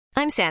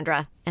I'm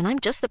Sandra, and I'm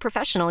just the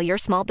professional your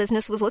small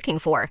business was looking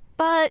for.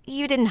 But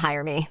you didn't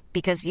hire me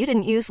because you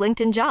didn't use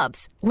LinkedIn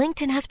Jobs.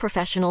 LinkedIn has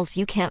professionals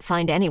you can't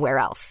find anywhere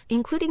else,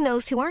 including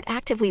those who aren't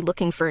actively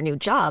looking for a new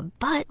job,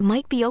 but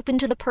might be open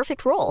to the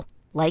perfect role,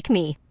 like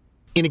me.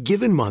 In a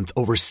given month,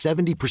 over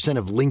 70%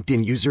 of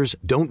LinkedIn users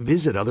don't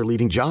visit other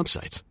leading job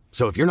sites.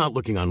 So if you're not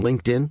looking on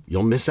LinkedIn,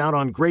 you'll miss out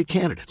on great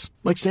candidates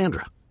like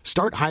Sandra.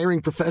 Start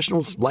hiring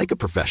professionals like a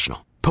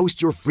professional.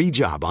 Post your free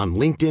job on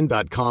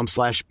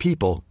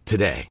linkedin.com/people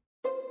today.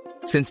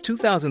 Since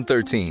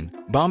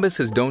 2013, Bombas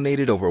has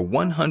donated over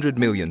 100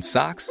 million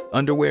socks,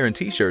 underwear, and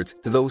T-shirts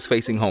to those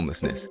facing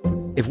homelessness.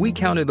 If we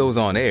counted those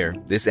on air,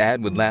 this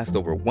ad would last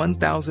over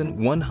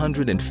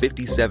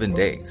 1,157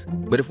 days.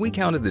 But if we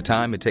counted the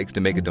time it takes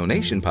to make a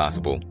donation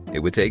possible, it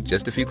would take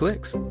just a few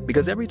clicks.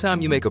 Because every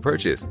time you make a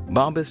purchase,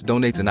 Bombas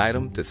donates an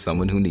item to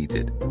someone who needs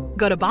it.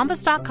 Go to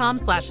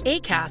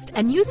bombas.com/ACAST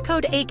and use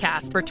code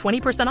ACAST for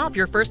 20% off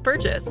your first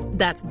purchase.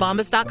 That's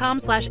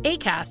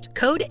bombas.com/ACAST,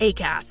 code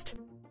ACAST.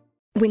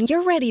 When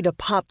you're ready to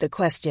pop the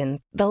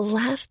question, the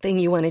last thing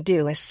you want to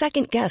do is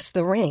second-guess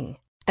the ring.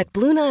 At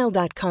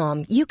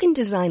BlueNile.com, you can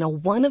design a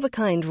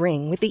one-of-a-kind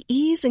ring with the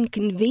ease and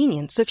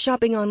convenience of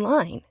shopping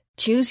online.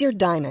 Choose your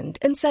diamond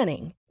and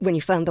setting. When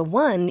you find the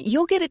one,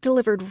 you'll get it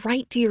delivered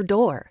right to your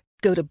door.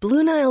 Go to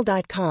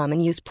BlueNile.com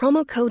and use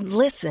promo code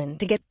LISTEN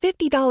to get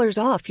 $50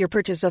 off your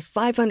purchase of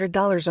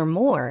 $500 or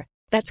more.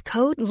 That's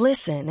code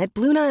LISTEN at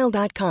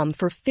BlueNile.com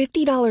for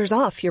 $50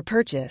 off your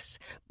purchase.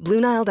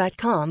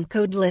 BlueNile.com,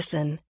 code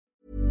LISTEN.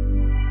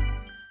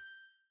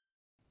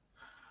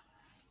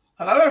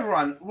 Hello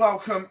everyone,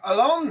 welcome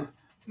along.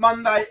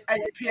 Monday,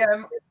 8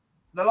 PM,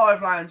 the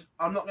Live Lounge.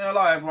 I'm not going to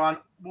lie everyone,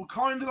 we'll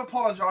kind of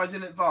apologise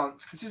in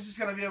advance because this is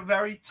going to be a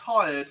very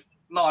tired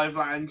Live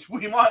Lounge.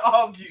 We might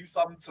argue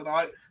some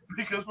tonight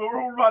because we're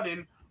all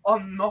running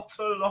on not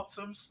a lot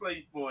of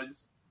sleep,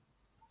 boys.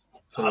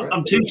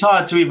 I'm too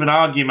tired to even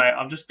argue, mate.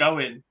 I'm just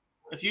going.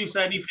 If you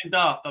say anything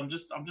daft, I'm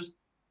just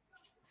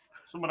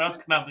someone else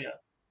can have you.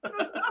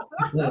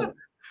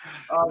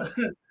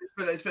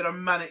 It's been a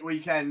manic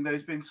weekend.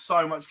 There's been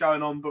so much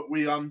going on, but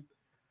we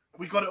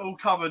got it all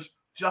covered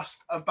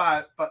just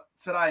about. But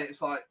today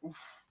it's like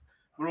oof,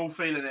 we're all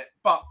feeling it.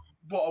 But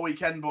what a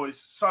weekend, boys!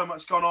 So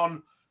much gone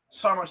on,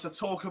 so much to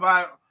talk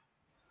about.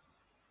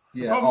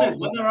 Yeah, the problem is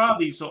when there are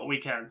these sort of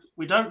weekends,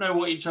 we don't know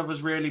what each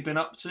other's really been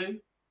up to.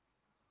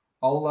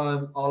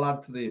 I'll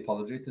add to the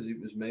apology because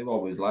it was me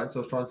while we was late. So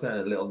I was trying to set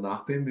a little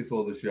nap in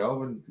before the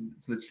show, and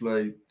it's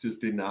literally just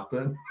didn't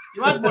happen.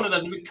 You had one of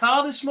them in the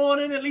car this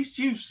morning. At least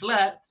you've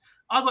slept.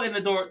 I got in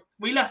the door.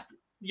 We left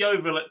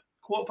Yeovil at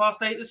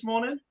 8:15 this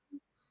morning.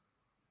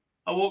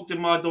 I walked in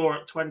my door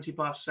at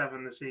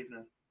 7:20 this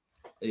evening.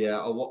 Yeah,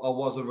 I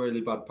was a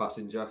really bad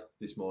passenger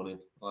this morning.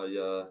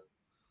 I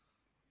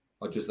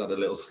just had a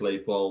little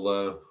sleep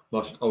while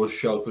I was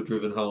chauffeur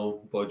driven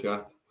home by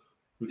Jack.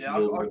 Yeah,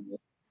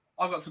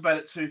 I got to bed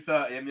at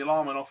 2:30 and the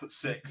alarm went off at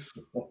 6.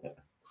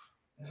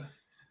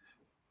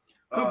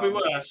 Could be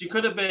worse. You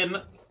could have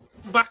been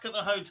back at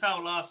the hotel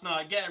last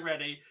night, getting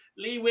ready.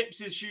 Lee whips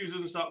his shoes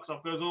and socks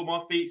off, goes, "Oh, my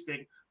feet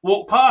stink."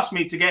 Walked past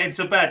me to get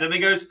into bed, and he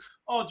goes,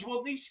 "Oh, do you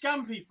want these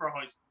scampi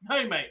fries?"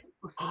 "No, mate."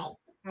 Because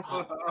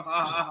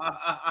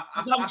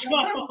I'm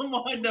trying to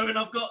unwind knowing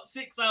I've got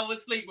 6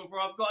 hours sleep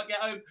before I've got to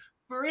get home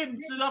for him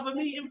to have a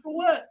meeting for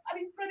work, and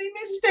he bloody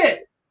missed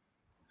it.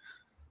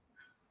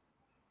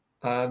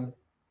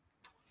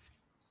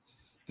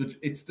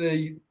 It's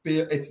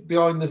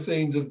behind the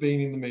scenes of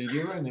being in the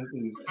media, and this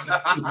is what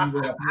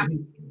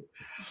happens.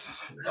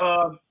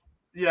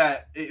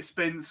 Yeah, it's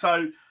been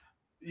so.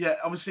 Yeah,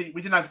 obviously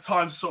we didn't have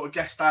time to sort of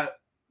guest out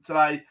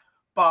today,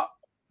 but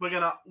we're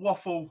gonna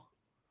waffle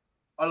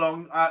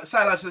along. Say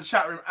hello to the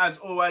chat room as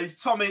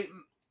always. Tommy,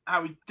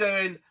 how we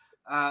doing?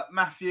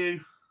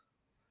 Matthew,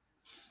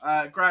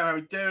 Graham, how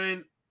we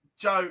doing?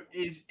 Joe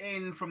is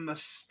in from the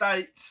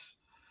States.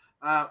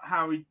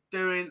 How we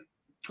doing?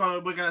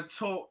 Connor, we're going to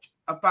talk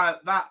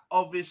about that,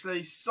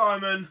 obviously.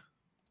 Simon,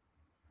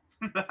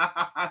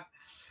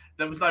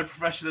 there was no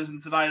professionalism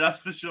today, that's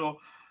for sure.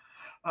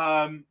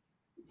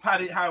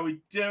 Paddy, how we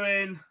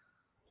doing?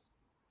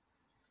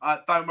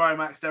 Don't worry,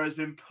 Max, there has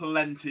been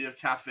plenty of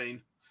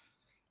caffeine.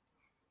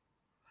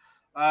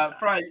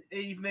 Friday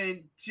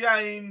evening,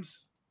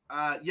 James.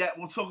 Yeah,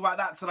 we'll talk about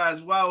that today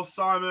as well.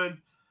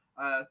 Simon,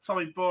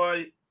 Tommy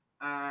Boy,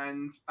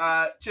 and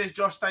cheers,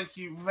 Josh. Thank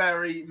you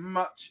very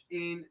much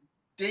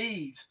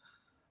indeed.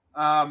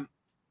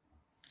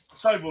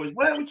 So, boys,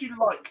 where would you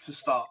like to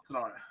start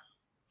tonight?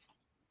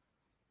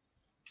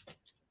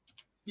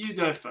 You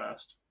go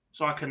first,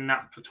 so I can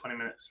nap for 20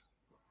 minutes.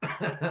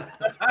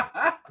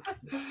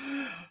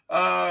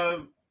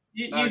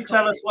 You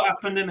tell us what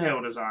happened in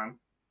Hildesheim.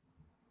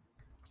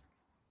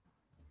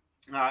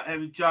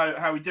 Joe,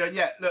 how are we doing?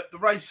 Yeah, look, the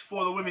race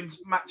for the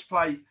women's match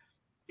play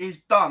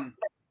is done.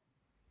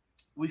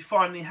 We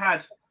finally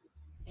had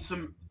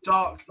some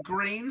dark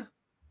green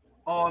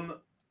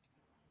on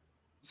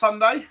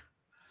Sunday.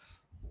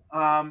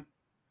 I'm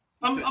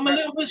a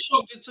little bit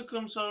shocked it took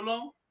them so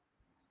long.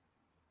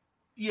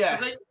 Yeah.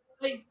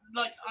 They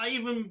I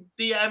even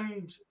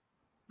DM'd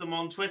them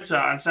on Twitter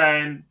and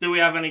saying, do we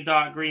have any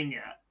dark green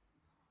yet?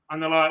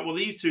 And they're like, well,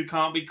 these two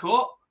can't be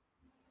caught.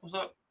 I was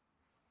like,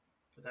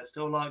 but they're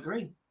still light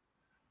green.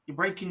 You're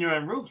breaking your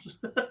own rules.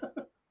 To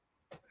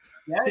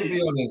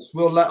be honest,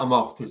 we'll let them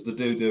off because they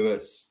do a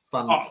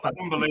fantastic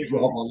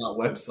job on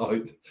that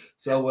website.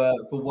 So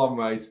for one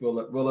race,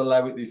 we'll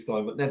allow it this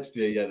time. But next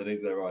year, yeah, then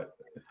is that right?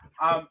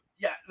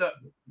 Yeah, look,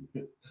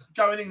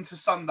 going into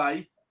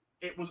Sunday,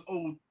 it was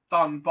all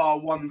done bar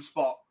one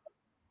spot.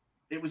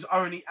 It was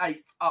only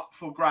 8th up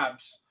for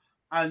grabs.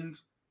 And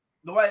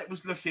the way it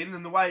was looking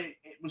and the way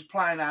it was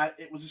playing out,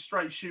 it was a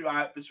straight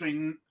shootout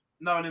between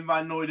Nolan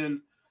van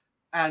Noyden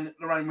and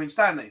Lorraine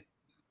Winstanley.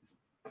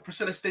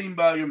 Priscilla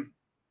Steenbergen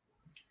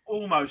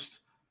almost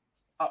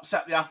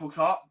upset the apple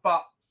cart,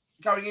 but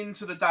going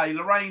into the day,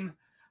 Lorraine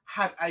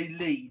had a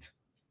lead,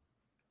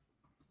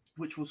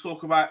 which we'll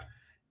talk about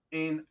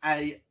in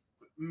a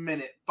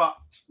minute. But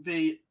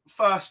the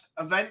first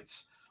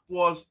event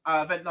was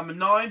event number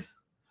 9,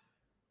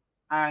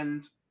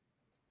 and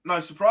no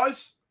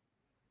surprise,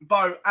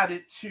 Bo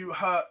added to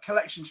her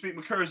collection to beat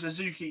Mikuru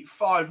Suzuki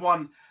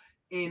 5-1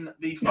 in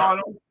the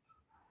final.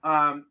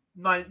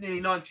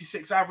 Nearly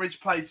 96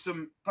 average, played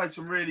some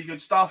really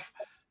good stuff.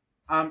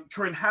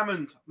 Corinne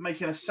Hammond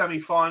making a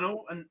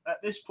semi-final, and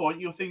at this point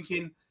you're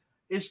thinking,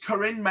 is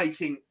Corinne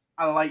making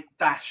a late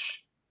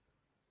dash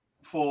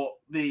for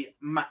the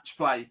match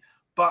play?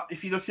 But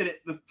if you look at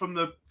it from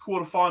the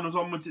quarterfinals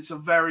onwards, it's a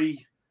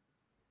very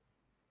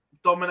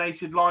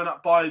dominated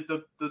lineup by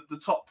the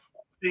top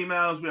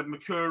females. We have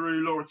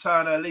Mikuru, Laura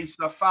Turner,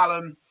 Lisa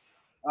Fallon,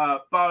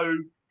 Bo,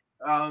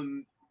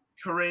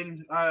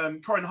 Corinne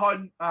Hammond,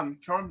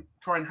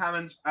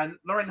 and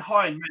Lauren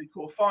Hine made a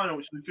quarterfinal,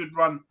 which was a good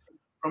run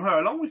from her,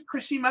 along with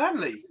Chrissy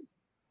Manley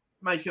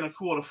making a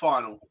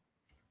quarterfinal.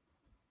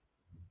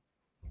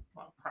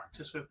 Well,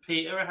 practice with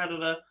Peter ahead of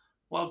the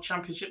World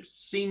Championship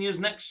Seniors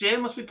next year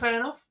must be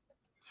paying off.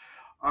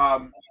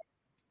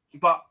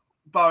 But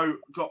Bo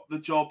got the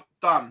job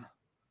done.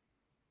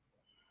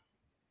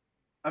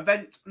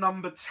 Event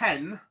number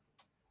 10.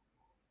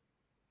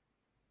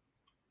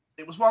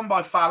 It was won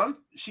by Fallon.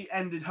 She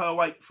ended her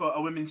wait for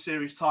a Women's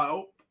Series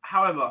title.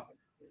 However,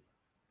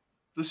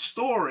 the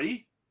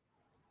story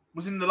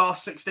was in the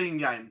last 16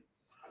 game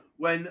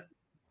when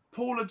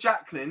Paula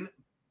Jacqueline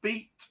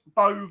beat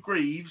Bo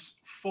Greaves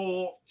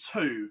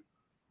 4-2.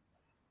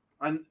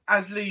 And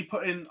as Lee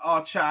put in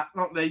our chat,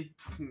 not Lee,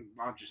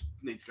 I just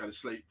need to go to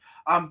sleep.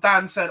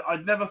 Dan said,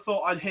 I'd never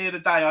thought I'd hear the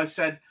day I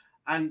said,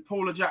 and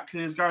Paula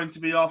Jacqueline is going to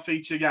be our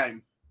feature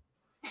game.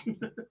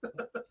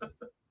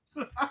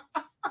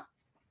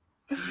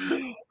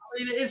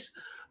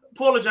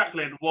 Paula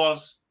Jacqueline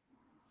was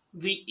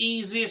the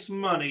easiest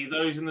money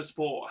those in the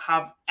sport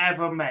have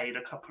ever made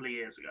a couple of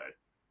years ago.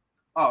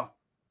 Oh,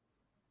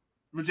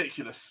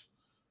 ridiculous.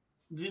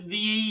 The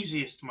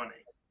easiest money.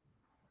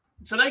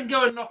 So they can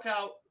go and knock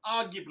out,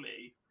 not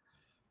arguably,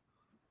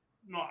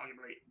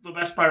 the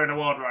best player in the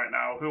world right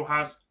now, who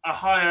has a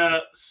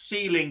higher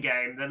ceiling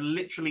game than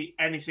literally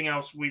anything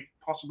else we've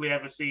possibly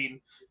ever seen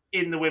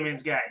in the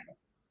women's game.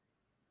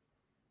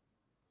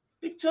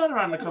 Big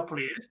turnaround in a couple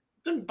of years.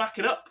 Didn't back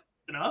it up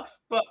enough,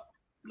 but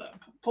look,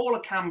 Paula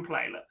can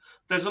play. Look,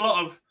 there's a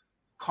lot of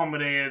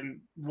comedy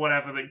and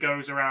whatever that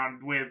goes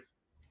around with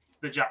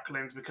the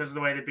Jacquelines because of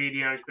the way the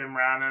BDO's been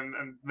ran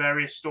and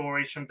various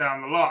stories from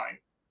down the line.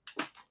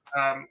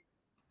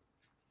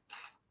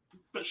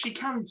 But she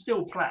can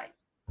still play.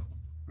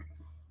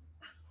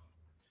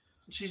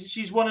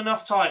 She's won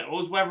enough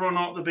titles, whether or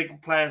not the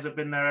big players have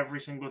been there every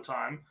single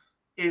time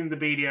in the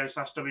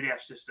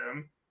BDO/WDF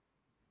system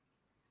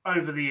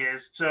over the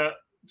years to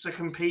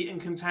compete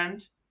and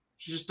contend.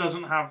 She just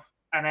doesn't have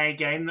an A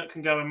game that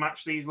can go and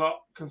match these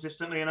lot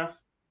consistently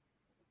enough.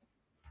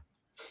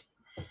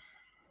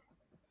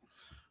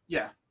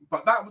 Yeah,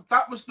 but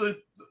that was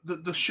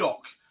the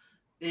shock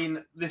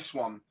in this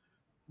one.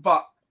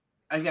 But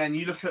again,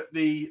 you look at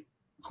the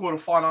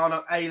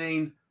quarterfinal,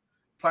 Aileen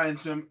playing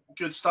some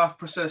good stuff,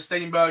 Priscilla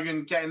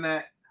Steenbergen getting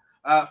there,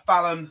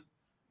 Fallon,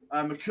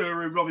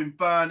 Mikuru, Robin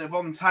Byrne,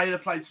 Yvonne Taylor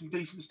played some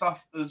decent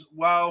stuff as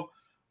well.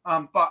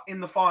 But in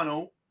the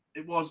final,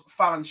 it was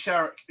Fallon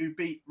Sherrick who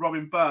beat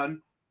Robin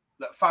Byrne.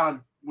 Look,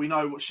 Fallon, we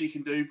know what she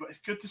can do, but it's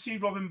good to see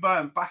Robin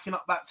Byrne backing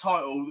up that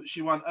title that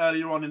she won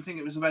earlier on, and I think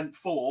it was event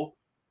 4,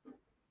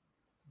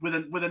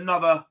 with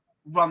another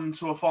run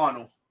to a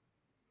final.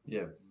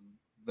 Yeah,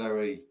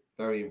 very,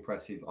 very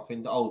impressive. I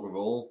think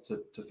overall,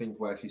 to think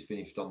where she's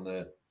finished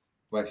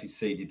where she's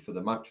seeded for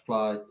the match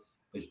play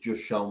has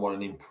just shown what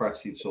an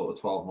impressive sort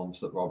of 12 months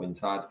that Robin's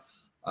had.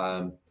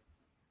 And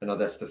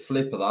that's the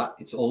flip of that.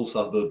 It's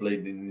also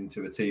leading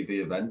into a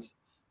TV event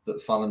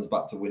that Fallon's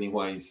back to winning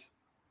ways.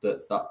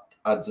 That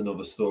adds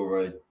another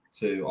story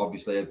to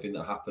obviously everything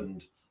that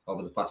happened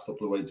over the past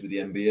couple of weeks with the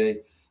NBA.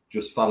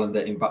 Just Fallon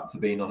getting back to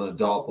being on a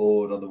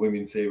dartboard on the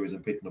women's series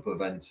and picking up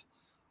events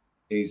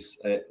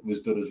was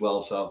good as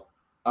well. So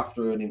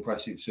after an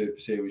impressive Super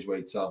Series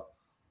week, so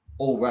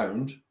all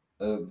round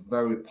a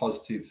very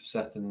positive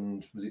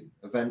second. Was it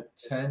event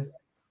 10?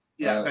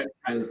 Yeah, event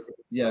 10.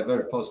 Yeah,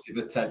 very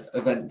positive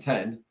event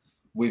 10.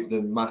 with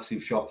the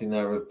massive shot in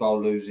there of Bo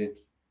losing.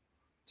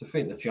 To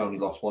think that she only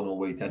lost one all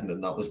weekend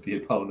and that was the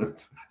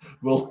opponent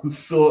will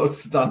sort of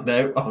stand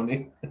out on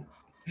it.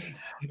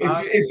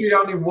 If she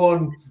only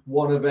won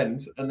one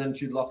event and then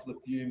she'd lost a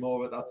few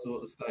more at that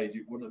sort of stage,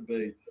 it wouldn't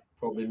be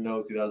probably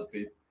noted as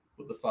big.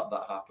 But the fact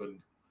that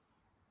happened.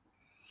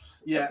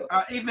 Yeah.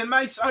 Evening,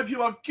 Mace. I hope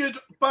you are good,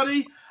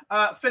 buddy.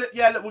 Philip,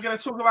 yeah, look, we're going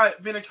to talk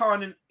about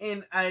Vinakainen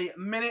in a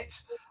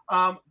minute.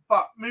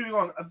 But moving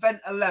on,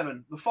 event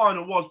 11. The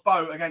final was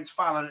Bo against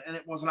Fallon, and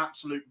it was an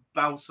absolute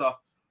belter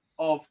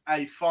of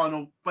a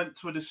final. Went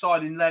to a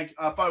deciding leg.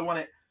 Bo won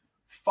it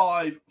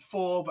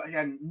 5-4, but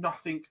again,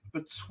 nothing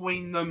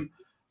between them.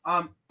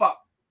 But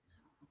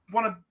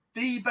one of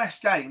the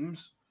best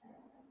games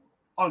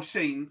I've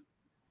seen,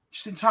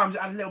 just in terms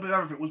of a little bit of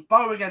everything, was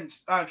Bo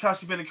against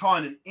Kirsty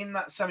Vinakainen in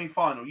that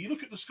semi-final. You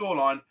look at the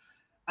scoreline,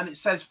 and it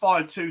says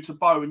 5-2 to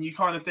Bo, and you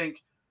kind of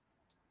think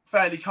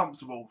fairly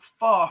comfortable.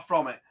 Far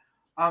from it.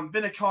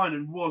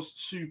 Vinakainen was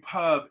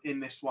superb in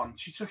this one.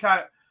 She took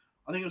out,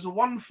 I think it was a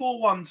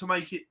 1-4-1 to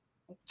make it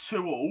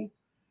 2-all.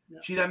 Yeah.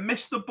 She then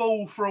missed the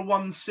ball for a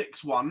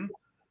 1-6-1,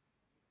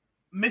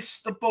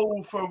 missed the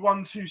ball for a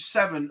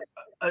 1-2-7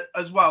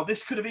 as well.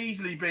 This could have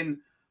easily been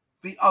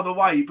the other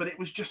way, but it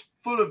was just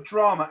full of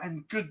drama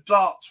and good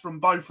darts from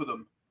both of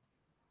them.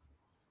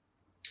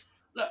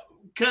 Look,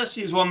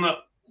 Kirsty is one that,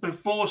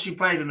 before she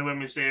played in the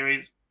Women's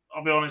Series,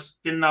 I'll be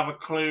honest, didn't have a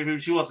clue who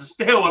she was. There's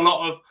still a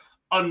lot of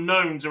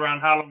unknowns around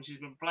how long she's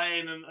been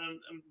playing and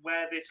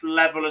where this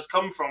level has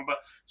come from. But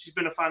she's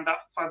been a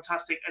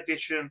fantastic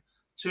addition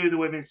to the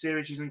Women's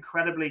Series. She's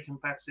incredibly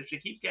competitive. She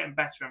keeps getting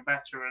better and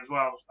better as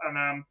well.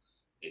 And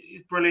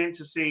it's brilliant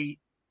to see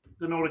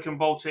the Nordic and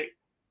Baltic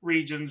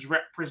regions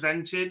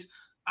represented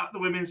at the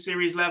Women's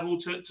Series level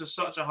to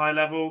such a high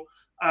level.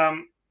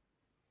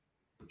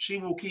 She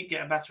will keep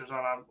getting better as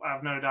well. I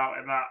have no doubt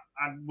in that,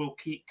 and will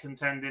keep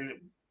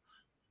contending.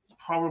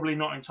 Probably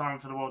not in time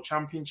for the World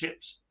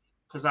Championships,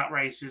 because that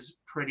race is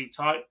pretty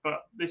tight.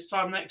 But this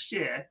time next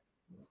year,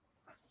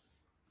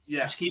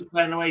 yeah, she keeps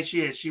playing the way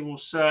she is, she will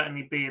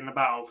certainly be in the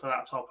battle for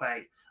that top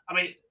 8. I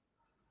mean,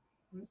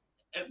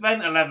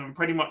 event 11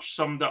 pretty much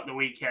summed up the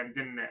weekend,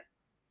 didn't it?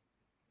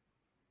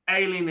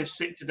 Aileen is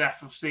sick to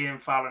death of seeing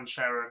Fallon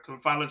Sherrock,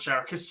 and Fallon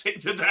Sherrock is sick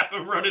to death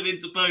of running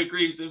into Bo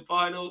Greaves in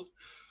finals.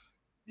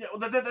 Yeah,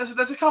 well,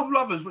 there's a couple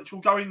others which we'll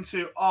go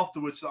into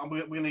afterwards that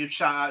we're going to give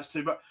shout-outs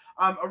to. But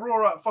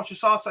Aurora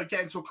Fochesato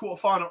getting to a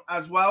quarterfinal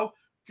as well.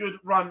 Good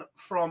run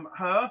from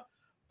her.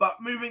 But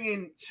moving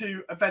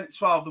into event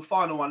 12, the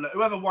final one,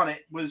 whoever won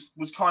it was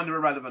kind of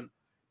irrelevant.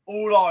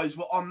 All eyes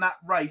were on that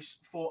race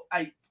for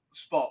 8th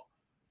spot.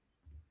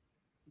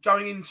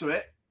 Going into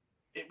it,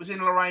 it was in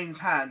Lorraine's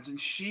hands, and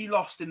she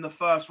lost in the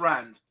first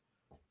round.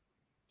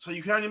 So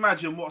you can only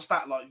imagine what's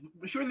that like.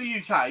 If you're in the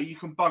UK, you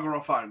can bugger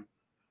off home.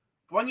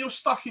 But when you're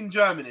stuck in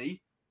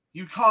Germany,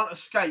 you can't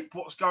escape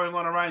what's going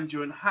on around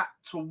you and had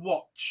to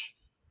watch.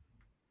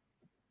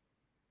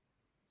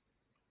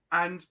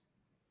 And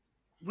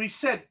we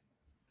said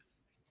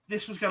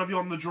this was going to be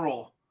on the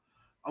draw.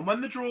 And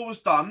when the draw was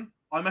done,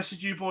 I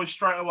messaged you boys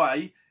straight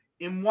away.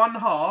 In one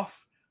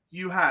half,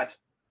 you had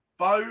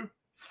Bo,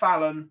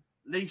 Fallon,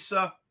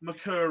 Lisa,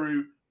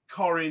 Makuru,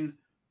 Corinne,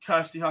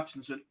 Kirsty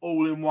Hutchinson,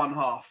 all in one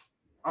half.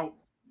 Oh,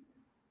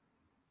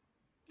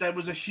 there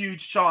was a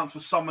huge chance for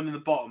someone in the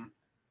bottom.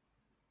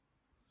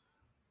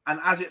 And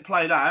as it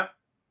played out,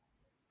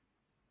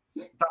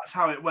 that's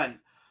how it went.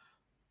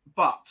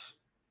 But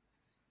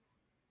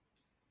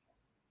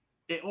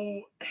it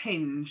all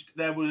hinged.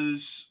 Where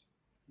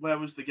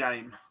was the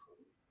game?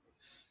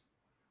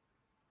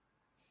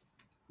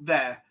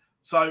 There.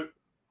 So,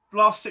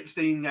 last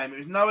 16 game, it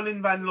was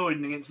Noelyn Van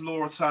Luyden against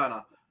Laura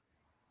Turner.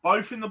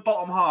 Both in the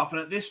bottom half,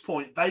 and at this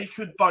point, they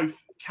could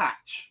both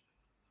catch.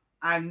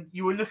 And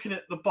you were looking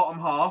at the bottom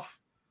half.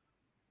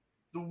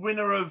 The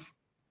winner of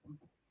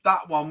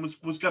that one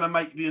was going to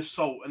make the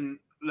assault, and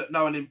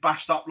Noelyn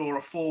bashed up Laura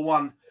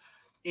 4-1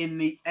 in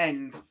the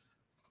end.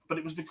 But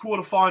it was the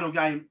quarterfinal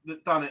game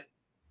that done it.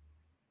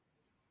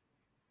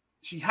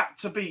 She had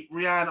to beat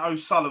Rhiannon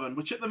O'Sullivan,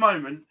 which at the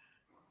moment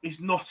is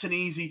not an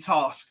easy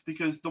task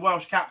because the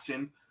Welsh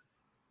captain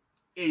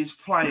is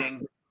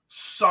playing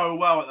so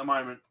well at the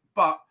moment.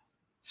 But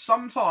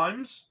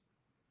sometimes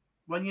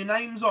when your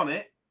name's on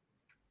it,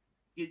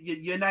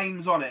 your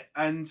name's on it.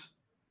 And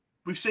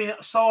we've seen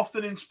it so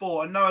often in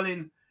sport. And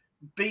Noelyn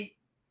beat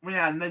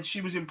Rhiannon, then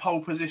she was in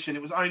pole position.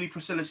 It was only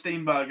Priscilla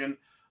Steenbergen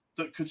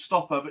that could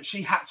stop her, but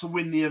she had to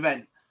win the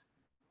event.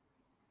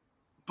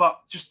 But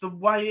just the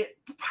way it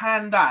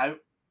panned out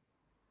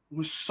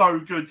was so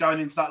good going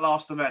into that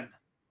last event.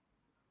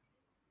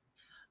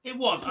 It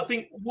was. I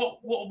think what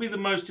will be the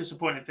most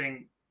disappointing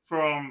thing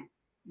from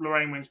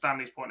Lorraine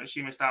Winstanley's point, as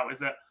she missed out, is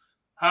that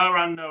her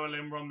and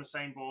Noelyn were on the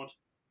same board.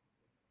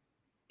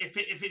 If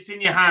it's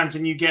in your hands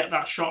and you get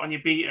that shot and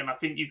you're beaten, I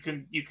think you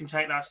can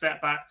take that step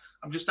back.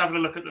 I'm just having a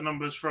look at the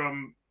numbers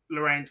from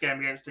Lorraine's game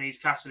against Denise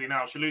Cassidy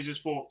now. She loses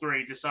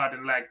 4-3,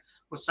 deciding leg,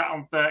 was sat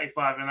on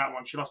 35 in that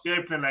one. She lost the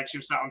opening leg, she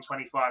was sat on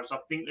 25. So I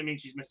think that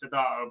means she's missed a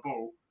dart or a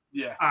ball.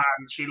 Yeah.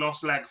 And she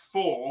lost leg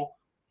 4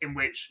 in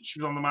which she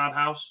was on the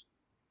Madhouse.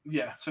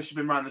 Yeah, so she's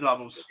been around the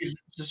doubles.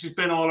 So she's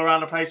been all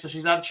around the place. So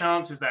she's had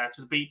chances there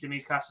to beat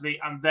Denise Cassidy,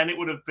 and then it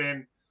would have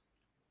been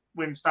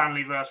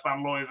Winstanley versus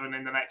Van Leuven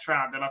in the next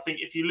round. And I think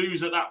if you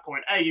lose at that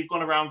point, A, you've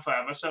gone around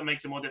further, so it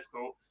makes it more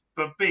difficult.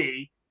 But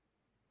B,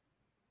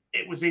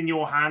 it was in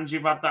your hands.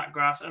 You've had that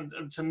grass, and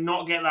to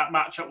not get that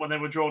matchup when they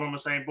were drawn on the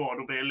same board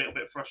will be a little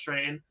bit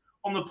frustrating.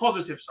 On the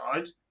positive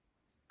side,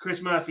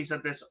 Chris Murphy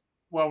said this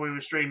while we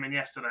were streaming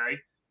yesterday,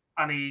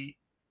 and he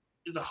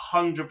is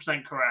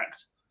 100%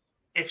 correct.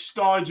 If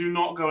Sky do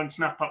not go and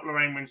snap up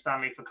Lorraine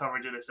Winstanley for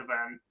coverage of this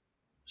event,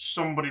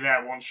 somebody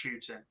there wants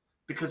shooting.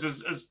 Because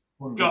as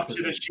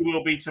gutted as she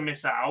will be to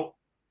miss out,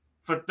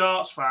 for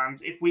darts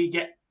fans, if we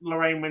get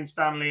Lorraine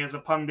Winstanley as a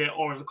pundit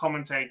or as a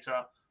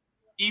commentator,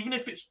 even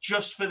if it's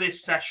just for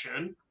this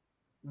session,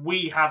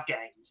 we have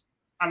gained.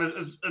 And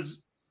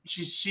as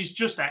she's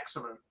just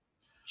excellent.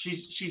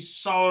 She's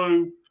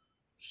so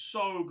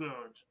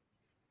good.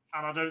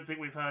 And I don't think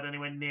we've heard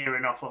anywhere near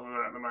enough of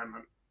her at the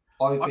moment.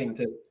 I think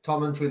the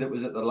commentary that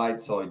was at the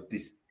late side,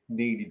 this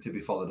needed to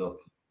be followed up.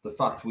 The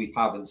fact we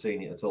haven't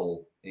seen it at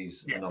all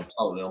is, and I'm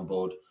totally on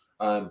board.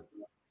 At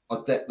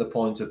the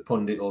point of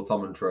pundit or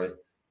commentary,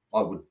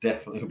 I would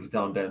definitely be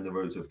down the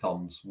route of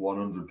Tom's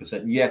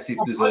 100%. Yes, if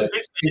there's a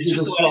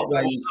slot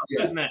where you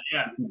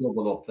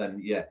double up,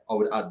 then I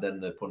would add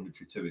then the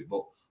punditry to it.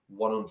 But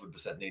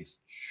 100%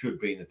 should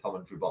be in the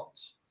commentary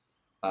box.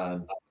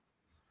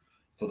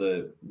 For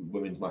the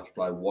women's match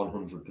play,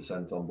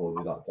 100% on board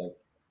with that. Though.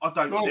 I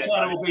don't see it.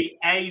 It will be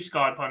a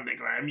Sky pundit,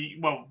 Graham.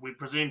 Well, we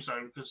presume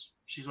so because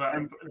she's worked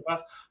in the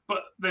past.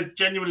 But they've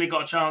genuinely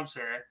got a chance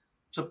here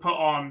to put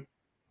on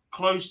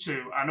close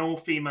to an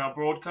all-female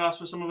broadcast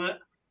for some of it.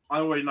 I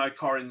already know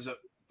Corin's at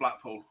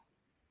Blackpool.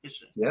 Is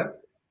she? Yeah.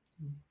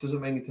 Doesn't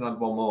mean you can add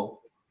one more.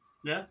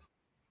 Yeah.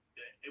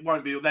 It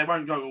won't be. They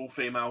won't go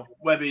all-female.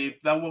 Webby,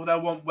 they'll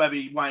want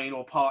Webby, Wayne,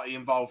 or Party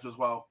involved as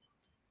well.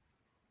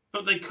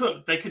 But they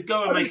could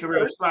go and make a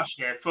real splash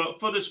here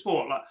for the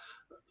sport.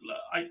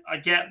 I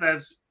get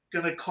there's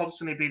going to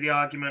constantly be the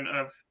argument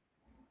of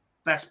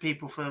best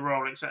people for the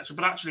role, etc.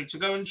 But actually, to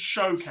go and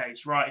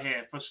showcase right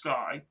here for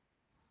Sky,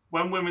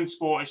 when women's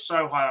sport is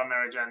so high on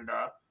their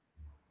agenda,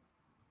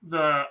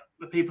 the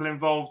people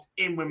involved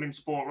in women's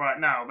sport right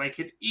now, they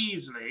could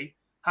easily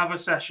have a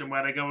session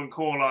where they go and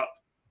call up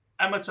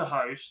Emma to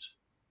host,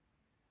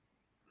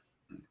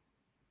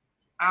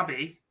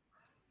 Abby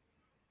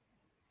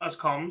as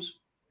comms,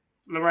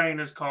 Lorraine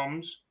as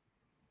comms,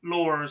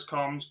 Laura as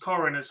comms,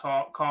 Corin as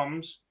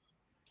comms,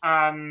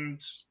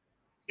 and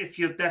if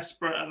you're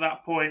desperate at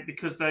that point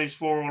because those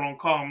four are all on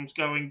comms,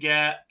 go and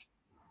get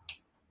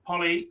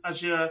Polly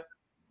as your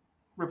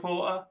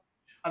reporter,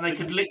 and they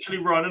could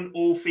literally run an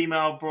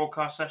all-female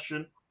broadcast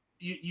session.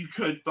 You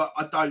could, but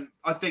I don't.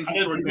 I think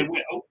it's already been.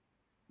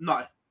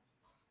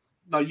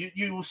 No,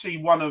 you will see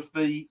one of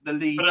the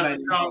lead. But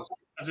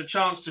as a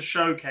chance to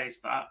showcase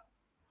that.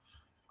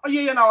 Oh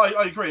yeah, no,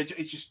 I agree.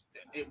 It's just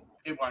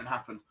it won't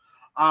happen.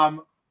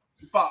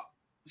 But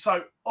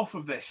so off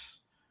of this,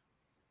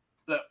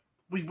 look,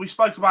 we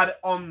spoke about it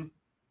on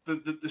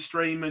the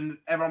stream and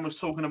everyone was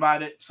talking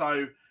about it.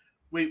 So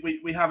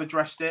we have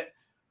addressed it.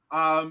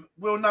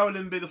 Will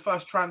Nolan be the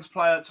first trans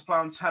player to play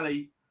on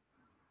telly?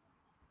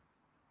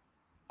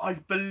 I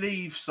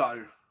believe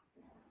so.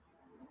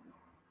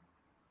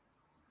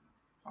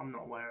 I'm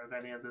not aware of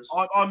any others.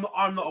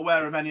 I'm not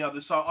aware of any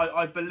others. So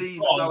I believe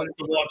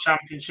the World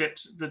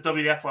Championships, the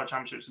WWF World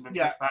Championships have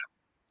been pushed back.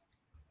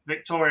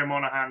 Victoria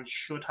Monaghan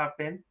should have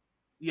been.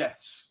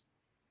 Yes.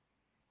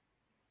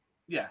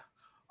 Yeah.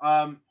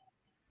 So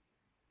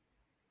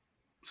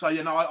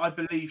I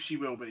believe she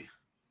will be.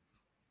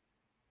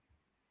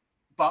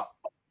 But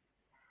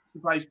she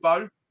plays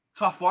Bo.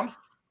 Tough one.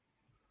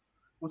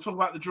 We'll talk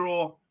about the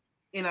draw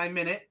in a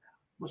minute.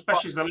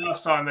 Especially as the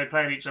last time they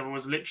played each other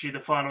was literally the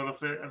final of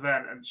the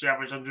event, and she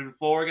averaged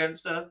 104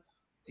 against her.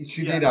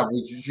 She did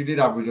average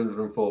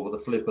 104, but the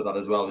flip of that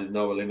as well is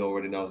Noah Lynn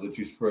already knows that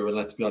she's through. And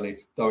let's be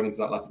honest, going into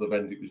that last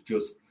event, it was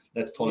just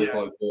let's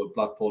qualify for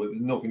Blackpool. It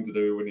was nothing to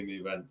do with winning the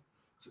event.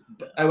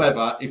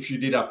 However, if she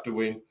did have to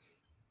win,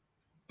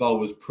 Bo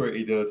was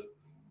pretty good,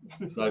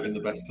 saving the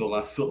best till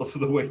last sort of for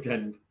the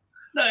weekend.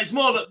 No, it's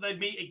more that they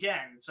meet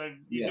again. So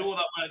you do all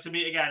that work to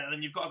meet again, and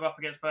then you've got to go up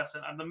against a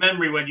person. And the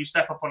memory when you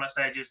step up on that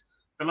stage is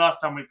the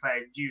last time we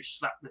played, you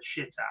slapped the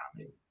shit out of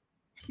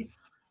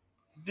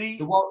me.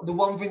 The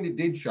one thing that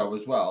did show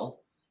as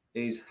well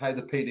is how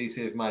the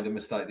PDC have made a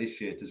mistake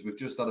this year, because we've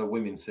just had a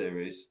women's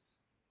series,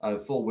 a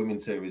full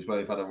women's series where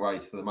we've had a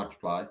race to the match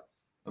play,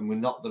 and we're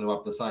not going to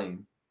have the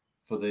same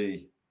for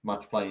the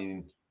match play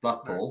in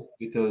Blackpool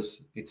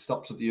because it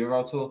stops at the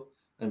Euro Tour.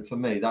 And for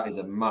me, that is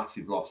a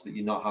massive loss that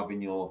you're not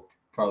having your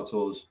Pro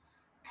Tours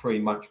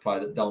pre-match play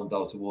that don't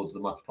go towards the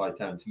match play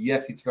towns.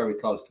 Yes, it's very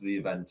close to the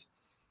event,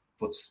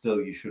 but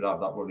still you should have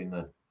that running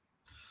there.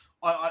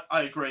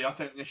 I agree. I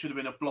think there should have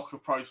been a block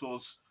of Pro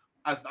Tours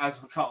as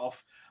the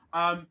cut-off.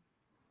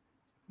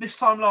 This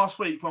time last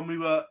week when we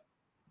were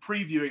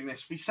previewing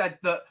this, we said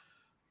that,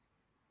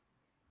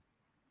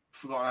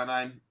 forgot her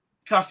name,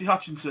 Kirsty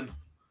Hutchinson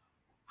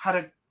had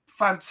a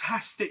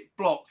fantastic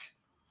block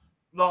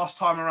last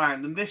time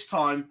around, and this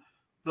time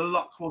the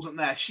luck wasn't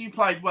there. She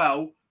played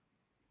well.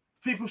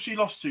 People she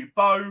lost to,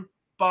 Bo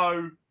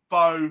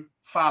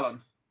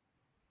Fallon.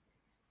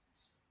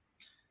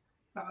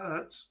 That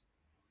hurts.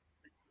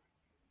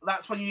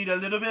 That's when you need a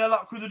little bit of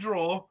luck with the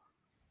draw,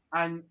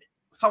 and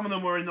some of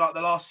them were in like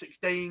the last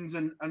 16s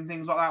and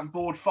things like that, and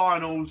board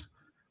finals.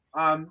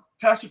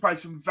 Kirsty played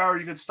some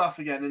very good stuff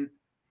again, and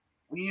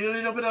when you need a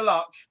little bit of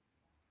luck,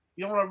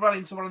 you don't want to run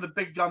into one of the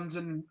big guns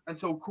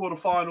until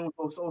quarterfinals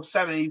or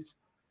semis.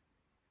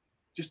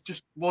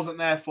 Just wasn't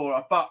there for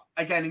her. But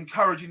again,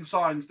 encouraging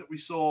signs that we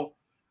saw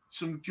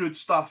some good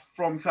stuff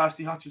from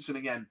Kirsty Hutchinson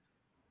again.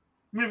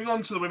 Moving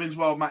on to the Women's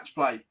World Match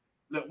Play.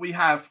 Look, we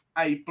have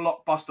a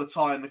blockbuster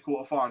tie in the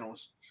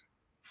quarterfinals.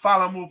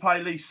 Fallon will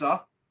play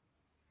Lisa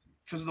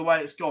because of the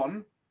way it's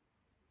gone.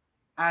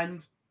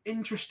 And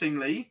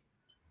interestingly,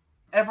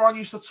 everyone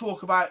used to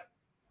talk about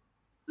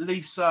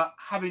Lisa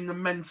having the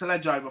mental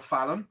edge over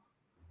Fallon.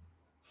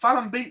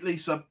 Fallon beat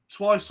Lisa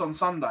twice on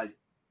Sunday.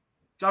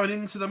 Going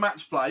into the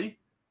match play, is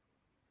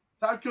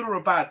that a good or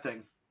a bad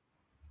thing?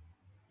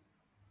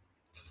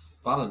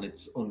 Fallon,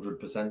 it's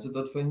 100% a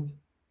good thing.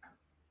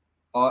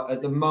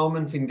 At the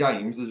moment in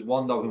games, there's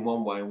one though in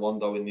one way and one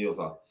though in the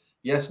other.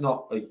 Yes,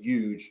 not a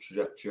huge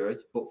trajectory,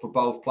 but for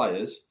both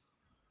players,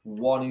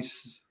 one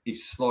is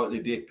slightly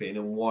dipping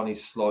and one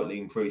is slightly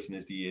increasing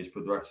as the year's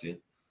progressing.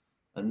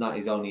 And that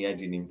is only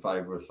edging in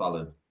favour of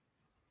Fallon.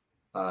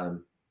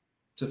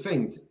 To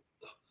think,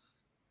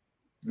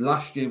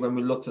 last year when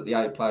we looked at the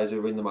 8 players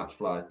who were in the match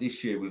play,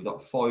 this year we've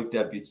got 5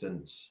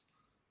 debutants.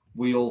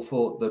 We all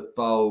thought that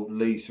Bo,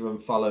 Lisa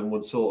and Fallon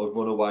would sort of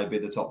run away, be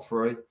the top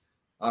 3.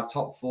 Our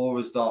top 4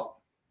 has got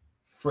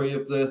 3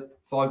 of the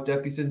 5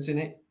 debutants in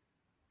it.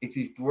 It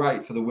is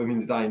great for the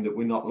women's game that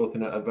we're not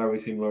looking at a very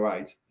similar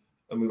rate.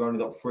 And we've only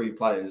got 3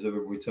 players who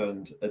have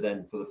returned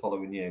again for the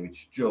following year.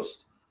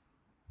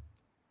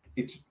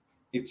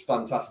 It's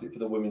fantastic for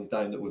the women's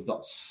game that we've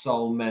got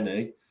so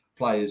many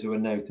players who are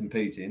now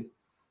competing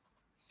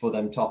for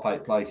them top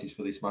 8 places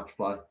for this match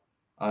play.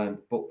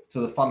 But to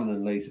the Fallon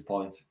and Lisa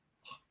point,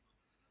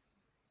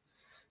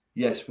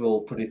 yes,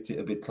 we'll predict it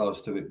a bit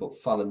close to it,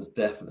 but Fallon's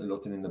definitely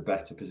looking in the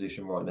better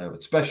position right now,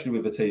 especially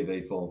with the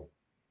TV form.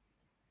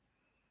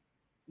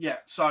 Yeah,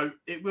 so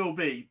it will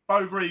be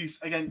Bo Greaves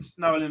against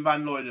Noelyn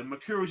Van Luyden,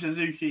 Mikuru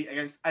Suzuki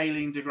against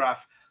Aileen de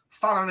Graaf,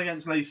 Fallon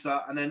against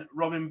Lisa, and then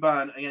Robin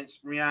Byrne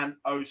against Rhiannon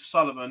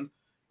O'Sullivan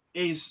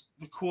is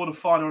the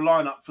quarterfinal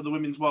lineup for the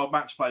Women's World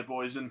Match Play,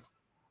 boys, and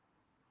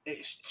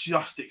it's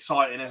just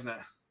exciting, isn't it?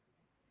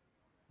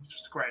 It's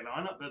just a great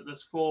lineup.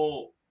 There's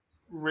 4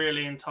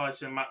 really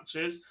enticing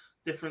matches.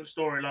 Different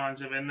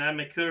storylines are in there.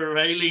 Mikuru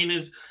Aileen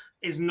is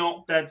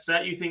not dead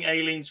set. You think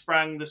Aileen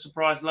sprang the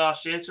surprise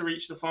last year to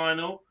reach the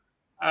final.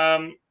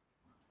 Rhiannon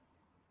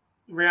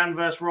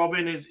versus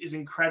Robin is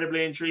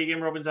incredibly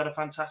intriguing. Robin's had a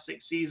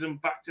fantastic season,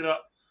 backed it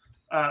up,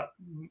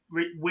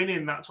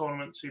 winning that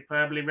tournament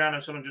superbly. Rhiannon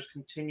O'Sullivan just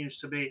continues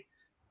to be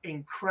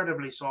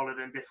incredibly solid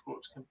and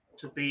difficult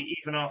to beat,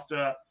 even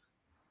after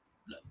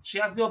she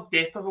has the odd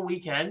dip of a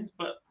weekend,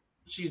 but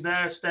she's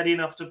there steady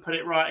enough to put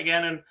it right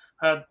again, and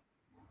her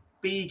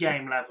B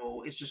game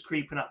level is just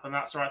creeping up, and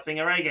that's the right thing.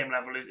 Her A game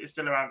level is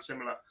still around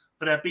similar,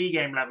 but her B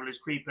game level is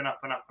creeping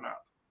up and up and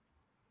up.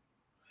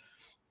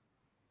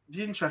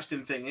 The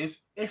interesting thing is,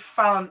 if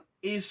Fallon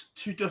is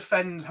to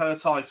defend her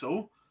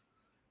title,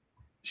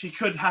 she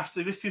could have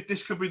to.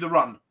 This could be the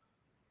run.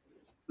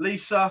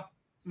 Lisa,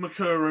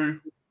 Mikuru,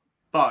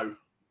 Bo.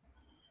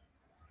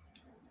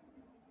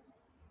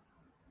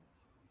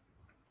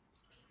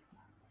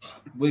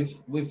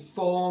 With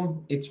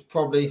form, it's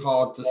probably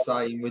hard to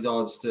say in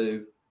regards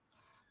to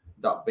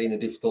that being a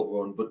difficult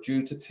run, but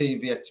due to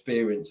TV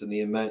experience and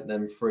the amount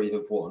them 3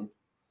 have won,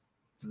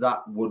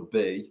 that would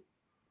be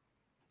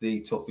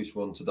the toughest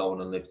run to go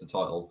on and lift the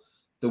title.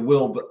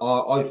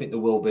 I think there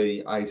will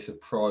be a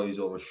surprise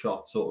or a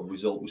shot sort of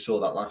result. We saw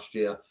that last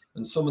year,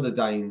 and some of the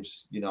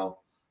games,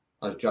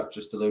 as Jack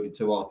just alluded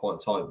to, are quite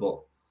tight. But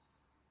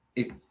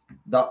if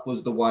that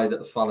was the way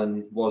that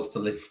Fallon was to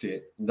lift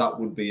it, that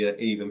would be an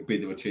even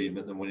bigger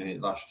achievement than winning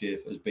it last year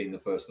as being the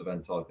first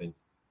event, I think.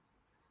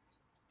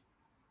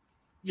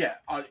 Yeah,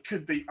 it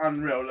could be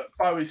unreal. Look,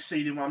 Bo is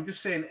seeding 1. I'm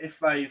just seeing if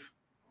they've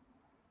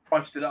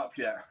priced it up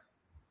yet.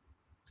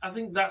 I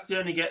think that's the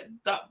only game.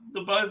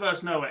 The Bo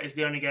versus Noah is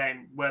the only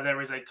game where there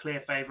is a clear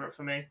favourite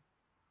for me.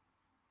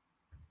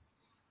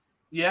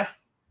 Yeah.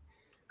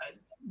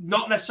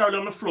 Not necessarily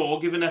on the floor,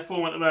 given their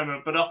form at the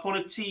moment, but up on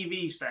a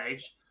TV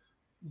stage,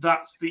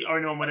 that's the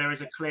only one where there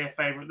is a clear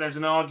favourite. There's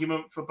an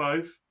argument for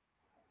both.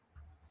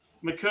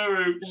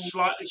 Mikuru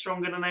slightly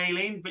stronger than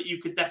Aileen, but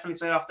you could definitely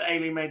say after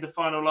Aileen made the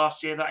final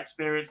last year, that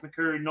experience,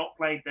 Mikuru not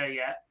played there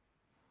yet.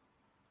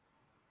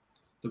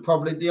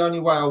 The only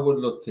way I would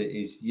look at it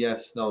is,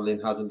 yes,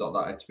 Noelyn hasn't got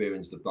that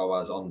experience that Bo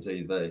has on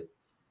TV,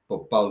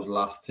 but Bo's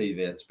last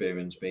TV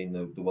experience being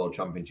the World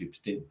Championships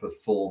didn't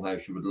perform how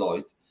she would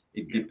like.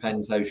 It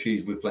depends how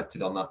she's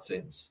reflected on that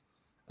since,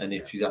 and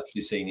if she's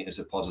actually seen it as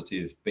a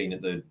positive, being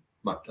at the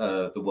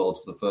Worlds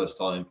for the first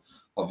time,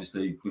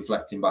 obviously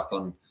reflecting back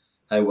on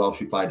how well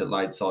she played at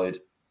late side.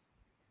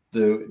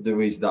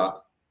 There is that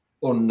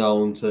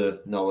unknown to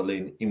Noah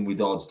Lynn in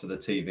regards to the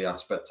TV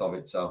aspect of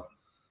it. So,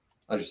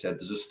 as you said,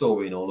 there's a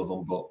story in all of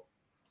them, but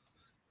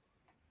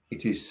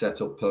it is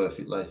set up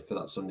perfectly for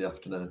that Sunday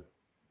afternoon.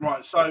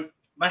 Right, so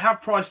they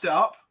have priced it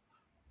up.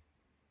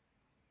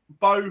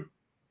 Bo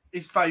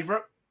is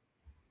favourite,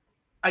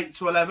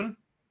 8-11.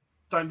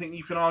 Don't think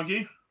you can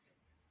argue.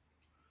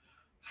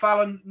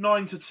 Fallon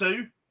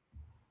 9-2.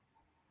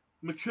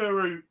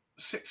 Mikuru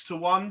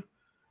 6-1.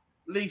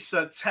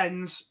 Lisa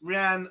 10s.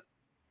 Rianne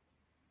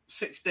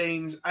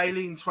 16s.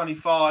 Aileen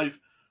 25.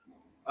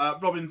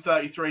 Robin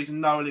 33s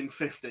and Nolan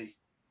 50.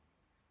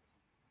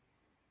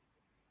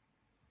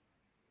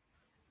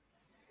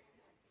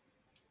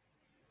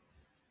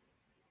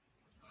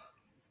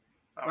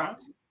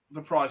 That's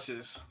the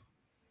prices.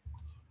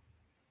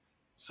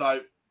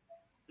 So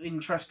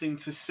interesting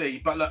to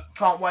see. But look,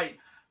 can't wait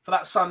for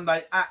that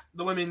Sunday at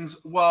the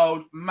Women's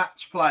World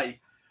Match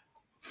Play.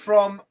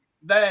 From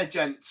there,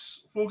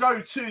 gents, we'll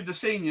go to the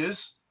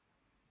seniors.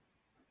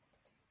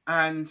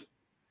 And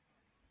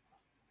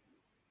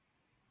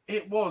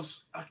it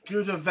was a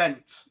good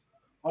event.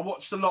 I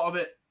watched a lot of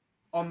it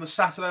on the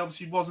Saturday.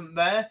 Obviously wasn't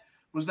there.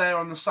 Was there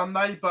on the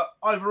Sunday. But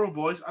overall,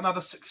 boys,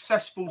 another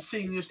successful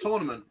seniors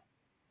tournament.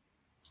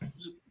 It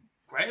was a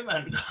great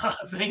event. I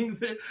think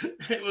that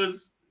it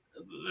was,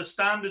 the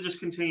standard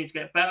just continued to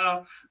get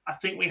better. I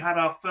think we had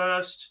our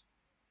first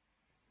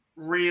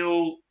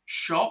real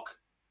shock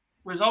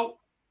result,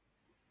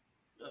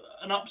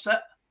 an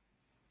upset,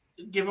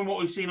 given what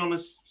we've seen on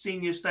the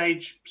senior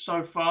stage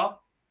so far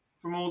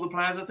from all the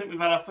players. I think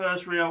we've had our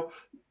first real,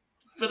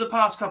 for the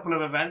past couple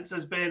of events,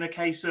 there's been a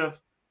case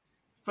of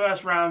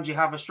first round you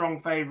have a strong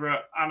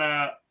favourite and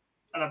a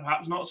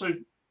perhaps not so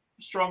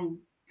strong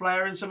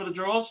player in some of the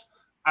draws.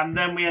 And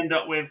then we end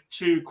up with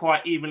two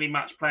quite evenly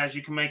matched players.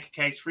 You can make a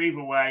case for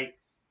either way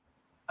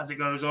as it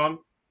goes on.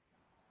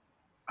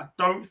 I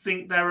don't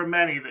think there are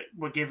many that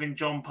were giving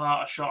John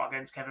Part a shot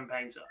against Kevin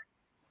Painter.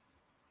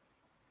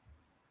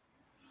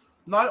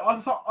 No,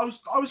 I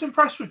was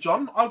impressed with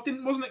John. I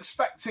wasn't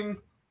expecting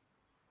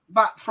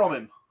that from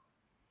him.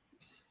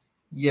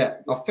 Yeah,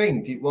 I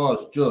think it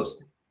was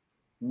just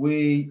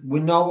we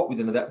know what we're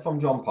going to get from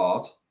John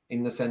Part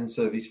in the sense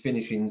of his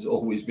finishing's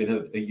always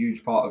been a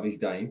huge part of his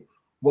game.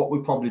 What we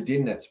probably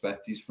didn't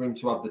expect is for him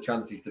to have the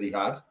chances that he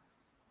had,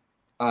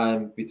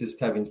 because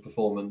Kevin's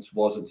performance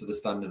wasn't to the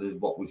standard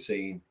of what we've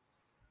seen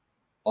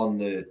on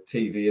the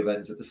TV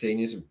events at the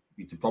seniors.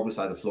 You could probably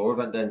say the floor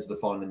event then to the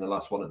final in the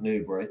last one at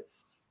Newbury.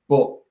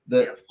 But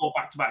 4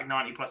 back-to-back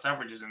 90-plus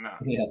averages in that.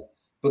 Yeah,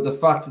 but the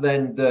fact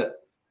then that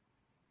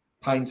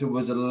Painter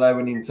was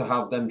allowing him to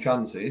have them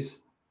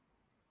chances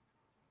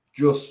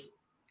just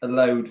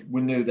allowed,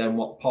 we knew then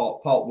what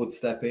Part would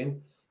step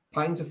in.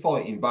 Painter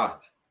fighting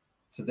back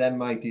to then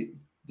make it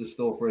the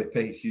store for a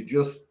piece. You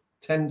just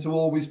tend to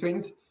always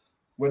think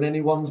when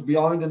anyone's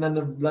behind and then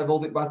they've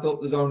levelled it back up,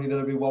 there's only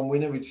going to be one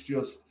winner. It's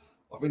just,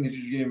 I think it's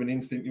just human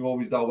instinct. You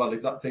always know, well,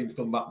 if that team's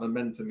come back,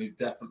 momentum is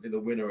definitely the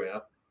winner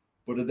here.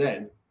 But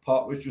then,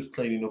 Part was just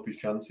cleaning up his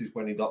chances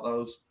when he got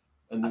those.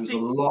 And there was a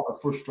lot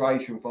of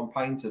frustration from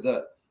Painter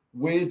that,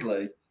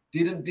 weirdly,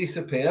 didn't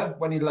disappear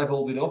when he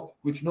levelled it up,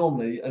 which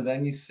normally, and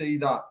then you see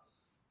that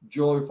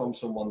joy from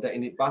someone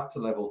getting it back to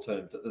level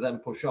terms that they then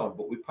push on.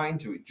 But with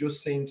Painter, it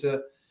just seemed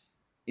to,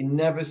 he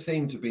never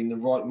seemed to be in the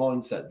right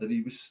mindset that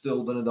he was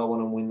still going to go on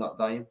and win that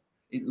game.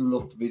 It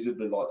looked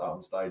visibly like that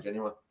on stage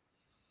anyway.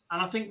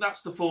 And I think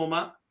that's the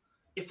format.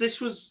 If this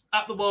was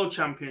at the World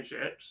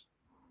Championships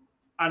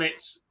and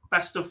it's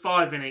best of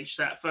 5 in each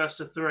set, first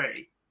to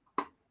 3,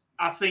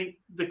 I think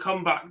the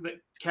comeback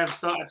that Kev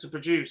started to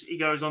produce, he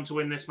goes on to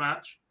win this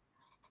match.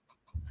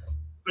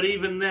 But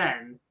even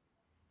then,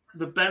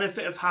 the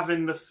benefit of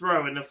having the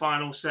throw in the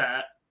final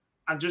set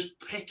and just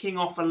picking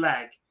off a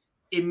leg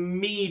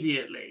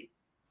immediately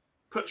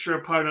puts your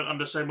opponent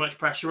under so much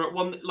pressure. At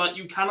one, like,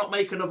 you cannot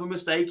make another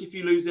mistake if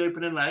you lose the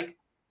opening leg.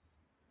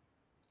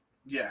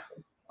 Yeah.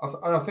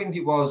 I think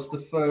it was the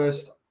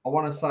first, I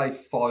want to say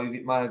 5,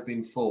 it may have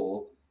been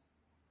 4,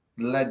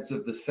 leads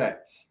of the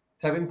sets.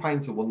 Kevin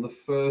Painter won the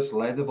first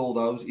lead of all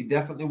those. He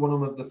definitely won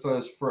them of the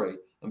first 3,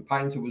 and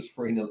Painter was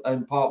 3-0,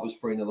 and Part was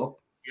 3-0 up.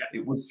 Yeah.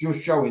 It was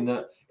just showing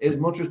that as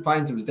much as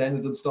Painter was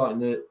ended up starting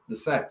the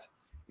set,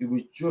 it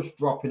was just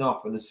dropping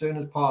off. And as soon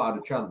as Part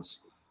had a chance,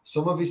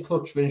 some of his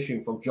clutch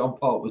finishing from John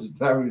Part was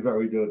very,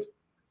 very good.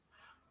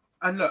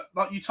 And look,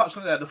 like you touched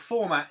on there, the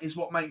format is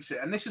what makes it.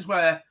 And this is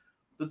where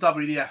the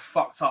WDF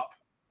fucked up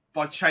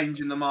by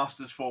changing the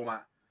Masters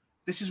format.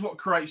 This is what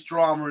creates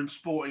drama and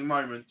sporting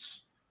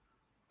moments.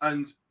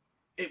 And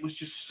it was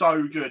just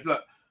so good.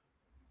 Look,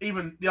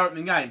 even the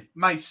opening game,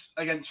 Mace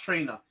against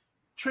Trina.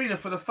 Trina,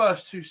 for the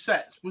first 2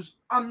 sets, was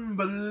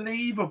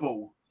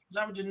unbelievable. He was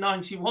averaging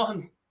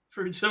 91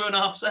 through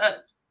 2.5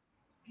 sets.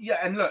 Yeah,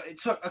 and look, it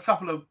took a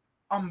couple of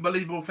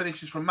unbelievable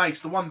finishes from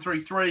Mace. The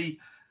 1-3-3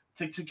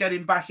 to get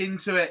him back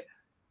into it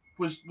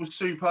was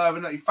superb,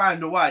 and he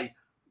found a way.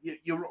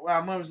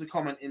 Where was the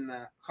comment in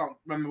there? Can't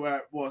remember where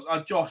it was.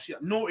 Josh,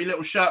 naughty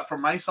little shirt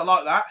from Mace. I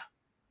like that.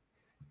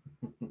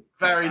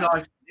 Very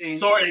nice.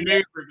 Saw it in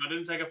Newbury, but I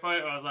didn't take a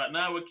photo. I was like,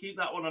 no, we'll keep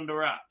that one under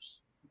wraps.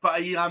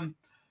 But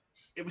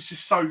it was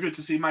just so good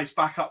to see Mace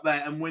back up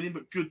there and winning,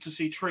 but good to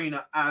see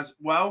Trina as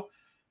well.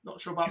 Not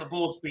sure about the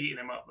boards beating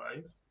him up,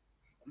 though.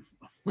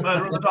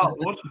 Murder on the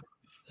dartboard.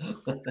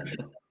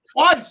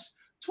 Twice!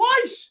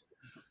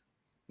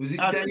 Was it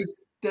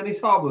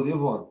Dennis Harbour, the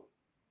other one?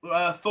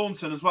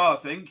 Thornton as well, I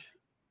think.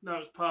 No,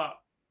 it's Part.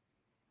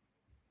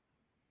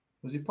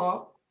 Was he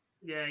Part?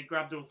 Yeah, he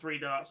grabbed all 3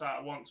 darts out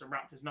at once and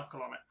wrapped his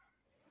knuckle on it.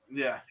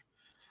 Yeah.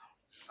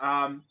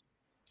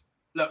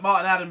 Look,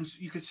 Martin Adams,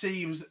 you could see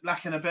he was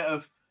lacking a bit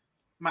of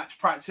match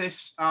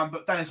practice,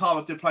 but Dennis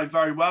Harbour did play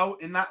very well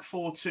in that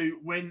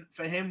 4-2 win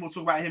for him. We'll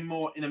talk about him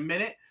more in a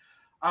minute.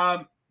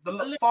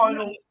 The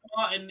final...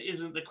 Martin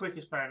isn't the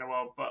quickest player in the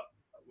world, but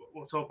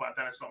we'll talk about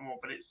Dennis a lot more,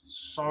 but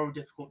it's so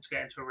difficult to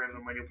get into a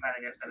rhythm when you're playing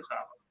against Dennis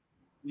Harbour.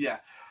 Yeah.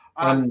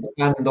 And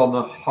on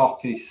the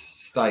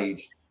hottest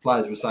stage,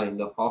 players were saying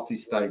the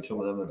hottest stage some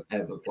of them have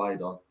ever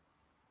played on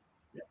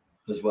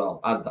as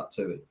well. Add that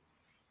to it.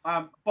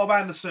 Bob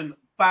Anderson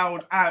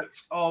bowed out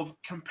of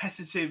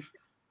competitive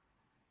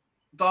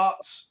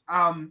darts.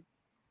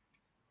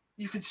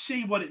 You could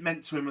see what it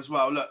meant to him as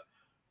well. Look,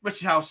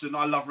 Richie Howson,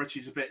 I love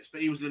Richie's a bit, but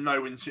he was in a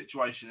no-win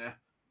situation there.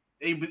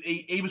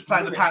 He was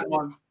playing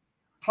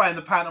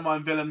the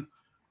pantomime villain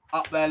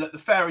up there. Look, the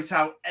fairy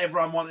tale,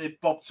 everyone wanted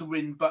Bob to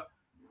win, but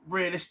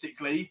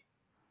realistically,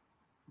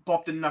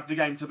 Bob didn't have the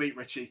game to beat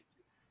Richie.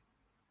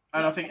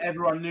 And I think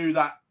everyone knew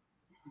that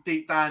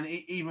deep down,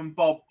 even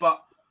Bob.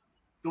 But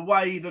the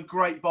way the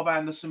great Bob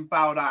Anderson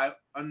bowed out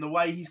and the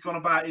way he's gone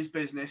about his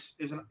business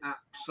is an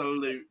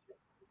absolute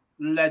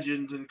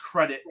legend and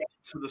credit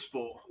to the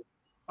sport.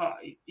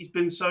 He's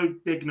been so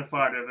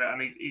dignified of it,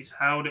 and he's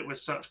held it with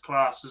such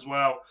class as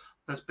well.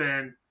 There's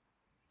been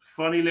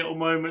funny little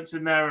moments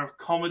in there of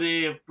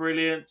comedy, of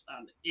brilliance,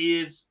 and he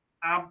is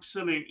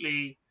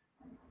absolutely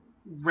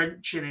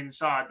wrenching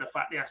inside the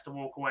fact he has to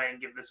walk away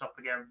and give this up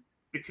again.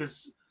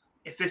 Because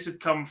if this had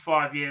come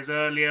 5 years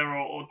earlier,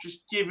 or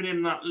just giving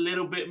him that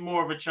little bit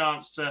more of a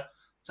chance to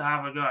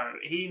have a go,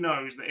 he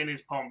knows that in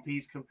his pomp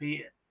he's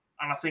competing,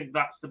 and I think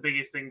that's the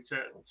biggest thing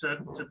to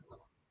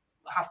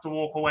have to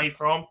walk away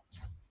from.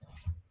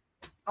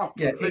 Oh,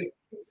 yeah,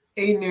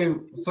 he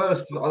knew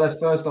first. Let's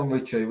first on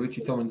Richie.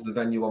 Richie coming to the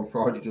venue on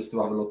Friday just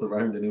to have a look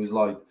around, and he was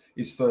like,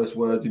 his first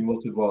words he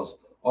muttered was,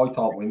 "I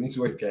can't win this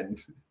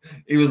weekend."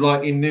 He was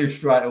like, he knew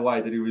straight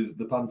away that he was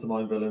the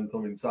pantomime villain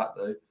coming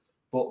Saturday.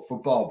 But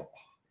for Bob,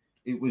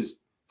 it was,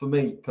 for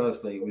me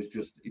personally,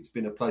 it's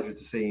been a pleasure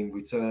to see him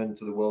return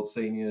to the World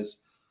Seniors.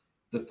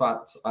 The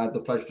fact I had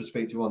the pleasure to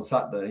speak to him on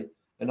Saturday,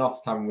 and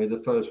off camera, the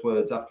first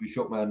words after he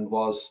shook my hand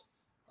was,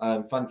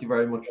 "Thank you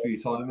very much for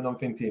your time." And I'm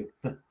thinking,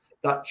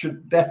 that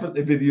should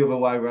definitely be the other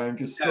way around.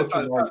 Just such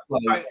a nice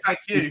play. Thank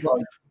you. It's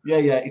like,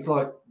 it's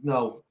like,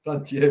 no,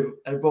 thank you.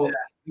 But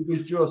it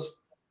was just,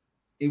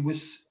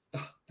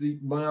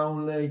 my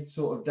only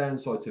sort of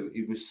downside to it,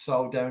 he was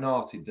so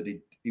downhearted that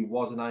he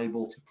wasn't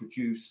able to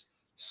produce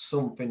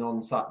something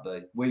on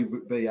Saturday. Whether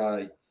it be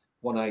a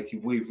 180,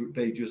 whether it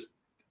be just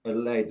a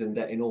lead and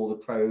letting all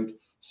the crowd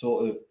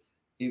sort of,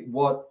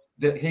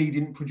 that he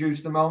didn't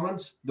produce the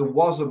moment. There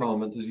was a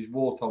moment as his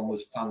walk-on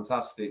was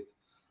fantastic.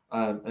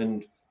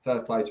 And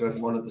fair play to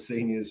everyone at the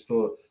seniors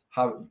for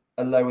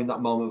allowing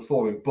that moment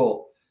for him. But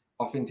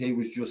I think he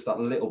was just that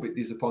little bit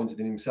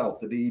disappointed in himself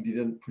that he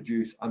didn't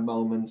produce a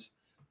moment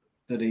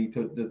that he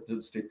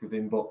could stick with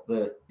him. But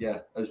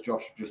as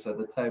Josh just said,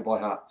 the tie-by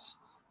hats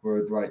were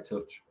a great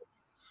touch.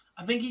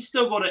 I think he's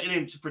still got it in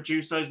him to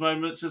produce those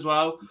moments as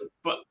well.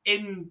 But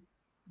in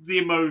the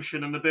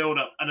emotion and the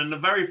build-up, and in the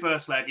very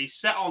first leg, he's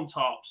set on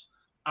tops,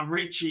 and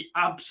Richie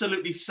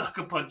absolutely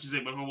sucker punches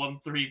him with a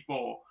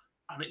 1-3-4.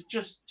 And it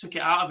just took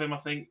it out of him, I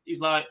think.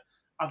 He's like,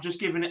 I've just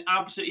given it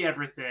absolutely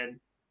everything.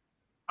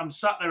 I'm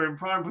sat there in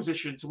prime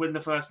position to win the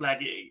first leg.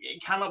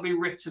 It cannot be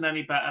written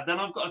any better. Then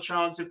I've got a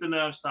chance if the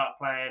nerves start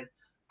playing.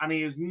 And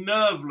he is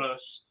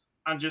nerveless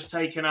and just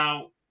taken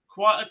out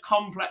quite a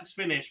complex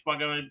finish by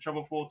going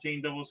treble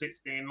 14, double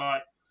 16.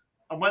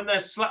 And when they're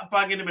slap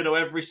bang in the middle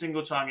every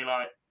single time, you're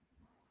like,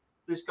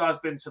 this guy's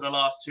been to the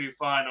last 2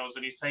 finals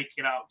and he's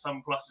taking out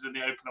ton pluses in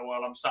the opener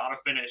while I'm sat on a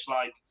finish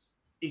like,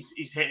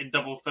 He's hitting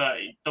double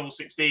 30, double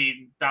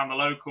 16 down the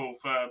local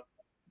for a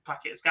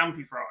packet of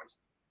scampi fries.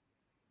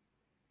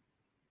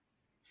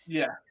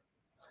 Yeah.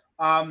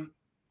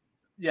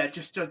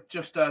 Just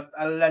a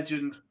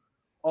legend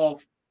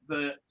of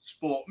the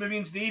sport. Moving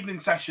into the evening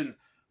session,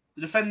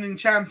 the defending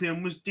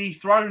champion was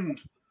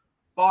dethroned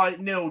by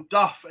Neil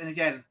Duff. And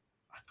again,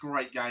 a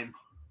great game.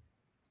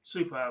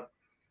 Superb.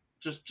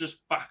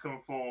 Just back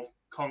and forth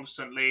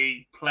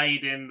constantly,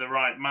 played in the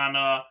right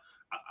manner.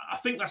 I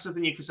think that's the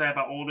thing you can say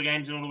about all the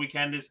games in all the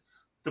weekend is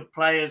the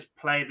players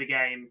play the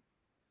game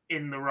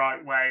in the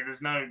right way.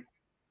 There's no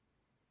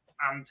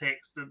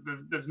antics.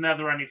 There's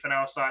never anything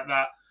else like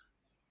that.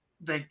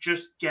 They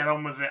just get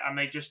on with it and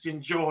they just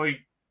enjoy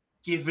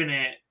giving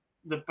it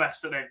the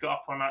best that they've got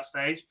up on that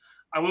stage.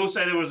 I will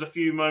say there was a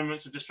few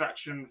moments of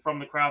distraction from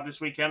the crowd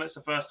this weekend. It's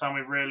the first time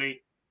we've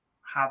really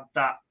had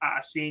that at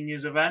a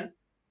seniors event.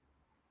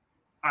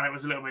 and it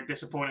was a little bit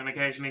disappointing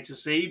occasionally to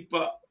see,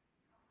 but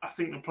I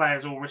think the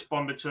players all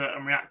responded to it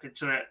and reacted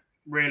to it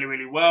really,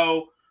 really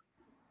well.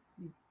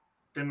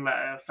 Didn't let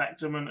it affect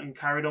them and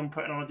carried on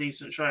putting on a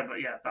decent show. But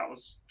yeah, that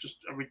was just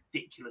a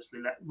ridiculously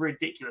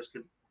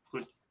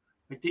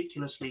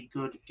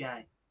good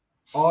game.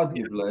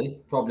 Arguably,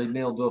 probably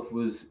Neil Duff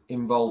was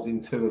involved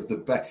in two of the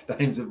best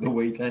games of the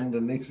weekend,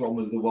 and this one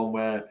was the one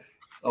where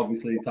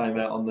obviously he came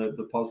out on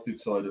the positive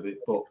side of it.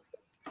 But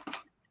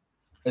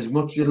as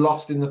much as you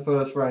lost in the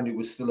first round, it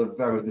was still a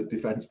very good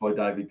defence by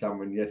David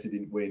Cameron. Yes, he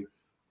didn't win,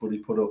 but he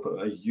put up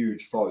a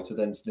huge fight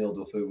against Neil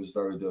Duff, who was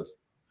very good.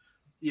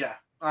 Yeah.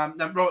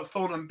 Then Robert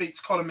Thornton beats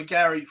Colin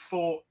McGarry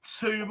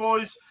 4-2,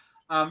 boys.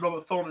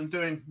 Robert Thornton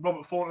doing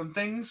Robert Thornton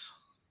things.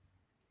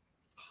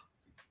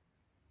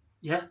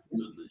 Yeah.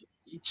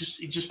 He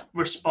just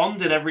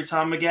responded every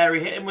time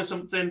McGarry hit him with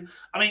something.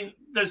 I mean,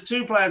 there's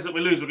two players that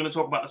we lose. We're going to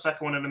talk about the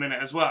second one in a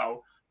minute as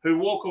well, who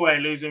walk away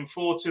losing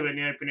 4-2 in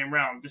the opening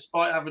round,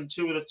 despite having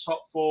two of the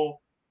top four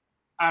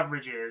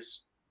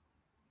averages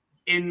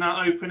in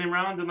that opening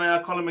round. And they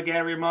are Colin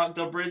McGarry and Mark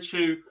Durbridge,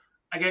 who,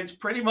 against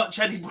pretty much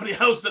anybody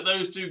else that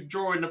those two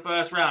draw in the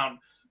first round,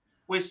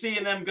 we're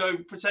seeing them go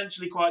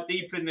potentially quite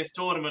deep in this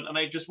tournament, and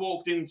they've just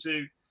walked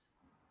into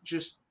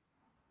just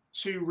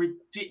two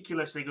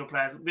ridiculously good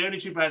players. The only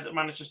two players that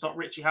managed to stop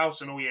Richie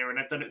Howson all year, and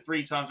they've done it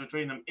 3 times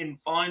between them in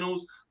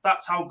finals.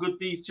 That's how good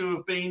these two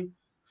have been.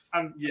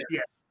 And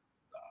yeah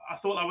I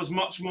thought that was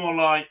much more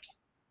like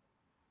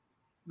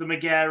the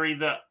McGarry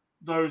that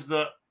those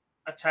that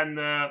attend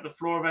the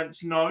floor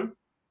events know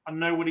and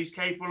know what he's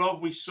capable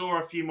of. We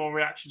saw a few more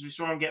reactions. We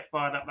saw him get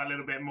fired up a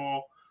little bit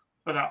more,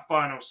 but that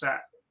final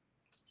set,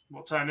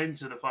 what turned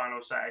into the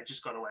final set, it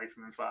just got away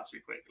from him far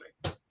too quickly.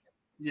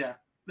 Yeah.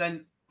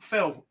 Then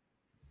Phil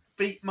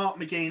beat Mark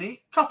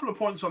McGeaney. Couple of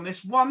points on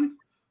this. One,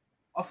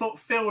 I thought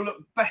Phil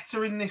looked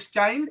better in this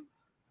game.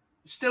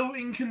 Still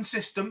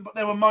inconsistent, but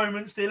there were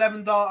moments. The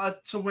 11 darter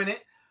to win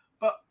it.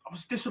 But I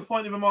was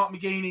disappointed with Mark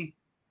McGeaney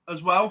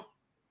as well.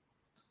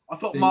 I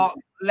thought Mark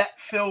let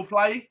Phil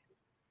play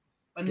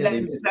and let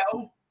him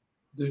settle.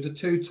 There's the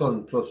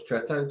 2-ton plus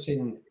checkouts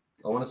in,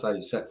 I want to say,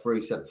 set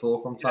 3, set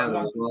 4 from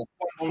Tyler as well.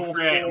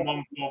 148 and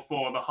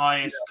 144, the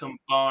highest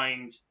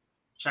combined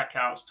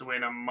checkouts to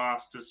win a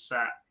Masters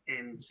set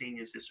in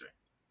seniors history.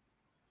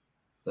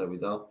 There we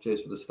go.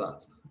 Cheers for the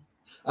stats.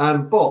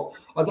 But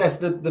I guess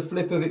the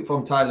flip of it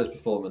from Tyler's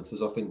performance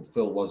is I think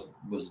Phil was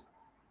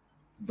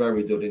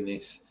very good in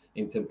this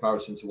in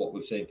comparison to what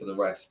we've seen for the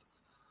rest.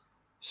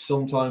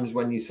 Sometimes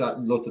when you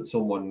look at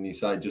someone and you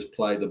say, just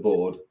play the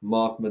board,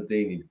 Mark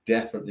McGeaney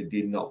definitely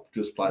did not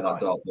just play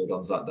that dartboard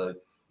on Saturday.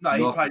 No,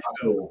 he played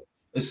at all.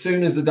 As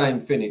soon as the game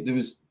finished, there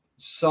was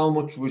so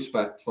much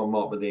respect from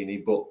Mark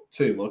McGeaney, but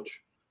too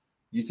much.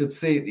 You could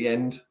see at the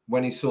end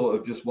when he sort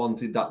of just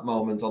wanted that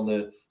moment on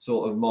the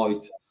sort of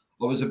might.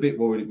 I was a bit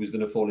worried it was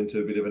going to fall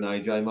into a bit of an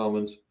AJ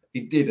moment.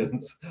 It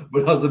didn't,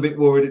 but I was a bit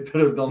worried it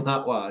could have done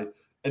that way.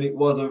 And it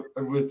was a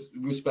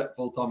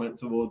respectful comment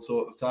towards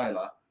sort of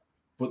Taylor,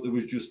 but there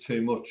was just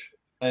too much.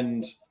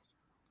 And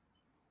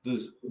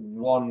there's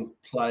one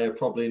player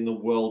probably in the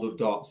world of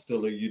darts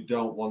still who you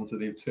don't want to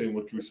give too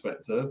much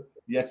respect to.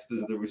 Yes,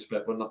 there's the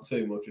respect, but not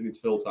too much. And it's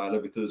Phil Taylor,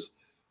 because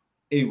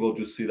he will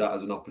just see that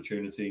as an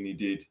opportunity, and he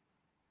did.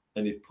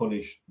 And he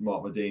punished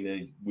Mark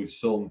McGeaney with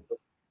some,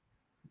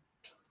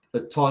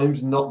 at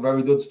times, not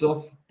very good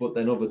stuff, but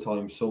then other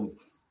times, some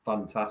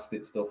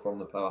fantastic stuff from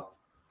the pair.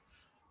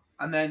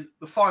 And then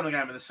the final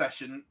game of the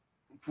session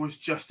was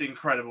just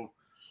incredible.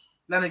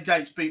 Leonard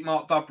Gates beat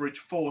Mark Durbridge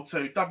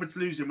 4-2. Durbridge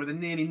losing with a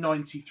nearly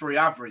 93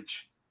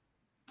 average.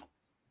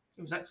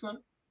 It was excellent.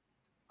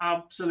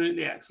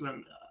 Absolutely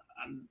excellent.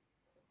 And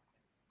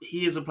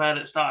he is a player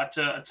that started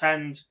to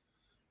attend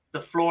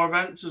the floor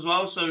events as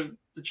well. So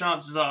the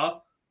chances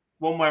are,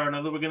 one way or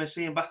another, we're going to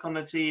see him back on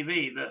the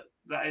TV.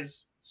 That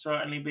is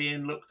certainly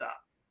being looked at.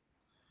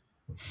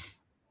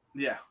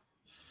 Yeah.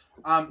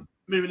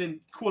 Moving in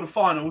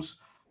quarterfinals.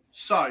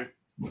 So,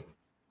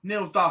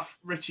 Neil Duff,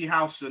 Richie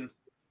Howson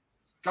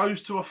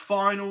goes to a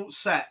final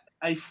set,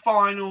 a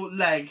final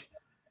leg.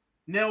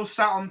 Neil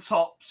sat on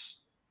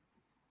tops,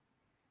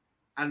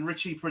 and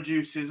Richie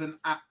produces an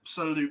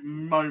absolute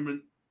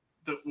moment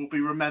that will be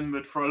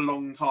remembered for a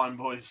long time,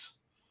 boys.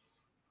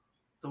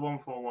 The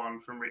 141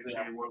 from Richie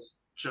was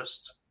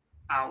just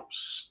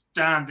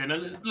outstanding.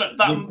 And look,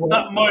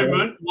 that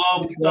moment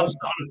while Duff's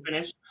starting to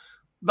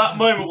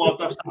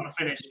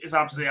finish is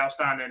absolutely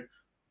outstanding.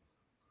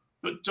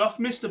 But Duff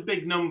missed a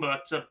big number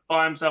to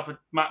buy himself a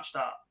match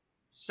start,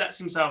 sets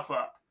himself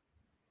up.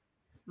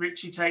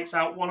 Richie takes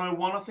out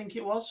 101, I think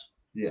it was.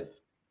 Yeah.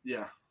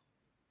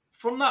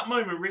 From that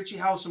moment, Richie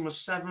Howson was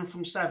 7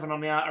 from 7 on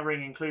the outer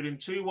ring, including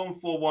 2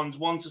 141s,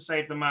 one to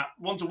save the match,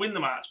 one to win the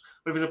match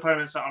with his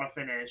opponent sat on a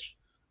finish.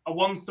 A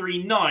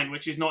 139,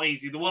 which is not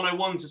easy. The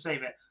 101 to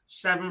save it.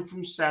 7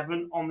 from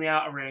 7 on the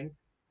outer ring.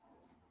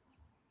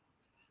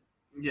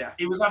 Yeah.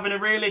 He was having a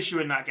real issue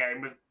in that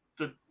game with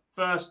the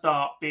first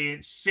dart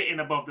being sitting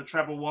above the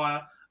treble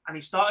wire, and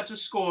he started to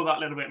score that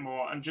little bit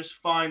more and just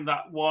find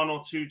that 1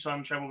 or 2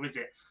 ton treble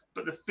visit.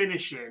 But the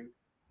finishing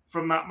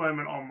from that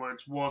moment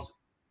onwards was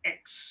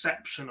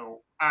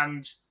exceptional.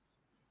 And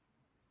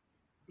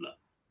look,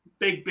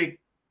 big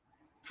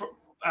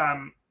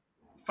fan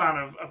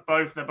of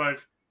both. They're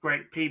both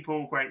great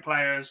people, great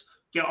players,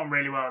 get on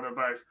really well with them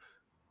both.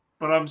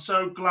 But I'm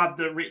so glad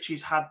that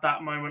Richie's had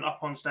that moment up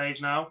on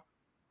stage now,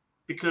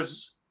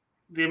 because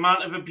the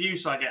amount of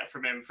abuse I get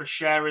from him for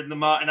sharing the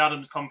Martin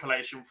Adams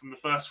compilation from the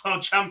first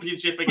World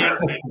Championship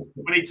against him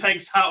when he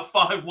takes out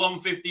 5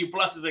 150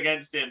 pluses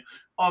against him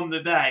on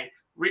the day.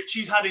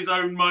 Richie's had his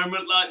own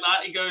moment like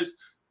that. He goes,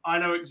 I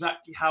know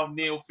exactly how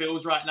Neil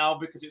feels right now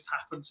because it's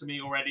happened to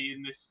me already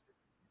in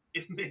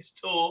this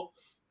tour.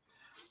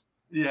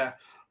 Yeah.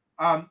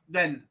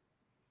 Then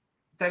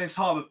Dennis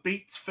Harbour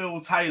beats Phil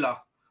Taylor.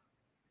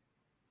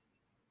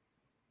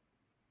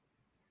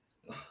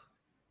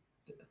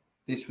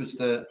 This was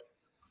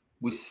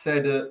we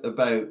said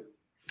about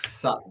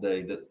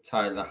Saturday that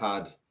Taylor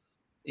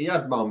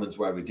had moments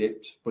where he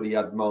dipped, but he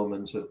had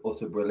moments of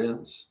utter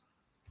brilliance.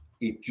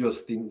 He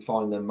just didn't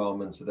find them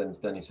moments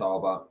against Dennis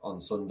Harbour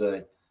on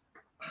Sunday.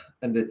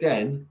 And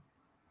again,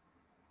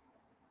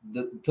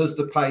 because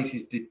the pace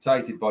is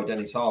dictated by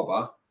Dennis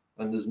Harbour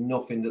and there's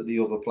nothing that the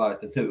other player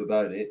can do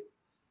about it,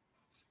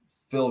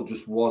 Phil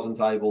just wasn't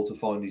able to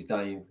find his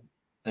game.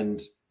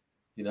 And,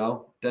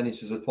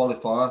 Dennis is a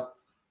qualifier.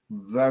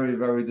 Very,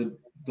 very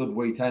good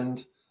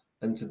weekend.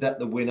 And to get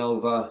the win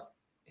over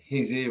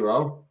his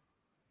hero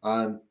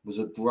was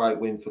a great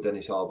win for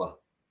Dennis Harbour.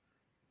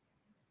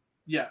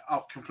 Yeah,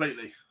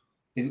 completely.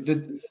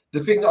 The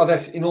thing that I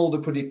guess in all the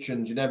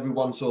predictions and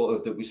everyone sort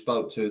of that we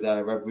spoke to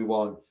there,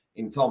 everyone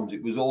in Tom's,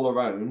 it was all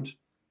around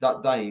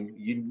that game.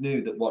 You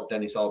knew that what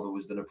Dennis Harbour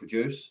was going to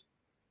produce.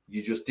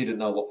 You just didn't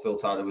know what Phil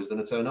Taylor was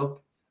going to turn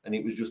up. And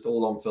it was just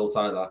all on Phil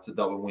Taylor to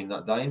go and win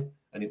that game.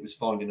 And it was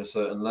finding a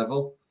certain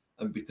level.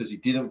 And because he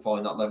didn't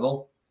find that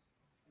level,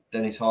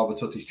 Dennis Harbour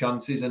took his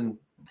chances and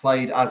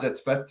played as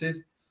expected.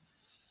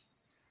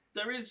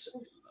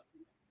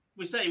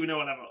 We say we know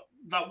whatever.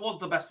 That was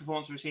the best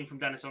performance we've seen from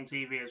Dennis on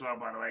TV as well,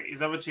 by the way.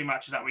 His other two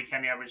matches that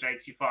weekend, he averaged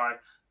 85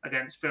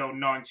 against Phil,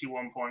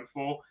 91.4.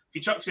 If he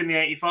chucks in the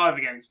 85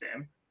 against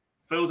him,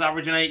 Phil's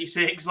averaging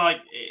 86.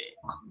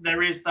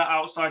 There is that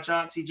outside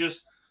chance. He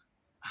just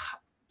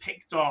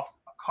picked off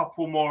a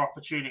couple more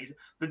opportunities.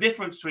 The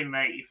difference between an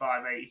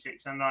 85,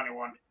 86 and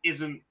 91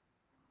 isn't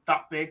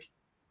that big.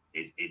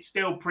 It's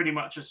still pretty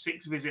much a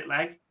 6-visit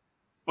leg.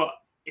 But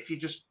if you're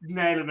just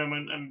nailing them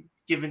and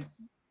giving...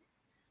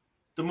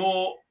 The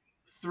more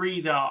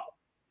 3-dart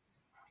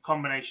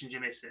combinations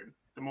you're missing,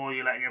 the more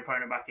you're letting your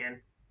opponent back in,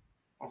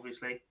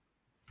 obviously.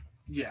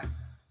 Yeah.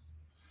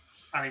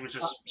 And he was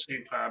just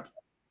superb.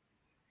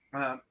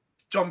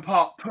 John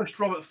Part pushed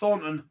Robert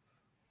Thornton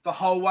the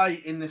whole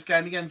way in this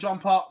game. Again, John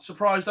Part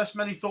surprised us.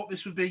 Many thought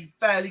this would be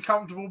fairly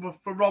comfortable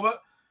for Robert,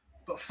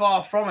 but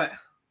far from it.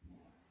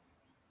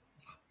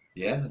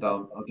 Yeah, I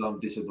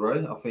don't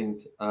disagree. I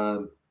think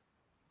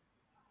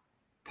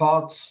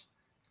Part's...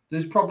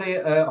 There's probably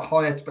a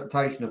high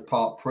expectation of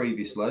Part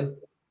previously,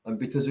 and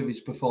because of his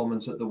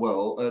performance at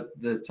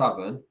the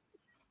Tavern,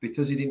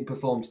 because he didn't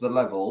perform to the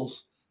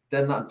levels,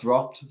 then that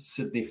dropped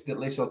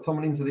significantly. So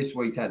coming into this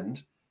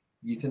weekend,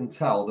 you can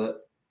tell that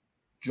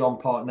John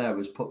Part now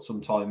has put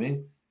some time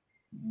in.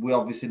 We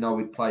obviously know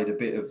we'd played a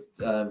bit of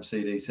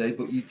CDC,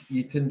 but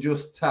you can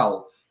just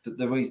tell that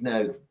there is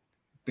now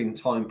been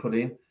time put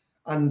in.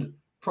 And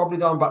probably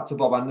going back to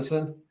Bob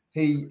Anderson,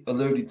 he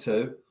alluded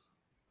to,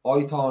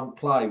 I can't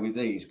play with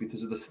these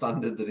because of the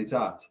standard that it's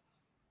at.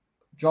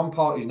 John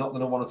Part is not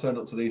going to want to turn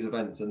up to these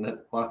events and then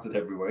battered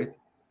every week,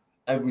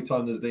 every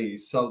time there's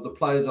these. So the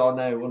players are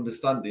now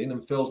understanding,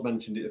 and Phil's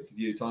mentioned it a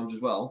few times as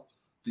well,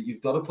 that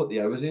you've got to put the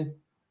hours in.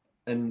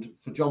 And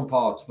for John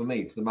Part, for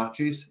me, it's the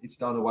matches. It's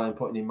down away and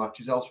putting in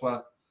matches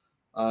elsewhere.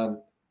 But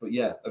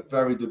yeah, a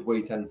very good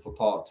weekend for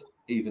Part,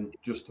 even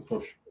just to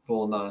push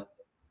for now.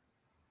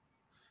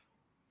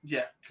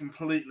 Yeah,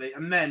 completely.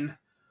 And then,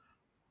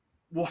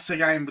 what a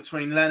game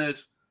between Leonard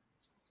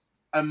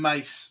and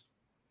Mace.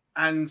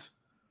 And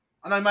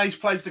I know Mace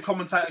plays the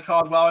commentator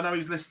card well. I know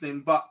he's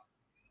listening, but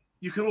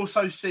you can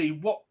also see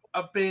what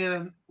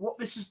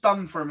this has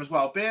done for him as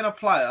well. Being a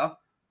player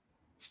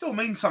still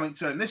means something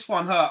to him. This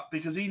one hurt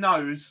because he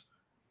knows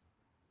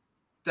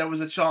there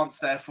was a chance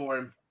there for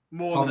him.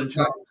 More than a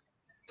chance.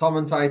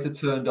 Commentator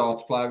turned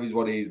DARTS player is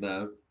what he is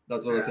now.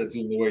 That's what I said to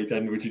him the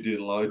weekend, which he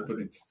didn't like, but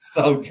it's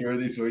so true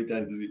this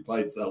weekend as he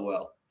played so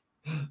well.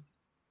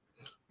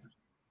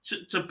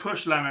 To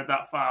push Leonard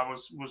that far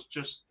was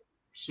just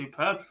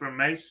superb from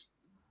Mace.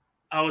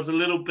 I was a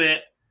little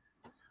bit...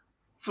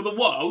 For the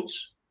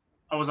Worlds,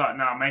 I was like,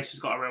 nah, Mace has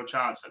got a real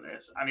chance at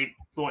this. And he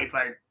thought he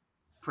played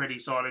pretty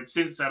solid.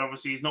 Since then,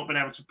 obviously, he's not been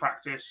able to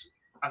practice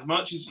as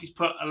much. He's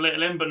put a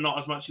little in, but not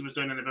as much he was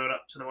doing in the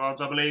build-up to the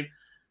Worlds, I believe.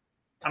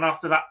 And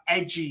after that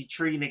edgy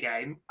Trina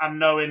game, and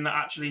knowing that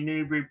actually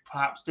Newbury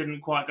perhaps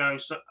didn't quite go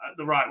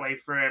the right way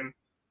for him,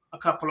 a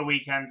couple of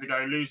weekends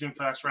ago, losing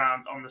first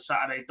round on the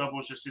Saturday,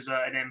 doubles just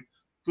deserting him.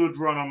 Good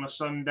run on the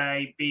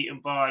Sunday, beaten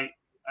by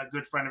a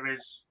good friend of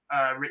his,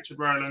 Richard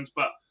Rowlands,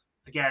 but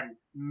again,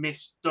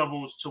 missed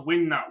doubles to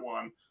win that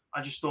one.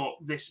 I just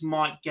thought this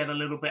might get a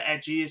little bit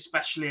edgy,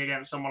 especially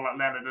against someone like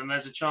Leonard, and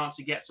there's a chance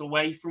he gets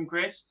away from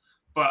Chris.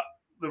 But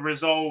the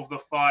resolve, the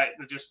fight,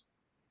 just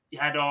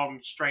head on,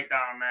 straight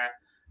down there.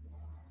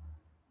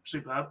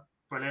 Superb,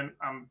 brilliant.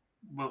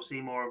 We'll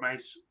see more of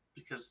Mace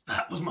because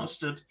that was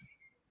mustard.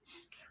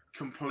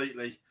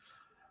 Completely.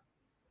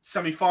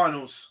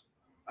 Semi-finals.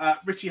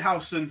 Richie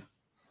Howson,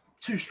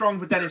 too strong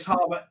for Dennis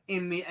Harbour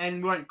in the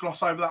end. We won't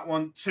gloss over that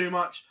one too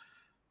much.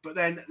 But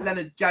then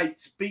Leonard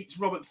Gates beats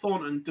Robert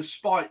Thornton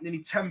despite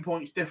nearly 10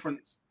 points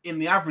difference in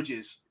the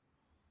averages.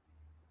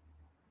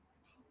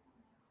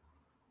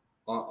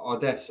 I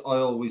guess I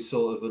always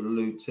sort of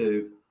allude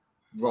to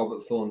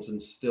Robert Thornton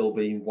still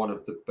being one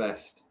of the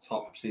best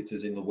top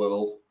sitters in the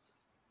world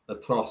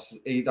across.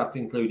 That's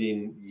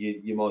including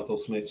your Michael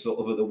Smith sort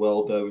of of the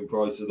world, Owen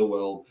Price of the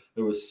world,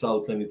 who was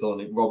so clinical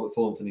on it. Robert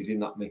Thornton is in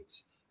that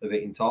mix of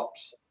hitting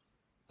tops.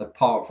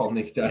 Apart from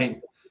this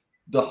game,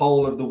 the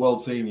whole of the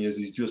World Seniors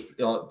is just,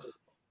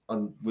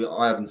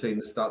 I haven't seen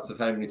the stats of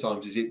how many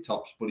times he's hit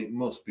tops, but it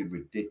must be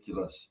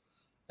ridiculous.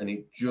 And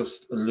it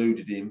just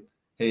eluded him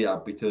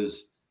here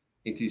because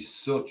it is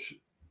such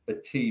a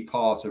key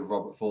part of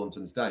Robert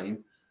Thornton's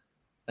game.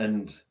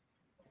 And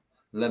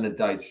Leonard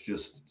Gates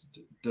just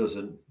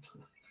doesn't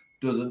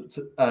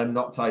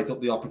not take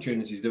up the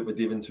opportunities that were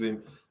given to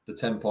him. The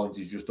 10 points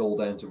is just all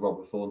down to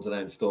Robert Thornton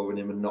outscoring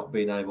him and not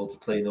being able to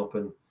clean up,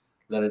 and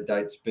Leonard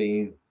Gates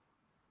being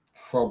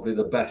probably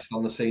the best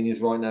on the seniors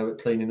right now at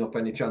cleaning up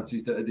any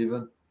chances that are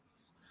given.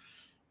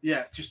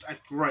 Yeah, just a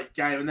great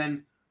game. And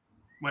then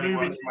when he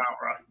works him out,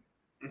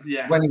 right?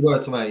 Yeah. When he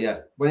works him out, yeah.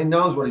 When he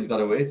knows what he's got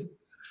to with,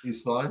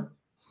 he's fine.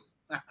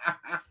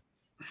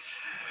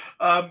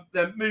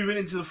 Then moving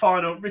into the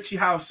final, Richie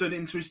Howson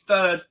into his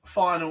third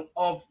final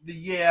of the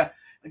year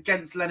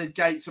against Leonard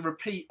Gates, a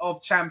repeat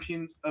of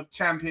champions.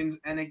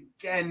 And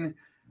again,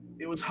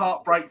 it was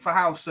heartbreak for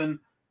Howson.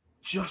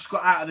 Just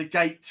got out of the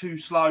gate too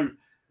slow.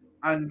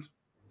 And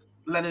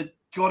Leonard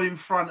got in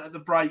front at the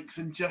breaks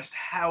and just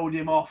held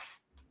him off.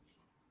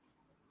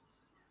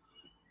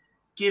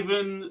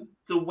 Given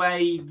the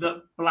way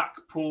that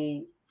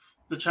Blackpool,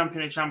 the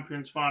Champion of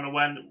Champions final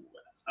went,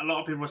 a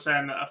lot of people were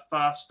saying that a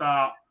fast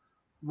start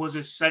was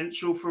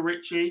essential for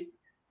Richie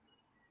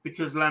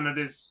because Leonard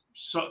is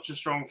such a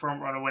strong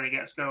front runner when he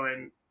gets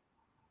going,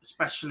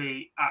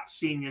 especially at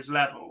seniors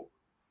level.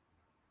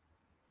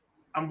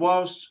 And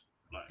whilst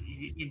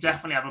you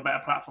definitely have a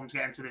better platform to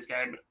get into this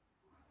game,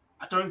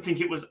 I don't think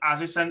it was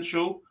as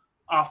essential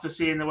after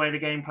seeing the way the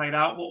game played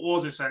out. What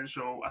was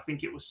essential, I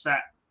think it was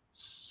set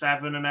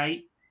 7 and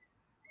 8.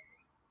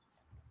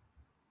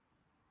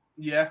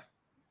 Yeah.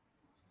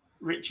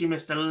 Richie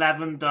missed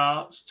 11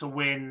 darts to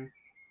win,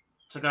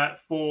 to go at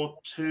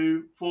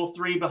 4-2,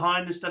 4-3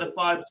 behind instead of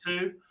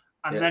 5-2.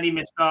 And then he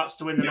missed darts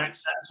to win the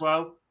next set as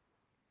well.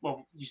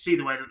 Well, you see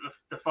the way that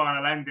the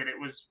final ended. It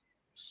was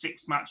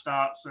 6 match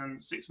darts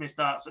and 6 missed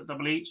darts at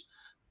double each.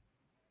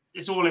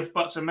 It's all if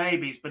buts and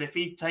maybes, but if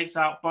he takes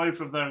out both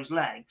of those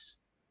legs,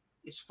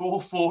 it's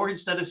 4-4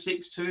 instead of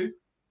 6-2.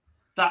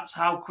 That's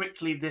how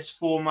quickly this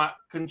format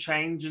can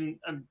change and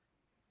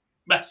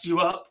mess you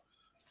up.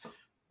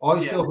 I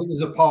still think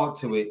there's a part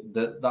to it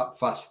that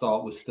fast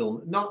start was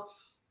still not.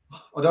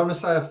 I don't want to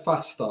say a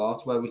fast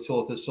start where we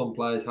thought of some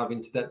players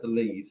having to get the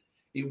lead.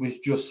 It was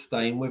just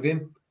staying with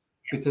him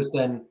because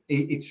then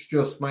it's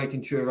just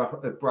making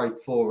sure at break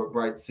 4, at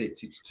break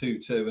 6, it's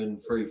 2-2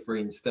 and 3-3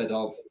 instead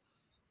of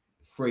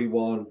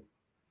 3-1,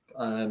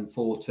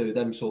 4-2,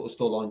 them sort of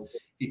storyline.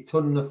 He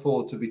couldn't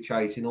afford to be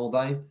chasing all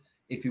day.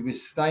 If he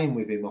was staying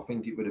with him, I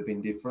think it would have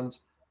been different.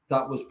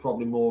 That was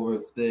probably more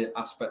of the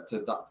aspect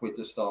of that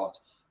quicker start.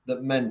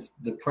 That meant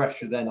the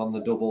pressure then on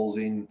the doubles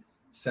in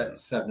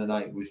sets 7 and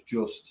 8 was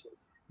just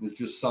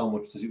so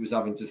much as it was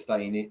having to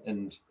stay in it.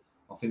 And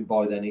I think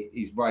by then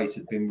his race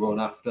had been run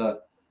after.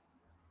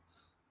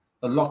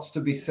 A lot's to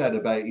be said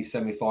about his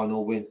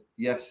semi-final win.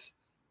 Yes,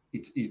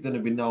 he's going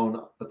to be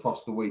known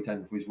across the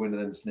weekend for his win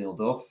against Neil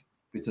Duff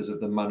because of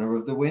the manner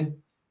of the win.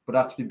 But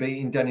actually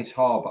beating Dennis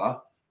Harbour,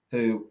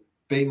 who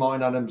beat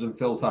Martin Adams and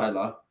Phil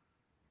Taylor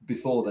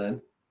before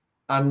then,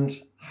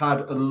 and had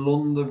a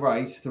London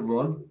race to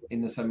run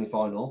in the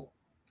semi-final,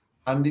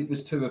 and it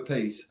was 2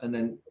 apiece, and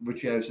then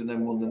Richie Howson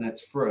then won the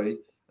next 3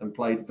 and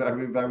played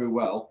very, very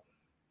well.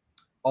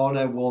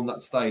 Arno won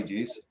that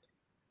stages.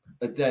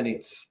 Again,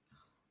 it's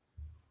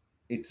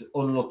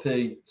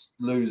unlucky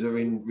loser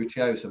in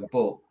Richie Howson,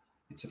 but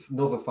it's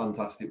another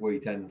fantastic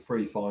weekend,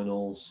 3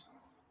 finals.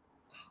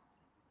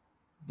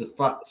 The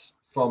facts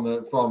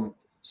from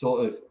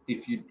sort of,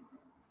 if you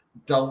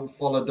don't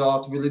follow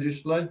darts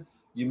religiously,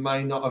 you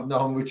may not have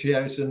known Richie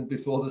Howson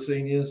before the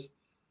seniors.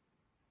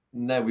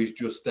 Now he's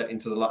just getting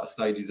to the latter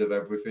stages of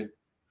everything.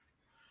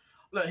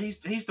 Look, he's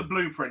the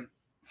blueprint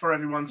for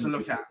everyone to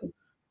look at.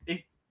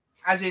 If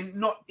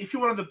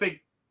you're one of the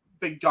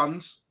big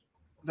guns,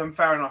 then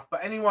fair enough.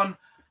 But anyone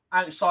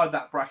outside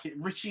that bracket,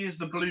 Richie is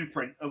the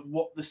blueprint of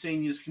what the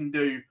seniors can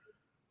do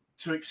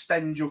to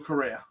extend your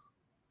career.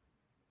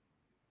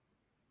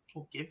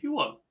 I'll give you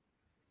one.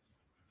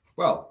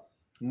 Well,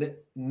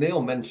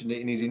 Neil mentioned it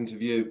in his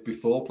interview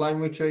before playing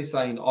Richie,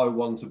 saying, I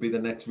want to be the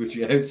next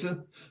Richie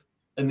Howson.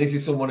 And this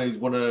is someone who's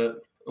won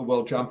a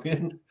world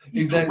champion.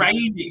 He's a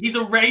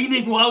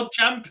reigning world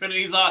champion.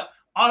 He's like,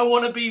 I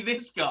want to be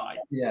this guy.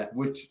 Yeah,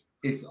 which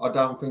I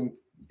don't think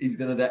he's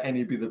going to get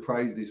any bit of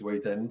praise this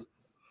weekend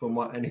from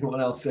what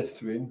anyone else says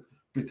to him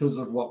because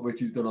of what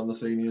Richie's done on the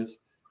seniors.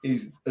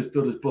 He's as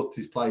good as booked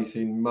his place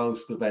in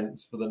most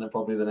events for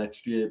probably the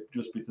next year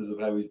just because of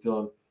how he's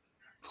done.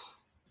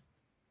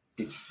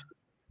 It's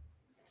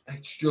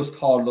just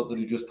hard luck that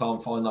he just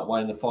can't find that way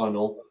in the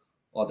final.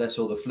 Or that's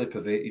all the flip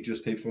of it. He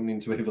just keeps running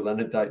into either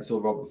Leonard Dates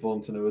or Robert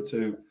Thornton, who are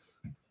two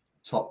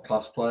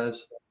top-class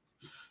players.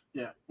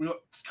 Yeah, we've got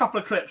a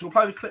couple of clips. We'll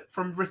play the clip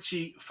from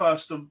Richie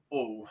first of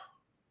all.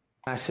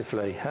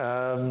 Massively.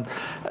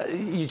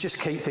 You just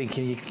keep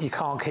thinking you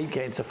can't keep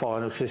getting to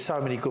finals. There's so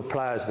many good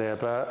players there,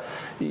 but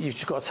you've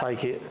just got to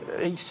take it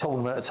each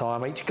tournament at a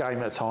time, each game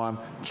at a time,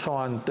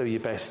 try and do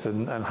your best,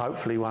 and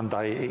hopefully one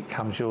day it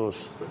comes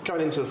yours.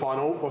 Going into the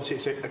final, obviously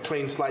it's a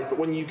clean slate, but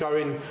when you go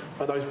in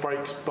at those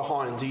breaks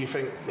behind, do you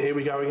think, here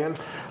we go again?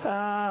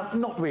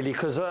 Not really,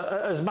 because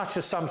as much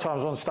as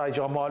sometimes on stage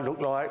I might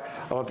look like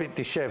I'm a bit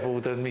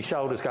dishevelled and my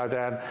shoulders go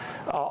down,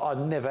 I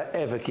never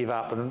ever give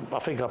up, and I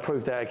think I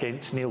proved that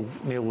against Neil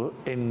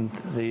in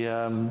the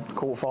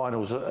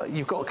quarterfinals.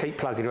 You've got to keep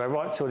plugging away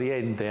right till the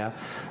end there,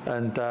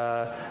 and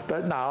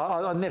but no,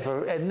 I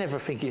never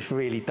think it's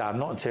really done,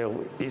 not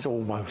until it's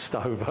almost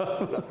over.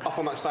 Up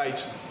on that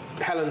stage,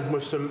 Helen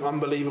with some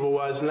unbelievable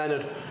words,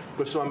 Leonard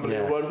with some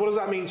unbelievable words. What does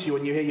that mean to you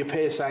when you hear your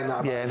peers saying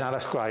that? Yeah, no,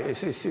 that's great.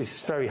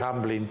 It's very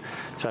humbling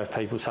to have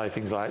people say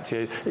things like that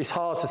to you. It's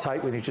hard to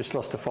take when you've just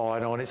lost a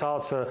final, and it's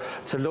hard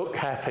to look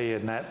happy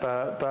in that,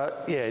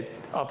 but yeah,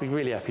 I'll be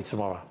really happy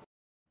tomorrow.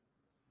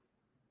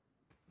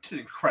 He's an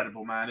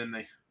incredible man, isn't he?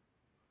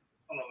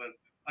 I love it.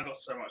 I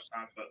got so much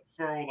time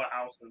for all the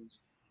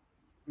Howsons.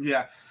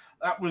 Yeah,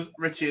 that was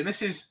Richie, and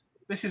this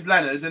is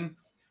Leonard, and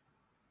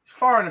he's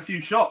firing a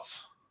few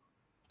shots.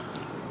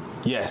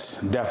 Yes,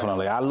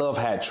 definitely. I love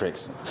hat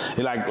tricks.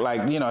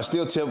 Like you know, I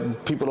still tell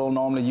people don't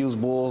normally use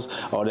bulls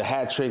or the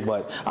hat trick,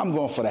 but I'm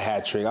going for the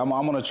hat trick. I'm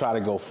going to try to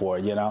go for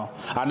it, you know.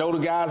 I know the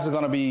guys are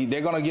going to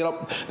they're going to get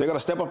up, they're going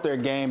to step up their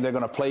game, they're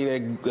going to play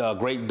their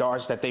great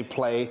darts that they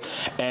play,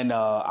 and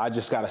I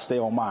just got to stay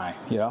on mine,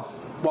 you know.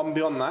 One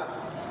beyond that,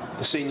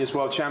 the Seniors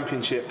World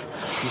Championship.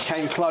 You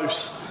came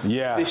close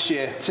this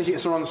year.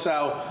 Tickets are on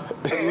sale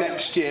for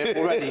next year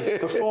already.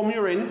 The form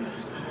you're in,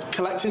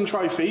 collecting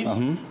trophies.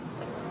 Mm-hmm.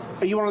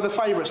 Are you one of the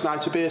favourites now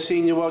to be a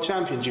Senior World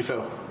Champion, do you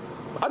feel?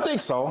 I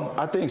think so.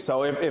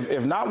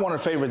 If not one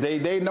of the favorites,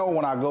 they know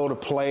when I go to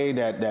play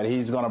that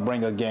he's going to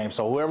bring a game.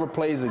 So whoever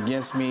plays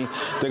against me,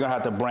 they're going to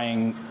have to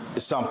bring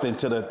something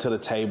to the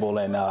table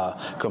and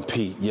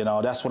compete. You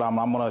know, that's what I'm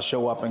going to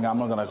show up and I'm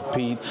going to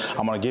compete.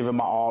 I'm going to give it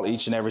my all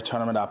each and every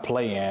tournament I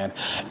play in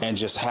and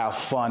just have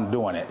fun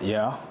doing it, you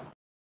know?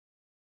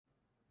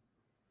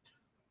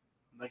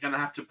 They're going to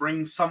have to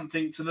bring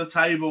something to the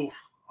table.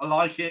 I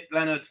like it,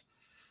 Leonard.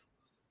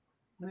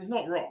 I mean, he's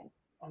not wrong.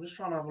 I'm just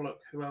trying to have a look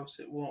who else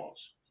it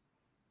was.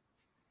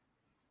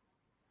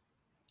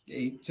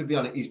 To be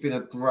honest, he's been a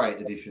great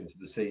addition to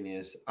the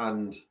seniors,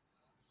 and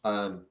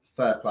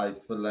fair play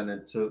for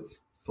Leonard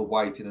for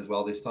waiting as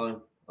well this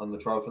time on the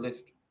trophy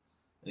lift.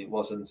 And it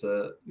wasn't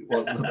a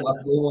black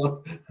ball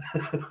one.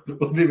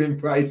 Wouldn't have been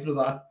praised for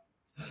that.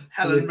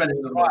 Helen read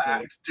the right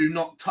act. Do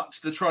not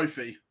touch the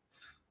trophy.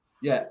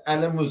 Yeah,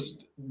 Ellen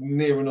was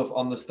near enough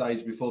on the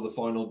stage before the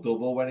final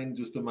double went in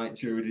just to make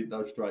sure he didn't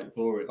go straight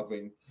for it, I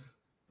think.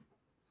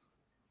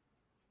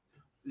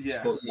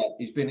 Yeah. But yeah,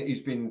 he's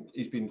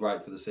been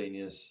great for the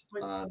seniors.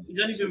 He's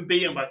only been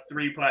beaten by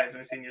 3 players in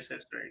the seniors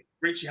history.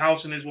 Richie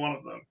Howson is one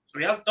of them. So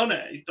he has done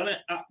it. He's done it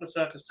at the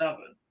Circus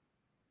Tavern.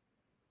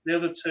 The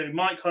other 2,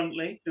 Mike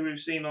Huntley, who we've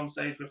seen on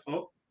stage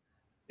before,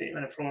 beat him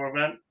in a floor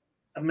event.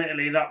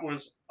 Admittedly, that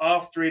was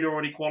after he'd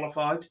already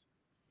qualified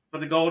for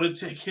the golden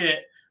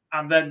ticket,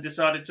 and then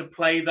decided to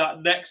play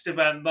that next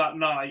event that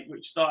night,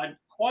 which started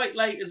quite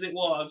late as it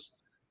was,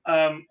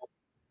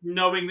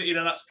 knowing that he'd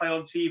had to play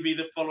on TV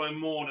the following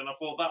morning. I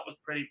thought that was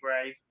pretty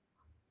brave.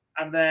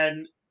 And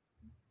then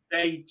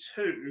day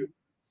 2,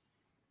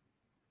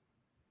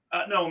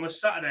 on the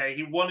Saturday,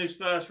 he won his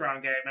first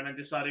round game and then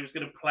decided he was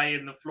going to play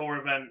in the floor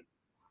event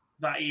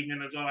that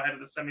evening as well, ahead of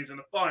the semis and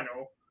the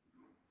final.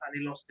 And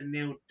he lost to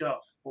Neil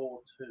Duff 4-2.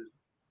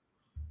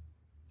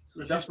 So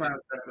the Duff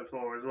man's done it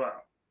before as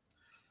well.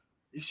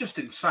 He's just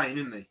insane,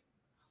 isn't he?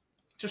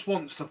 Just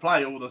wants to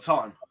play all the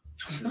time.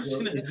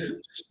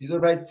 He's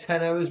about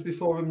 10 hours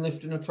before him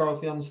lifting a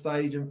trophy on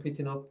stage and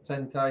picking up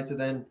 10k to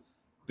then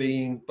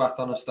being back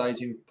on a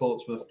stage in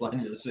Portsmouth playing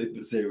in the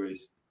Super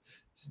Series.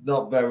 It's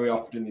not very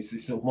often you see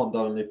someone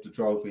don't lift a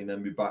trophy and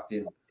then be back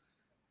in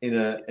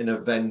an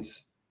event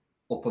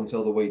up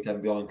until the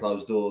weekend behind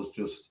closed doors,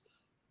 just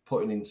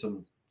putting in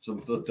some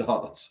good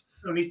darts.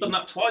 And he's done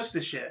that twice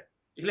this year.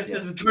 He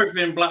lifted the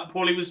trophy in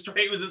Blackpool. He was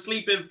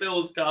asleep in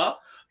Phil's car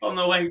on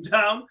the way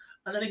down,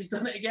 and then he's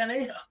done it again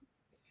here.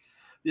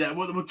 Yeah,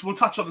 we'll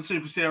touch on the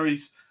Super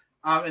Series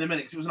in a minute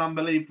because it was an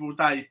unbelievable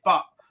day.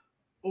 But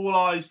all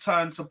eyes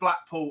turn to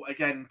Blackpool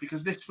again,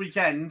 because this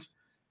weekend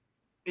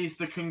is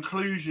the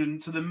conclusion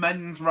to the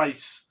men's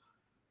race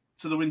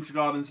to the Winter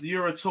Gardens. The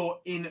Euro Tour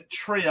in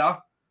Trier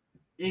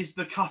is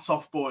the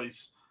cut-off,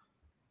 boys.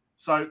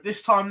 So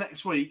this time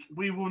next week,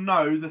 we will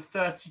know the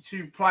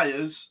 32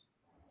 players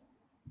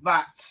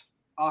that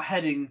are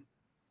heading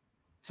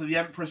to the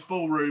Empress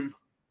Ballroom.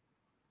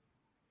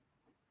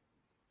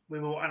 We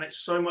will, and it's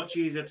so much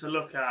easier to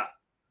look at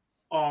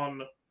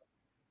on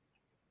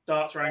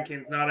darts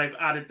rankings now they've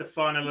added the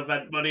final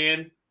event money in.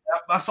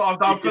 Yep, that's what I've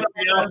done. You can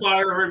see how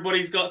far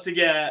everybody's got to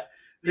get.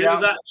 Who's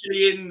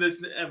actually in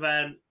this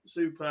event?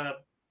 Superb.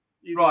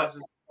 Right.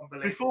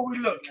 Before we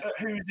look at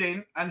who's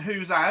in and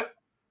who's out,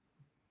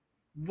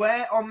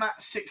 where on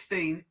that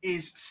 16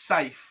 is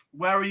safe?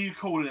 Where are you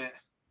calling it?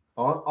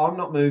 I'm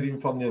not moving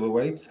from the other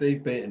week.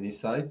 Steve Beaton is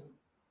safe.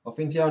 I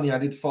think he only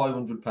added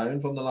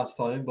 £500 from the last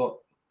time, but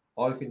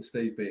I think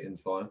Steve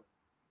Beaton's fine.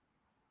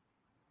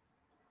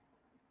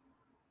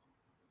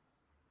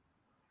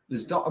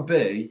 There's got to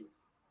be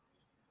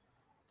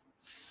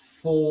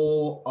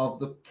 4 of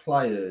the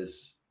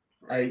players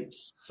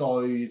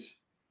outside.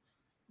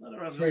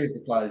 3 of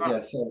the players,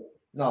 yeah. So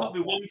no, got to be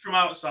 1 from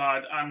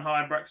outside and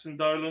High Braxton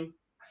Dolan.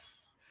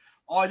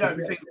 I don't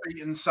think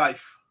Beaton's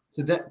safe.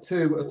 To get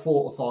to a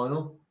quarter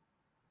final.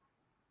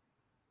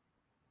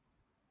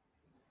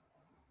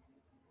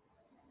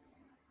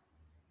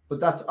 But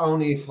that's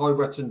only if High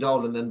Braxton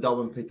Dolan then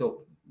Dolan picked up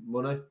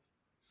money.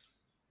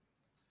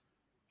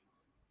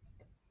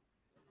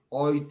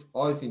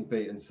 I think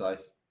Beaton's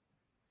safe.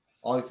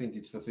 I think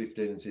it's for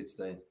 15 and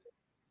 16.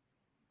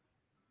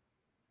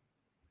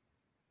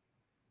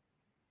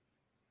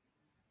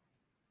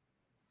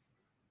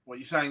 What are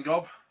you saying,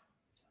 Gob?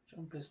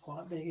 Jump is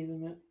quite big,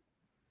 isn't it?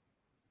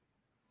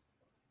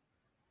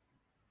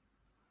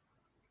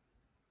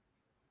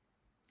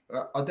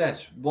 I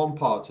guess one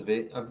part of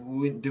it. Are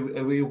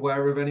we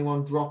aware of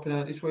anyone dropping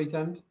out this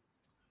weekend?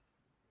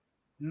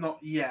 Not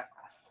yet.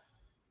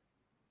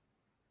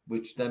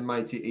 Which then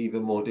makes it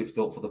even more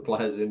difficult for the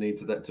players who need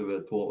to get to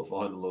a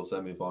quarter-final or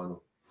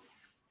semi-final.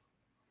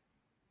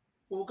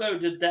 We'll go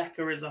to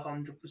Decker is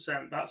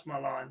 100%. That's my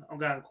line. I'm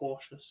going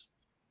cautious.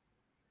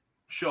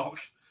 Shock.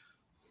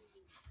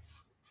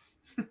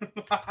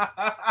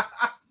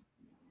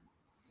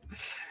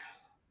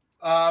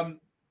 I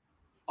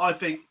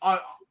think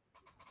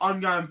I'm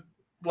going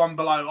 1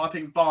 below. I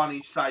think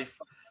Barney's safe.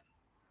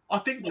 I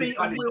think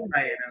Beaton will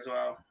play as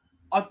well.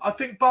 I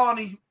think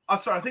Barney. I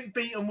think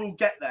Beaton will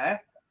get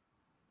there,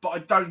 but I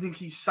don't think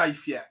he's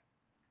safe yet.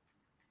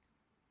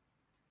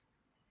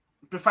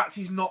 The fact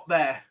he's not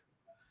there,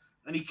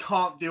 and he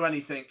can't do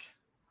anything.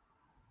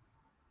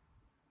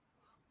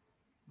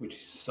 Which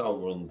is so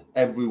wrong.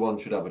 Everyone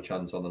should have a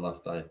chance on the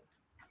last day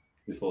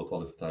before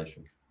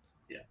qualification.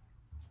 Yeah.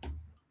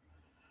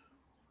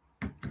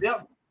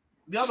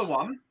 The other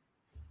one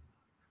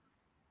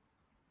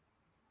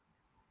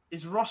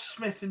is Ross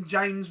Smith and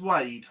James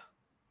Wade.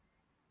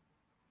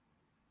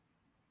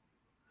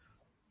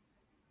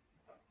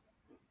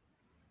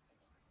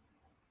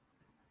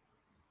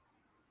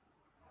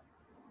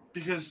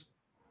 Because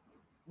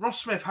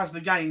Ross Smith has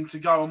the game to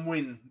go and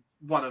win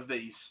one of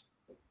these.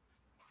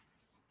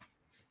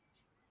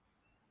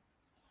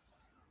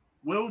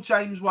 Will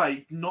James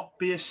Wade not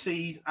be a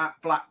seed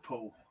at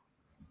Blackpool?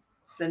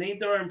 They need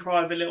their own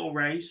private little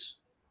race.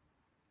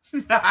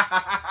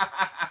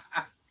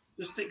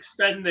 Just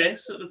extend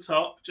this at the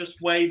top.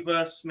 Just Wade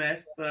versus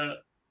Smith.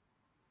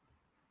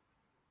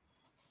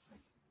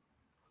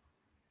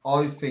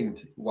 I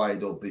think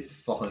Wade will be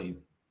fine,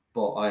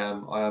 but I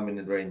am in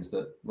the range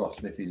that Ross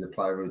Smith is a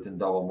player who can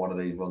go on one of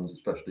these runs,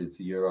 especially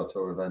to Euro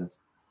Tour events.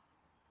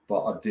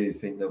 But I do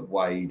think that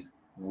Wade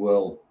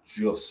will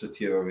just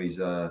secure his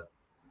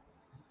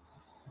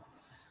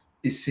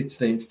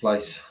 16th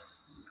place.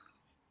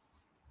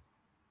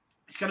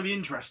 It's going to be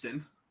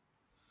interesting.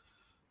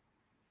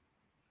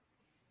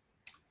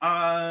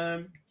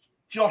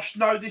 Josh,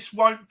 no, this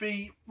won't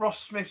be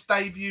Ross Smith's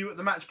debut at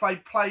the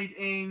Matchplay. Played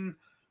in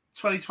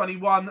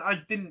 2021.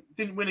 I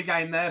didn't win a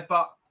game there,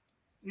 but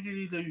who did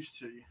he lose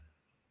to?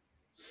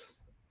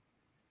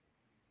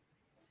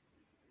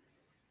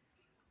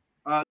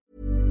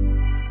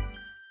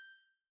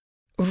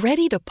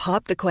 Ready to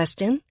pop the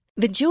question?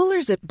 The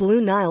jewelers at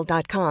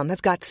BlueNile.com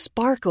have got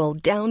sparkle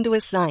down to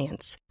a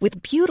science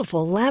with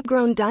beautiful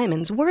lab-grown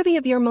diamonds worthy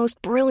of your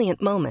most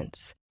brilliant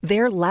moments.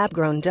 Their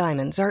lab-grown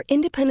diamonds are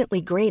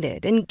independently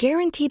graded and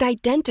guaranteed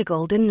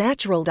identical to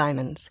natural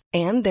diamonds,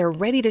 and they're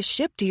ready to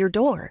ship to your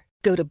door.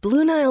 Go to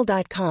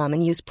BlueNile.com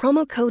and use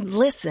promo code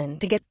LISTEN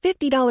to get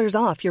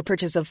 $50 off your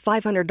purchase of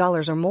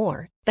 $500 or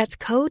more. That's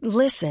code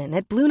LISTEN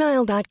at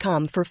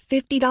BlueNile.com for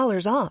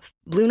 $50 off.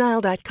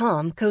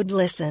 BlueNile.com, code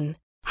LISTEN.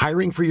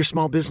 Hiring for your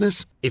small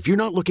business? If you're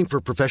not looking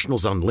for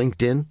professionals on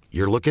LinkedIn,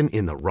 you're looking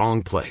in the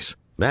wrong place.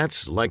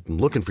 That's like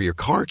looking for your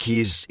car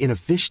keys in a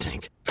fish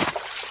tank.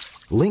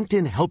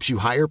 LinkedIn helps you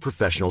hire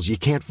professionals you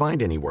can't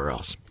find anywhere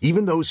else,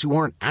 even those who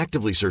aren't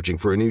actively searching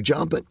for a new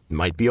job but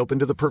might be open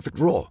to the perfect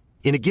role.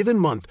 In a given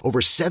month, over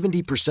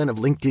 70% of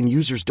LinkedIn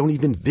users don't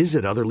even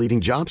visit other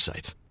leading job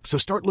sites. So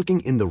start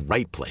looking in the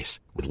right place.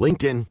 With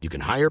LinkedIn, you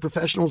can hire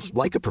professionals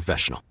like a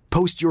professional.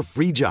 Post your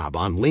free job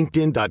on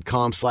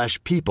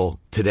linkedin.com/people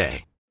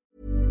today.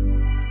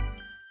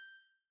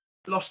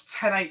 Lost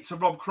 10-8 to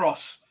Rob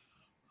Cross.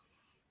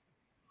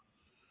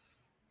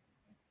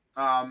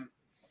 But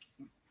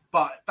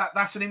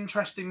that's an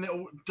interesting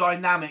little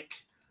dynamic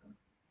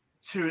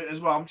to it as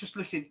well. I'm just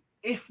looking.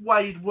 If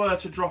Wade were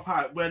to drop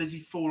out, where does he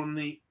fall on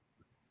the...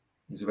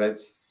 He's about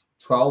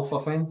 12th,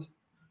 I think.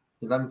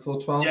 11th or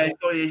 12th? Yeah,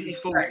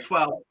 he's falls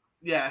 12.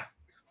 Yeah.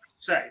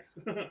 Safe.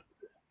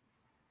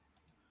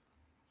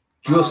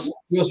 Just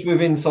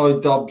with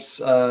inside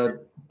Dobbs'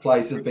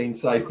 place of being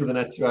safe for the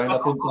next round.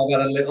 I think I've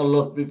had a little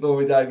look before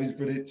we gave his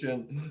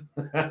prediction.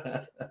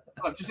 How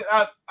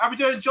we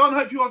doing, John?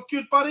 Hope you are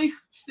good, buddy.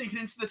 Sneaking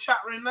into the chat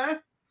room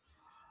there.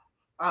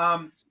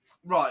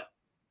 Right.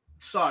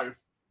 So,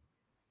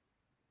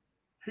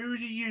 who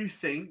do you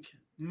think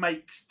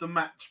makes the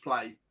match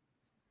play?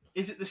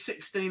 Is it the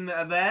 16 that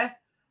are there?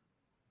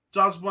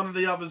 Does one of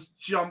the others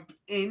jump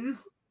in?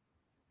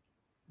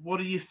 What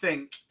do you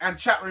think? And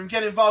chat room,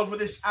 get involved with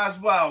this as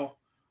well.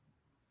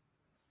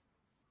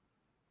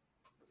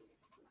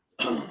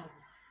 How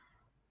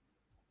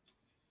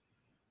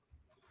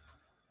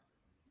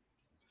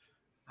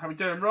we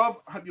doing, Rob?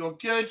 Hope you're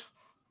good.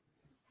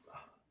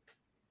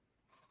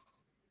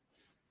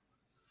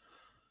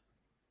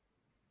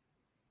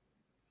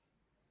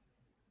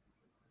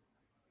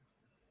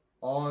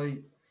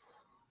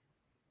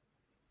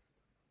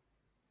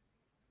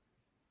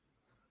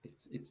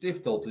 It's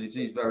difficult. It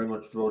is very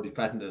much draw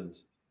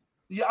dependent.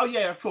 Yeah, oh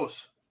yeah, of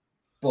course.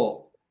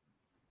 But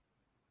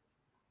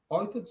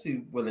I could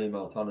see William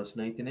Altona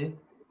sneaking in.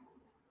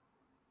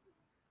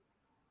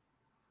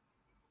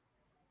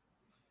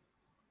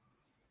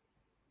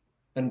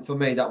 And for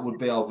me, that would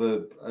be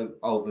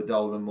over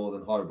Dolan more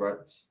than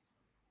Hybrett's.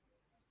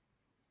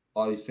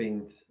 I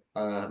think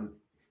I'd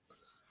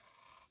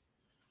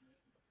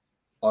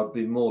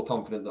be more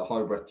confident that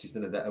Hybrett's is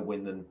going to get a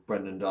win than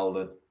Brendan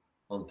Dolan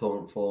on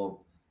current form.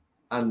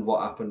 And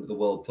what happened at the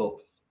World Cup,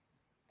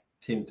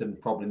 Timpton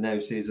probably now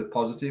sees a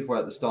positive, where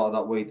at the start of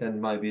that weekend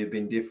maybe have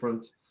been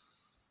different.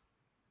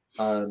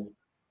 I'm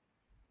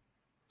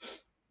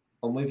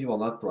with you on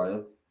that,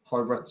 Brian.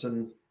 Hybrett's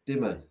and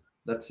Dimmy.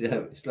 Let's see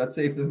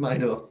if they've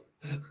made up.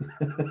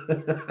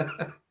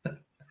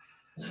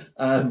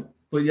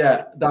 But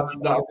yeah, that's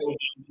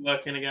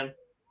working again.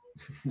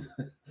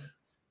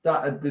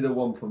 That'd be the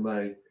one for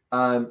me.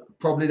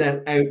 Probably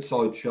then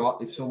outside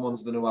shot if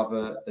someone's going to have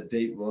a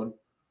deep run.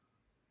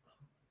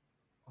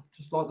 I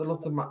just like the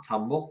look of Matt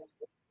Campbell.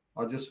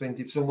 I just think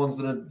if someone's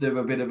going to do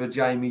a bit of a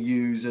Jamie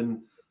Hughes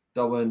and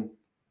go and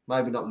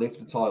maybe not lift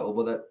the title,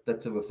 but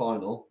that's to a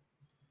final,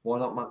 why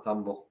not Matt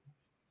Campbell?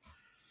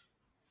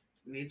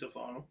 Needs a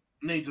final.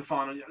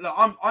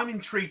 Look, I'm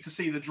intrigued to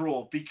see the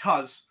draw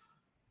because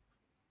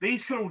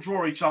these could all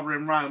draw each other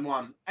in round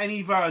one.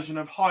 Any version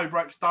of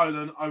Hybrex,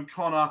 Dolan,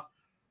 O'Connor,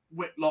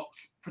 Whitlock,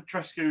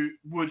 Petrescu,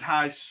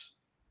 Woodhouse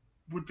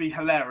would be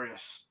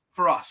hilarious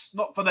for us,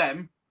 not for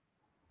them.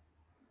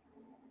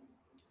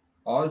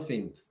 I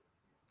think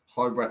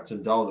Hybrex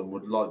and Dolan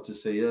would like to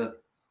see a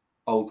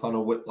O'Connor,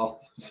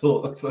 Whitlock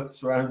sort of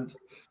first round,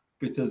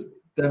 because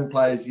them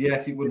players,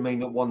 yes, it would mean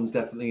that one's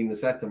definitely in the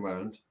second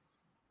round,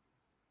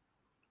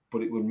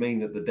 but it would mean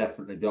that they're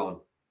definitely gone.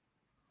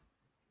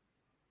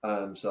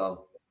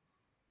 So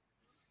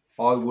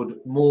I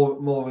would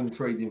more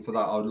intriguing for that.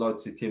 I'd like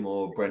to see Kim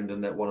or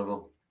Brendan at one of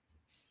them.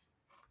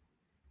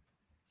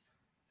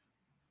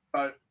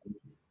 So,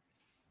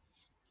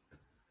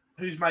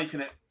 who's making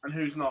it and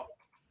who's not?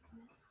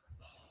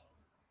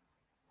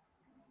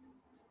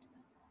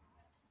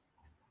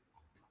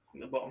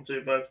 The bottom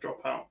two both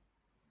drop out.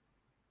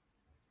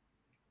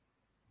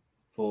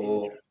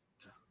 For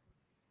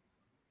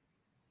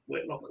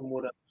Whitlock and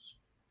Woodhouse.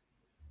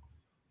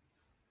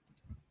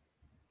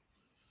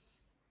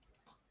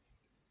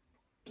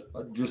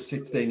 Just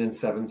 16 and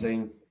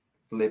 17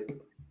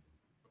 flip.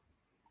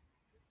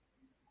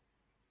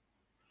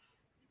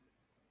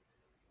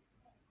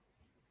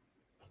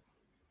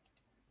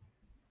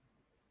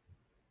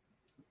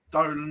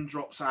 Dolan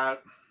drops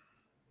out.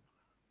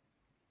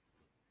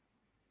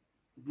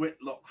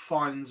 Whitlock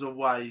finds a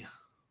way.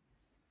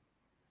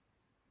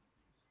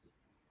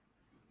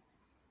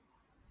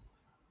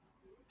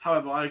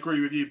 However, I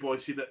agree with you,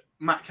 Boycey, that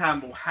Matt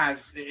Campbell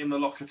has it in the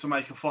locker to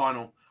make a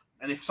final.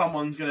 And if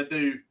someone's going to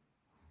do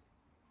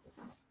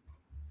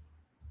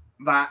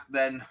that,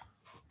 then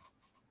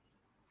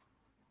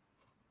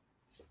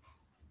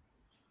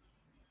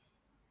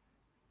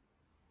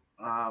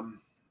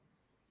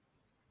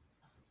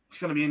it's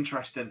going to be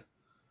interesting.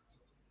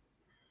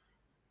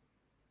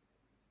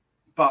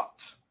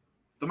 But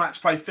the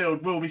match play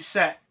field will be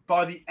set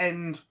by the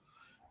end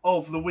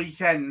of the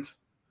weekend.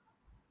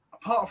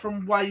 Apart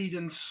from Wade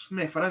and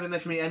Smith, I don't think there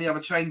can be any other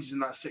changes in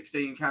that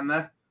 16, can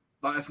there?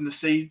 Like as in the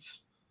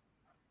seeds.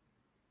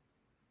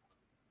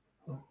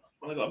 Well,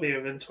 they've got to be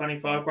within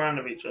 25 grand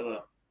of each other.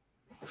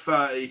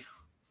 30.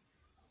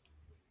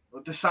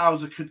 Well, De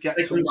Souza could get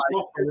they to can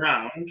swap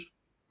around,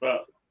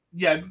 but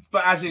yeah,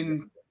 but as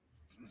in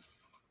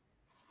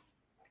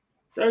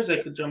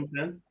Jose could jump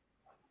in.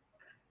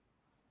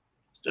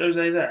 Is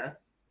Jose there?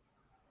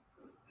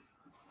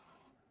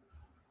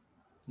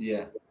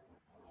 Yeah.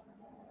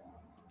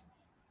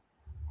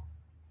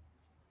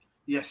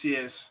 Yes, he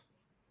is.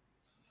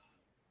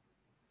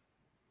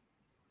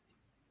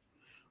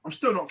 I'm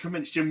still not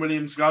convinced Jim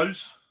Williams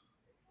goes.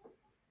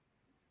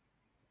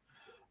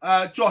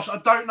 Josh,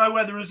 I don't know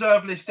where the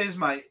reserve list is,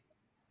 mate.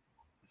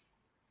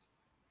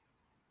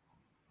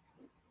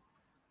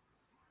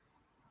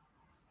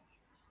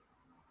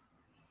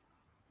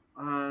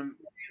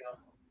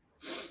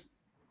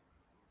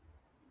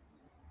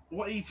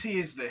 What ET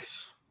is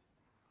this?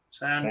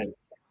 10.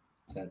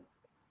 10.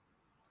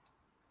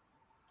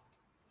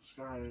 Let's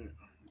go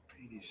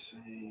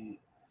PDC.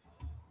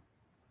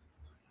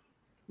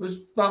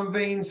 Was Van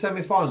Veen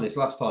semi-finalist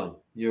last time,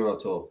 Euro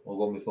Tour, or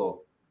one before?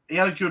 He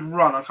had a good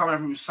run. I can't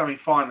remember if he was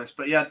semi-finalist,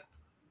 but he had...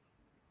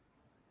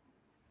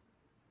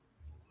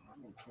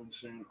 Coming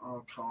soon,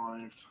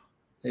 archived.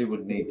 He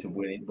would need to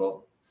win it, but...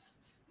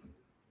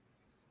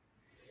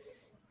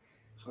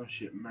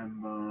 Associate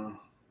member.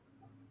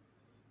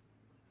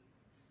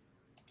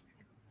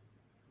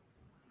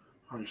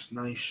 Host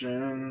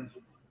nation.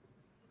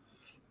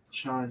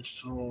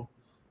 Challenge tour.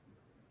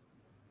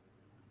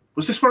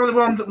 Was this one of the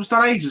ones that was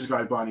done ages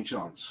ago by any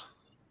chance?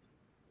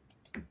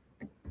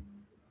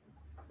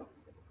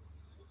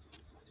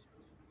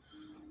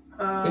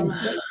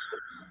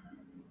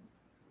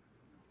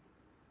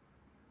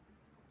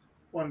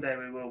 One day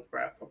we will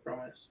prep, I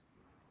promise.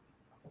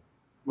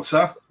 What's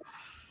that?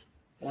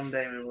 One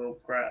day we will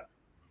prep.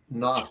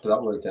 Not after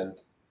that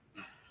weekend.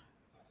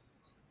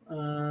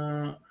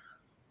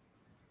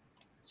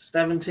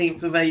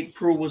 17th of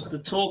April was the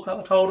tour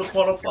card holder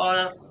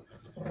qualifier.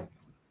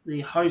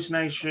 The host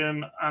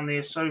nation and the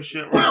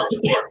associate round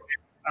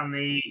and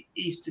the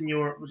Eastern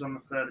Europe was on the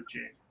 3rd of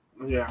June.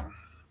 Yeah.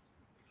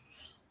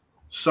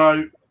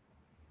 So,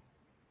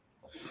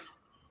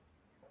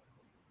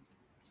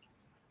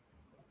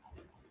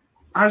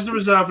 how's the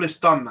reserve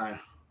list done now?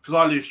 Because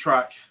I lose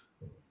track.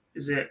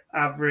 Is it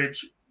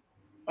average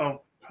of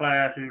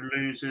player who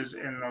loses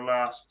in the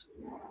last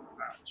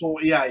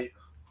 48?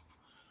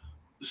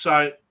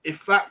 So,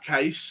 if that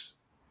case,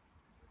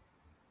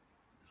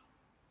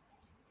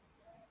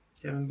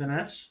 Kevin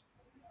Benes,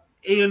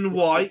 Ian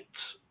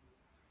White,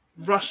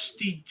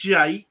 Rusty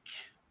Jake,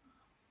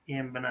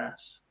 Ian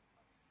Benes,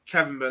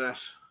 Kevin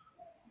Benes.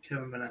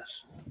 Kevin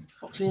Benes.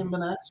 What's Ian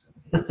Benes?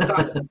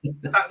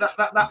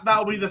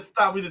 That'll be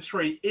the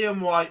three: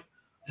 Ian White,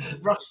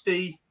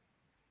 Rusty,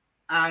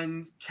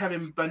 and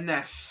Kevin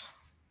Benes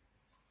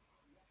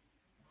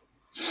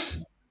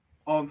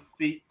on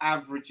the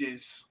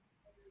averages.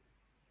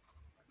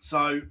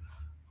 So,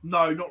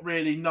 no, not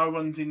really. No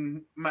one's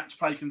in match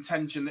play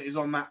contention that is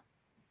on that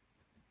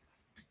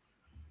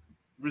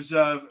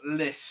reserve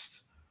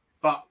list.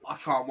 But I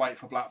can't wait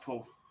for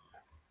Blackpool.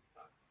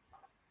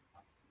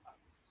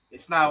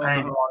 It's now on the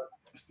horizon.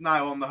 It's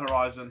now on the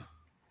horizon.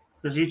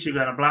 Because you two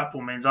going to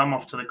Blackpool means I'm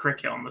off to the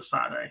cricket on the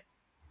Saturday.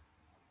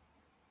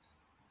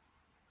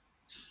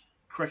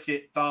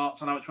 Cricket,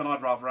 darts, I know which one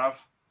I'd rather have.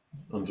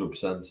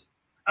 100%.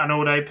 An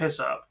all-day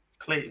piss-up,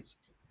 please.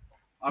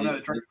 I've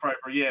never drank for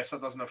over a year, so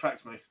that doesn't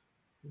affect me.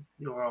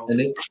 You're old. And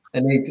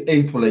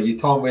equally, you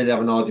can't really have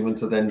an argument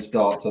to then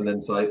start and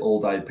then say all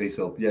day piss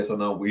up. Yes, I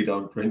know we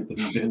don't drink them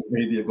in the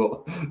media,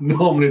 but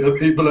normally the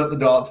people at the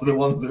darts are the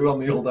ones who are on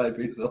the all day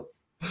piss up.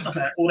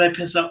 Okay, all-day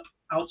piss-up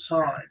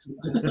outside.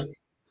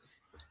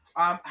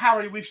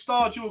 Harry, we've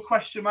starred your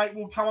question, mate.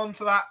 We'll come on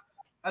to that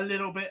a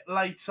little bit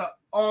later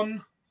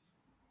on.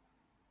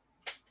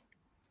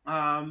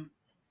 But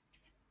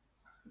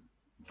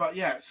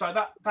yeah, so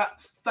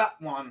that's that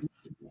one.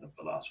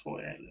 The last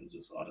 48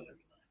 losers, I don't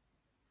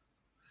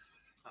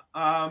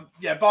know.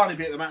 Yeah, Barney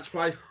beat the match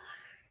play.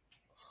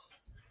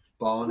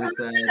 Barney's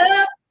there.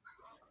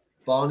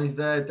 Barney's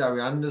there.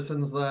 Gary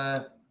Anderson's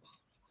there.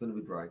 It's going to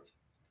be great.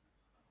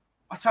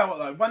 I tell you what,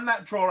 though, when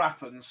that draw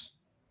happens,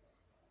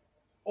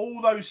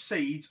 all those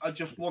seeds are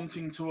just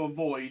wanting to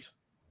avoid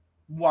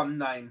one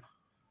name.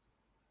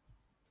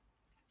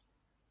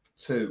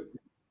 2.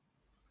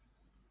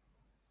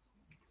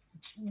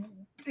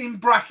 In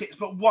brackets,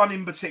 but one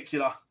in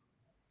particular.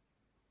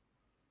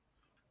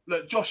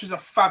 Look, Josh is a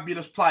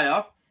fabulous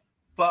player,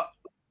 but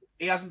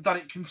he hasn't done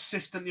it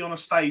consistently on a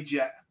stage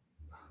yet.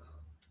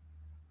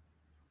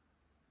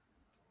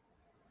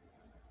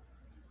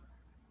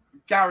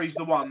 Gary's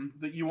the one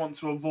that you want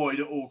to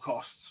avoid at all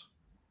costs.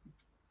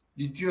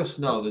 You just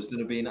know there's going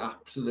to be an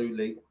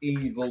absolutely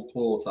evil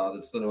quarter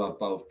that's going to have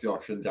both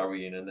Josh and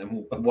Gary in, and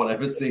then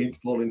whatever seeds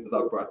fall into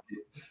that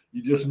bracket,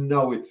 you just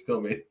know it's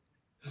coming.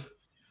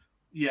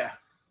 Yeah.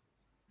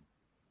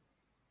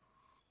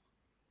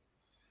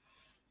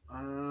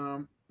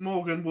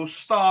 Morgan will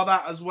star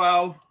that as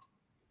well.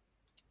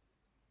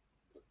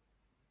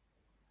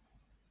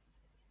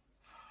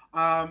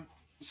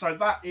 So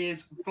that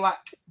is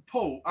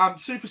Blackpool.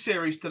 Super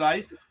Series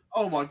today.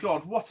 Oh my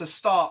God, what a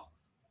start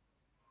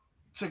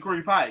to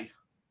Group A.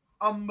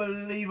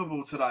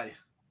 Unbelievable today.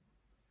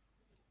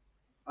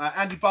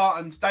 Andy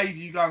Barton's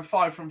debut going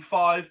 5 from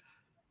 5.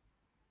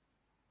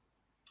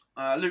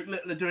 Luke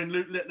Littler doing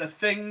Luke Littler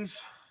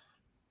things.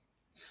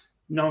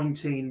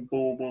 19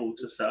 ball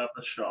to set up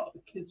a shot.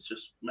 The kid's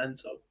just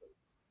mental.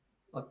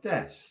 I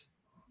guess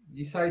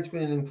you say it's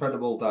been an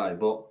incredible day,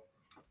 but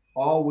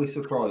are we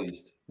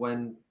surprised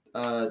when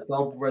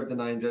Dob read the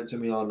names out to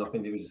me on, I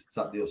think it was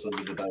Saturday or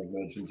Sunday, the day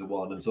mentioned to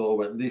one, and sort of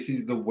went, this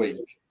is the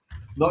week.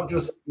 Not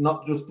just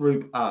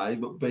Group A,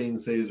 but B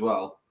and C as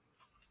well.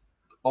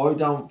 I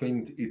don't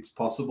think it's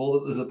possible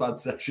that there's a bad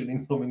session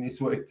incoming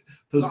this week.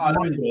 Because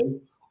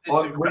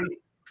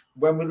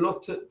when we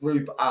looked at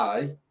Group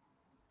A,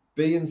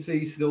 B and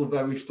C still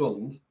very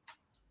strong,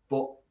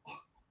 but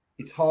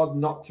it's hard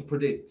not to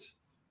predict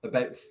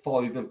about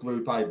 5 of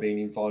Group A being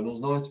in finals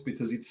nights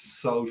because it's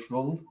so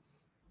strong.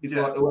 It's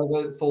like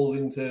whoever falls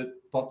into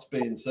pots B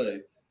and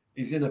C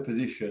is in a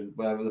position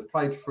where they've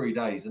played 3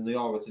 days and they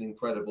are at an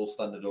incredible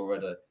standard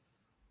already.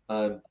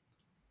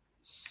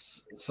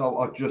 So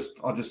I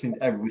just think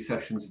every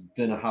session's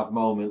gonna have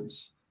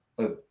moments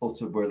of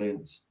utter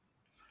brilliance.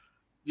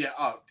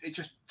 Yeah, it's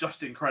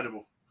just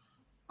incredible.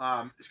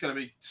 It's going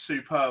to be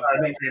superb. I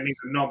think he's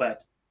a knobhead.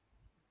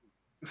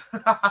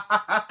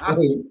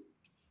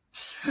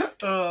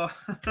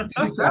 Did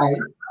you say?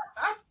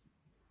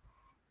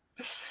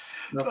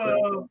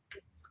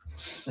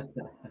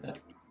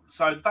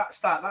 So that's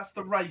that. That's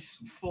the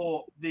race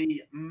for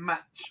the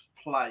match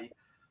play.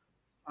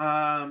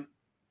 There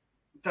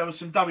was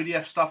some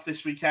WDF stuff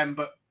this weekend,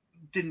 but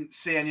didn't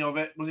see any of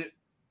it. Was it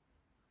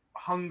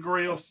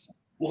Hungary or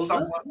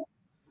someone?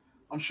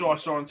 I'm sure I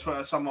saw on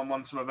Twitter someone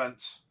won some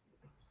events.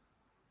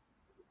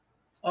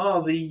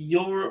 Oh, the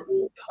Europe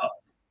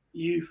Cup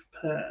youth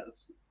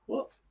pairs.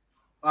 What?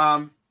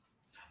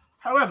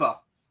 However,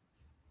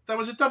 there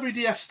was a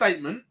WDF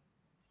statement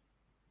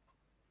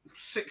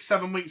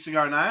 6-7 weeks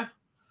ago now.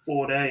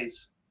 4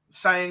 days.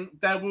 Saying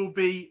there will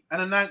be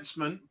an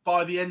announcement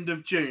by the end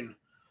of June.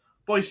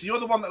 Boyce, you're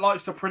the one that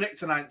likes to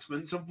predict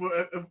announcements. Have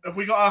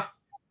we got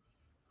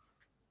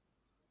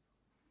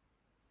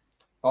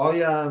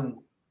I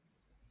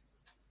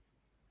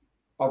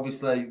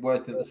obviously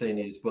working at the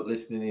seniors, but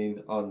listening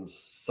in on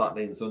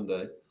Saturday and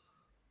Sunday,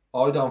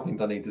 I don't think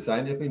I need to say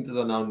anything because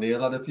I know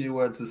Neil had a few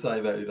words to say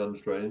about it on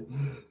stream.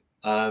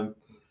 I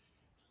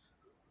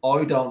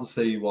don't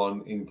see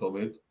one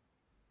incoming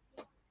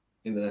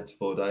in the next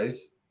 4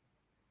 days.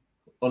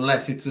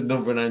 Unless it's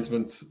another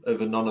announcement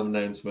of a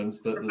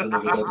non-announcement that there's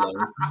another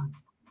deadline.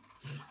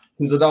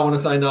 Because I don't want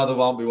to say no, there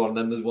won't be one. And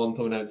then there's one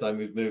coming out saying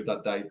we've moved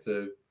that date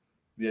to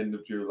the end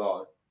of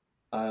July.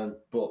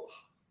 But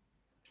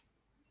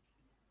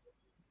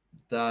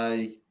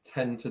they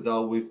tend to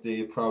go with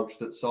the approach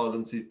that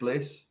silence is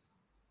bliss.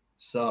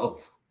 So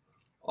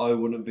I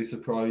wouldn't be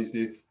surprised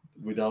if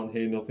we don't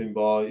hear nothing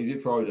by... Is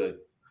it Friday?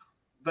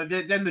 But the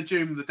end of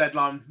June, the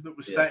deadline that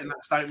was set in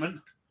that statement.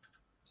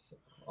 So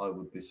I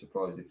would be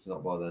surprised if it's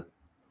not by then.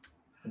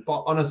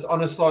 But on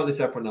a slightly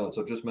separate note,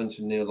 I've just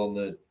mentioned Neil on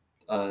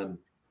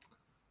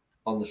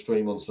the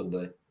stream on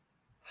Sunday.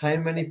 How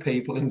many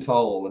people in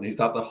total, and is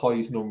that the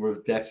highest number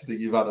of guests that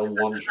you've had on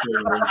one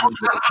stream on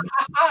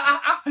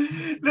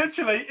Sunday?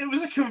 Literally, it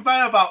was a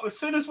conveyor belt. As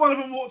soon as one of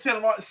them walked in,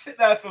 I'm like, sit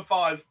there for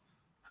 5.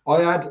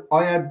 I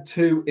had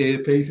 2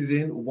 earpieces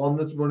in, one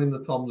that's running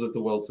the Toms of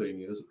the World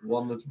Seniors,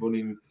 one that's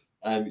running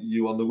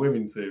you on the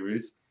Women's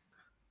Series.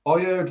 I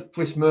heard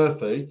Chris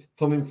Murphy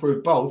coming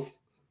through both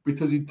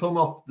because he'd come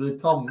off the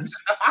Toms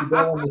to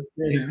go on the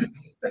stream.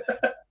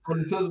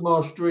 And because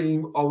my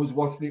stream, I was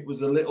watching it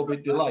was a little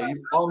bit delayed,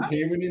 I'm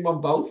hearing him on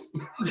both.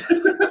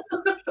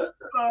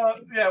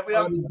 We had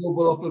a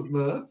double up of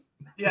Murph.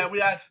 Yeah, we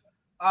had.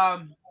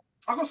 I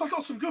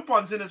got some good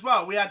ones in as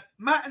well. We had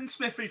Matt and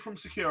Smithy from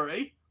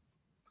Security.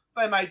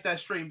 They made their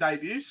stream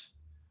debuts.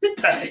 Did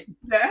they?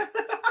 Yeah.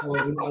 Oh,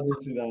 I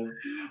didn't see that.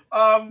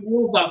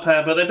 Love that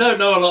pair, but they don't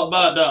know a lot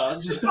about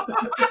darts.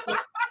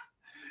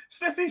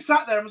 Smithy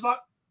sat there and was like,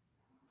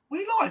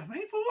 "We live,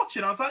 people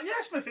watching?" I was like,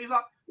 "Yeah, Smithy." He's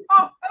like,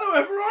 "Oh, hello,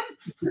 everyone."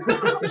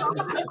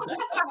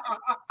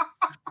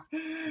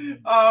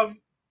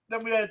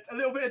 Then we had a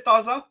little bit of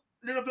Duzzer, a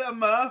little bit of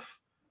Murph,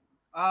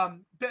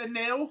 bit of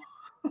Neil.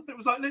 It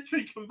was like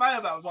literally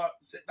conveyor belt. I was like,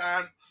 "Sit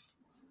down."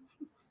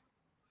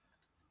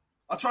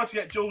 I tried to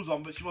get Jules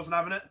on, but she wasn't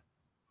having it.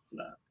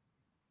 No.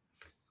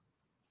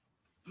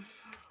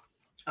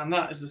 And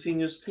that is the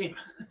seniors team.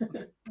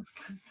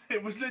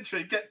 It was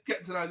literally get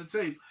to know the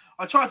team.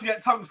 I tried to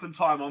get Tungsten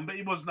Time on, but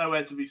he was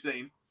nowhere to be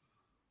seen.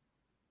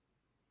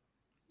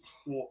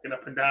 Walking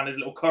up and down his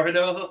little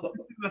corridor.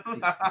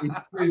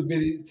 He's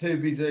too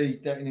busy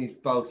getting his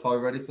bow tie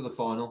ready for the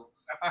final.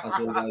 As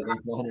always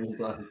on finals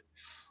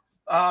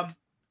day.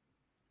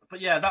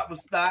 But yeah, that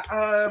was that.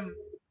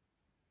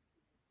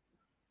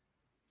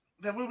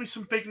 There will be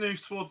some big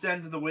news towards the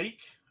end of the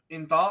week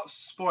in darts.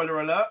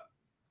 Spoiler alert.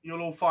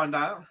 You'll all find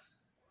out.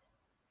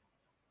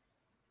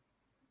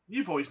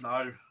 You boys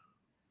know.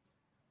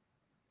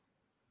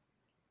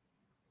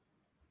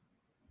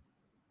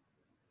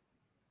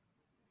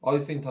 I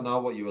think I know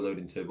what you were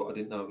alluding to, but I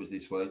didn't know it was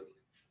this week.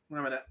 Wait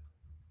a minute.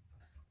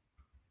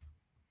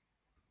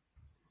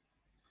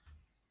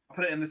 I'll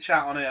put it in the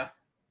chat on here.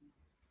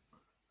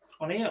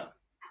 On here?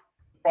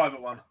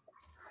 Private one.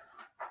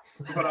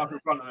 I've got it up in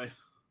front of me.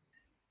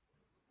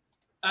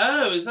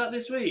 Oh, is that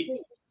this week?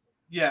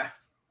 Yeah.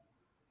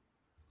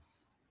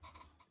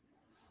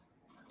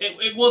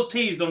 It was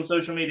teased on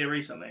social media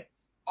recently.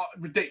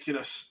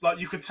 Ridiculous. Like,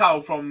 you could tell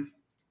from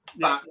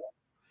that.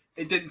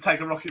 It didn't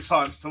take a rocket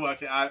science to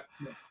work it out.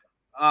 Yeah.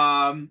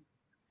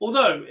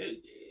 Although,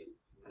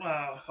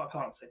 well, I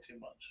can't say too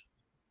much.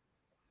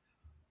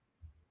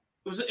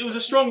 It was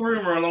a strong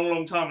rumor a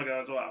long time ago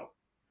as well.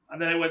 And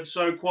then it went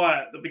so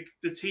quiet that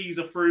the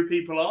teaser threw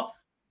people off.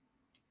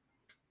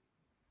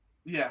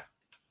 Yeah.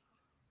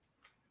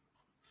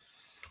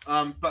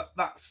 But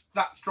that's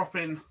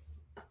dropping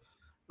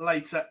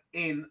later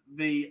in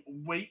the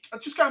week.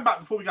 Just going back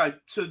before we go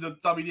to the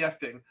WDF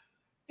thing,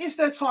 is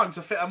there time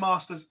to fit a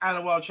Masters and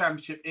a World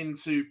Championship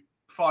into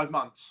 5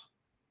 months?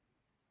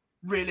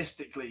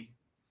 Realistically.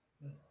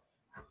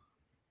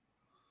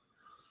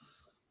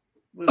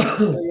 With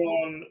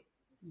on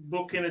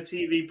booking a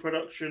TV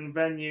production,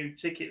 venue,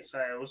 ticket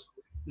sales,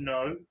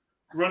 no.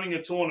 Running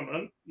a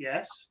tournament,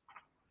 yes.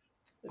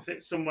 If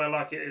it's somewhere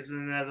like it is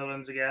in the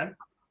Netherlands again,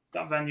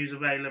 that venue's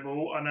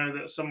available. I know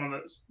that someone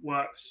that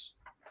works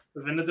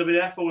within the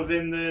WDF or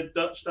within the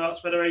Dutch Darts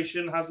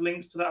Federation has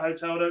links to that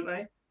hotel, don't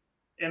they?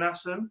 In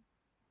Assen.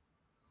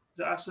 Is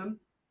it Assen?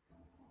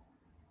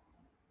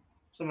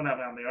 Someone help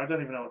me out there. I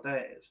don't even know what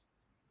day it is.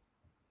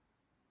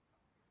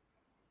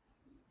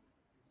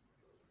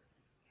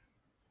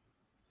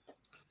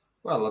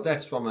 Well, I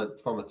guess from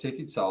a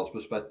ticket sales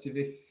perspective,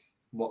 if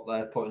what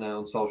they're putting out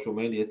on social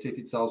media,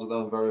 ticket sales are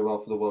doing very well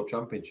for the World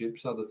Championship,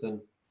 so they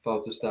can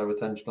focus their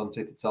attention on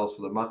ticket sales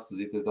for the Masters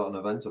if they've got an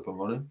event up and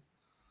running.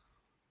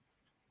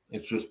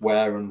 It's just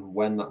where and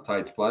when that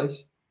takes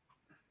place.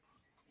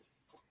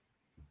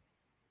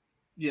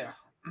 Yeah.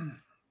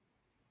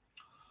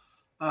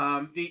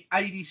 The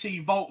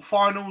ADC Vault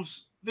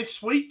Finals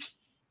this week.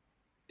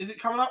 Is it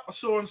coming up? I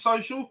saw on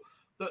social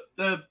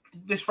that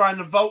this round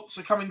of vaults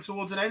are coming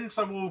towards an end,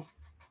 so we'll...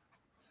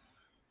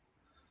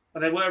 But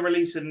they were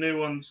releasing new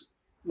ones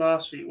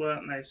last week,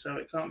 weren't they? So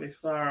it can't be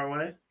far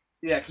away.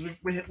 Yeah, because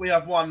we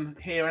have one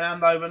here in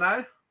Andover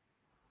now.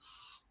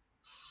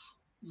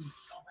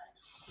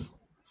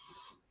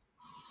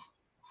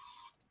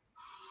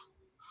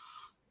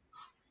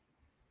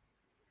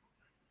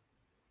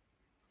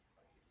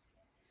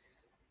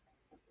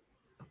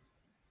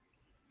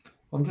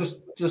 I'm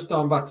just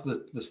going back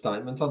to the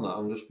statement on that.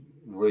 I'm just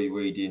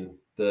rereading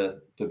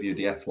the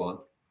WDF one.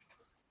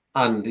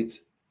 And it's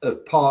a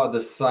part of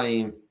the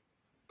same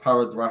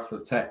paragraph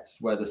of text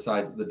where they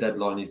say that the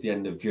deadline is the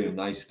end of June.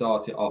 They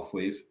start it off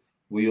with,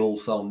 we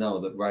also know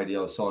that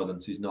radio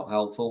silence is not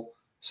helpful.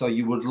 So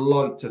you would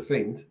like to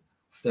think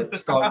that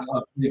starting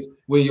off with,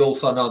 we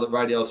also know that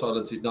radio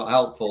silence is not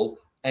helpful,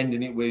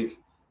 ending it with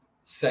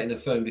setting a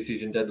firm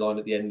decision deadline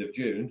at the end of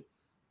June,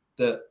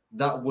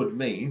 that would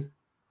mean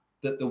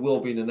that there will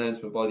be an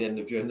announcement by the end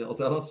of June that will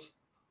tell us.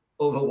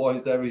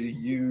 Otherwise, there is a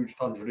huge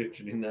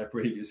contradiction in their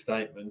previous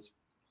statements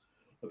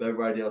about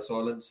radio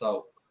silence.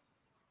 So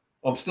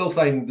I'm still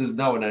saying there's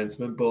no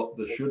announcement, but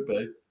there should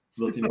be.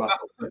 Looking back,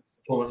 it's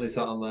currently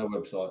sat on their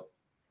website.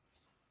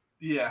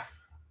 Yeah.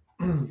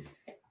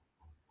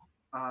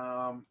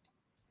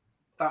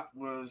 That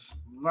was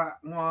that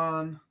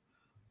one.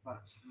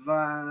 That's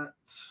that.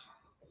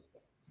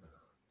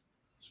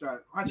 So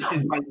I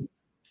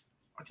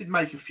did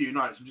make a few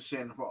notes. I'm just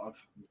seeing if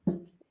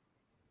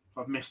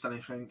I've missed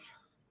anything.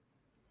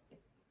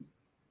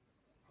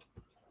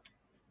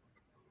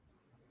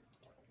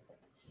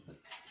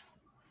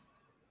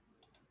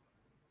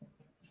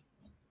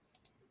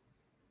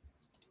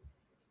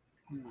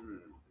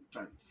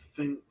 Don't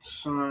think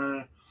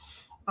so.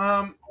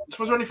 Was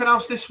there anything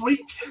else this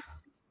week?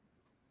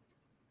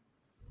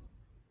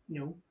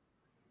 No.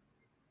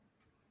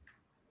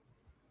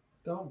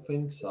 Don't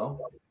think so.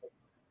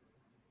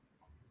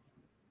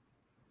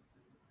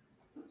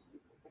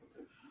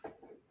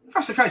 If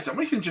that's the case, then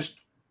we can just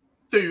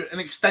do an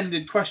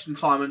extended question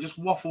time and just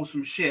waffle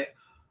some shit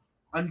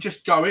and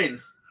just go in.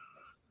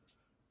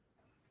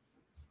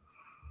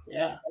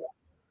 Yeah.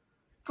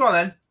 Go on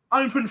then.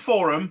 Open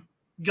forum.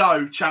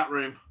 Go, chat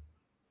room.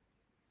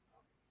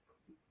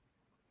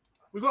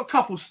 We've got a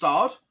couple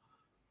starred.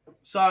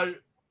 So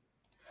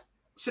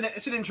it's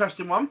an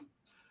interesting one.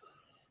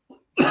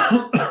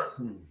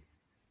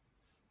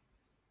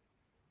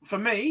 For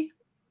me,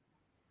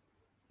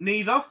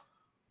 neither.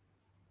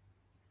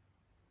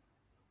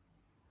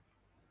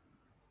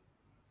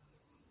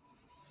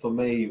 For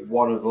me,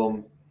 one of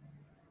them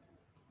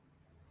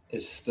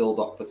is still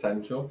got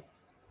potential.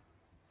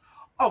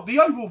 Oh, the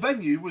Oval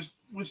venue was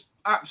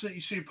absolutely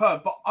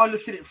superb, but I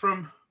look at it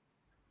from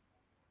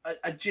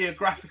a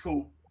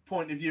geographical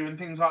point of view and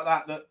things like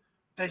that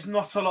there's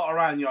not a lot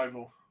around the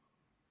Oval.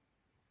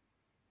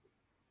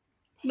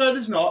 No,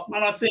 there's not.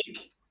 And I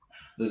think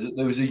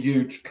there was a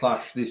huge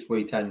clash this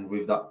weekend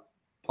with that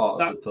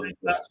part of the country.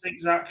 That's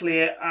exactly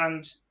it.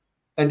 And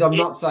I'm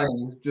not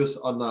saying just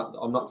on that.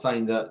 I'm not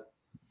saying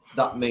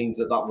that means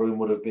that room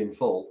would have been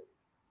full,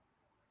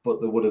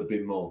 but there would have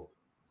been more.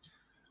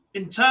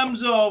 In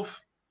terms of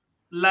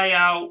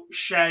layout,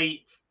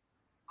 shape,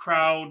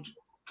 crowd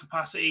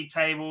capacity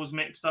tables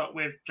mixed up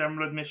with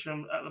general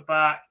admission at the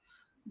back,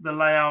 the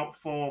layout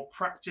for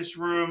practice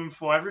room,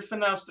 for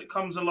everything else that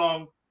comes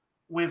along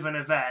with an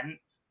event,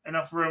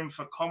 enough room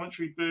for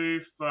commentary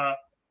booth, for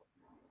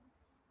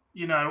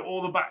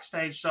all the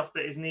backstage stuff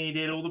that is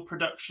needed, all the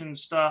production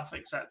stuff,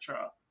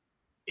 etc.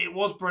 It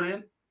was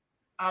brilliant,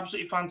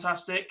 absolutely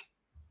fantastic.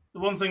 The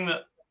one thing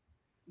that,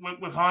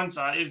 with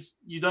hindsight, is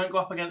you don't go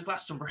up against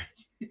Glastonbury.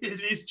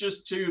 It's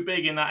just too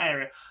big in that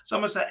area.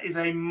 Somerset is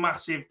a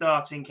massive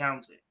darting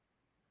county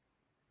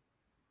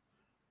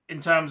in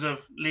terms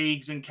of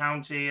leagues and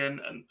county and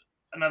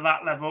at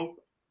that level.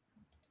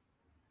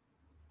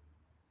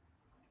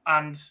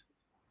 And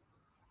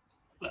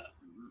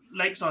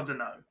Lakeside's a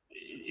no.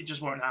 It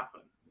just won't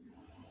happen.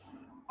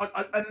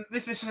 And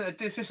this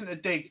isn't a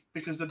dig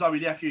because the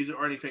WDF used it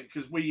or anything,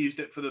 because we used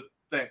it for the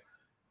thing.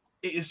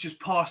 It is just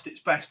past its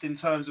best in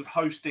terms of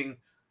hosting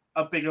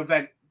a big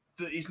event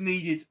that is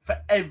needed for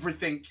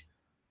everything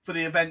for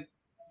the event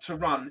to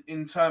run,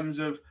 in terms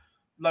of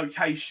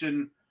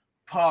location,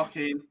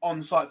 parking,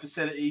 on-site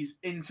facilities,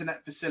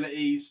 internet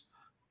facilities,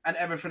 and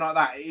everything like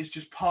that. It is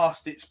just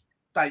past its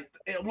date.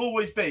 It will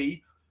always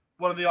be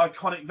one of the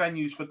iconic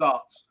venues for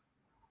darts,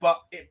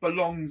 but it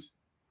belongs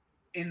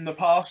in the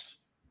past.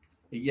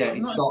 Yeah,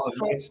 it's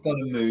got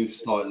to move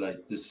slightly.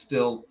 There's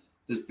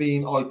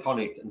been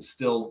iconic and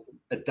still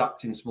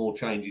adapting small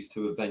changes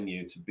to a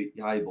venue to be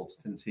able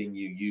to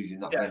continue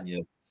using that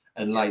venue.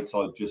 And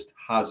Lakeside just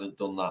hasn't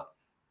done that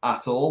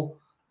at all.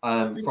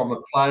 From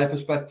a player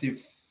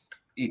perspective,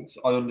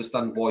 I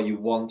understand why you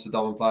want to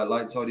go and play at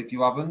Lakeside if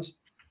you haven't.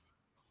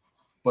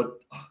 But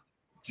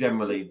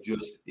generally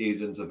just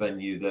isn't a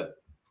venue that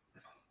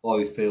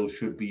I feel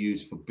should be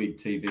used for big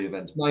TV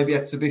events. Maybe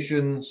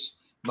exhibitions,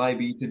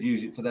 maybe you could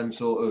use it for them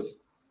sort of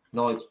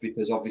nights,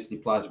 because obviously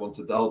players want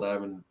to go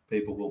there and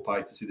people will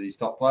pay to see these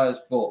top players.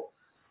 But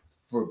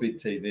for a big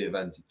TV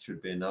event, it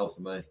should be a no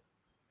for me.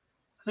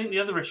 I think the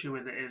other issue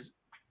with it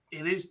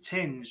is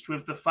tinged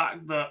with the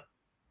fact that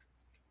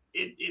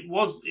it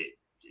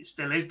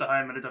still is the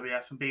home of the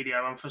WF and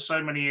BDO, and for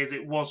so many years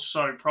it was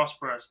so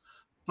prosperous.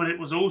 But it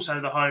was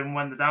also the home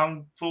when the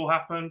downfall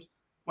happened,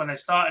 when they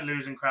started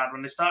losing crowd,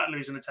 when they started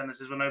losing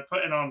attendances, when they were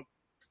putting on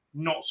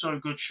not so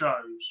good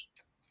shows.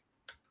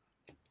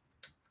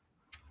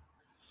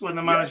 When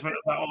the management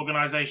of that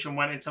organisation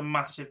went into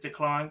massive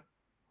decline.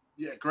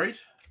 Yeah, agreed.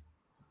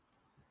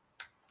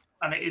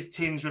 And it is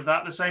tinged with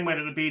that. The same way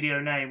that the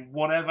BDO name,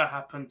 whatever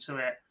happened to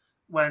it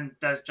when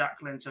Des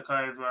Jacqueline took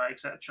over,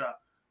 etc.,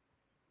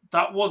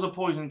 that was a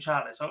poison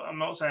chalice. I'm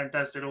not saying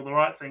Des did all the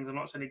right things. I'm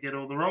not saying he did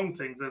all the wrong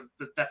things. There's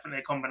definitely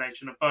a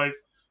combination of both.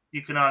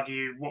 You can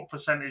argue what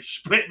percentage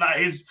split that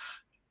is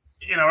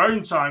in our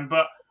own time,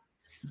 but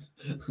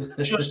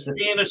just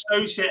being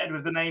associated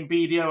with the name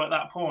BDO at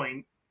that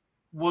point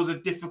was a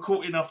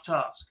difficult enough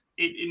task.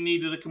 It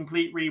needed a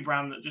complete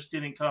rebrand that just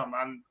didn't come,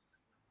 and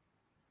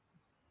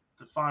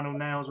the final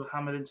nails were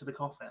hammered into the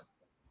coffin.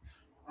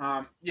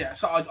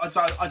 So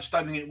I just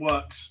don't think it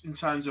works in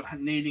terms of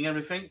needing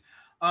everything.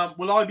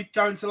 Will I be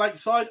going to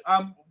Lakeside?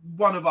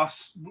 One of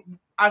us,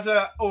 as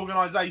an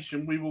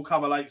organisation, we will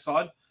cover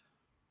Lakeside,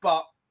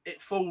 but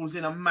it falls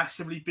in a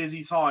massively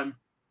busy time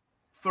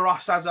for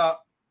us as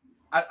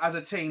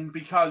a team,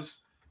 because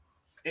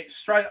it's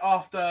straight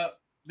after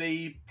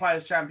the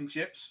Players'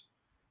 Championships.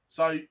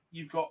 So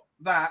you've got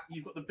that,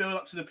 you've got the build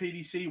up to the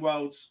PDC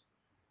Worlds,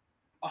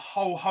 a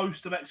whole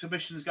host of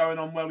exhibitions going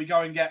on where we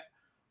go and get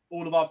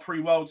all of our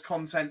pre-Worlds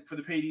content for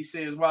the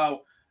PDC as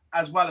well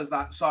as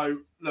that. So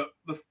look,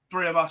 the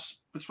three of us,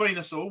 between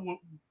us all,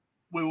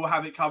 we will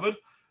have it covered.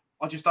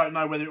 I just don't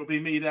know whether it will be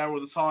me there all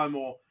the time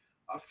or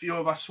a few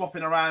of us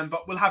swapping around,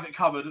 but we'll have it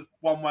covered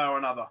one way or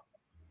another.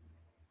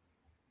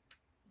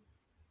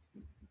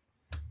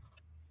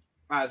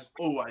 As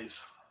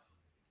always.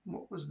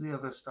 What was the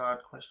other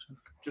starred question?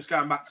 Just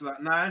going back to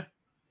that now.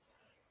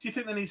 Do you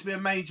think there needs to be a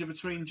major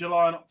between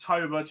July and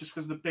October just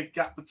because of the big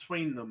gap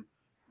between them?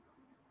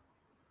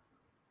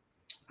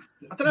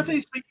 I don't know if there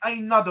needs to be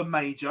another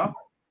major,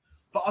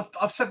 but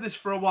I've said this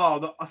for a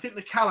while, that I think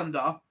the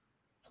calendar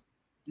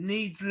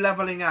needs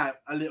levelling out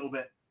a little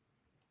bit.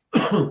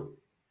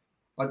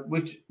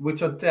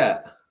 Which I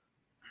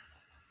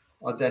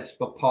guess,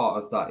 but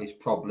part of that is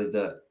probably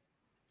that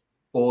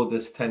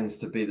August tends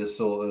to be the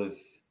sort of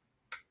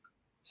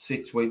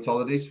 6 weeks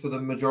holidays for the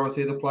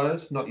majority of the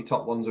players. Not your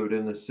top ones who are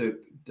doing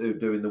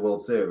the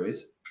World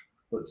Series,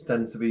 but it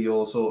tends to be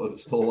your sort of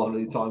stall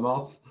holiday time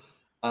off.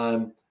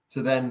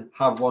 To then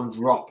have one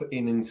drop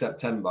in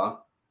September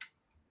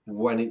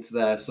when it's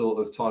there sort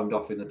of timed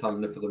off in the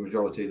calendar for the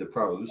majority of the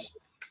pros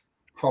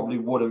probably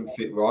wouldn't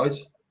fit right.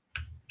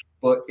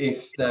 But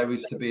if there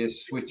is to be a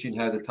switch in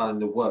how the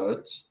calendar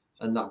works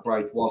and that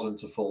break wasn't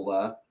to fall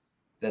there,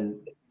 then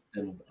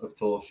of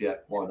course, yeah,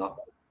 why not?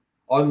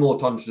 I'm more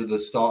conscious of the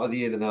start of the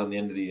year than now the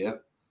end of the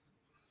year,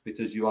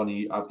 because you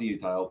only have the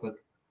UK Open.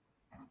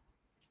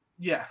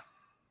 Yeah.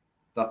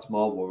 That's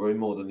my worry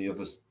more than the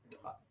others.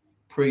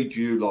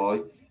 Pre-July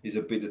is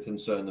a bigger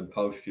concern than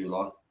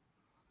post-July.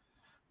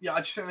 Yeah,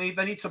 I just think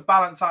they need to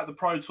balance out the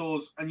Pro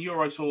Tours and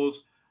Euro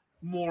Tours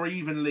more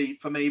evenly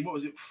for me. What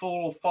was it,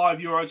 4 or 5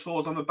 Euro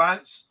Tours on the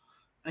bounce?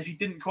 And if you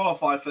didn't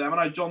qualify for them,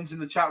 I know John's in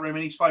the chat room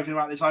and he's spoken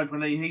about this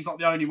openly, and he's not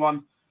the only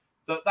one,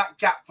 that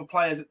gap for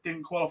players that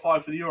didn't qualify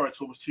for the Euro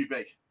Tour was too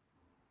big.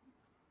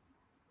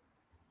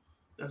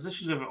 There's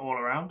issues with it all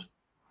around.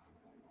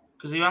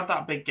 Because you had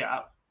that big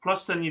gap.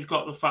 Plus then you've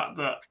got the fact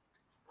that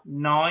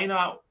 9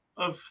 out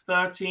of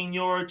 13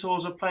 Euro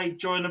Tours are played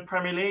during the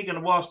Premier League.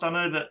 And whilst I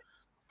know that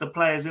the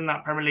players in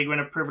that Premier League are in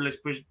a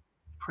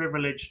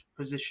privileged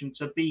position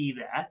to be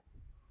there,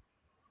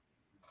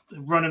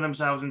 running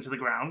themselves into the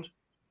ground.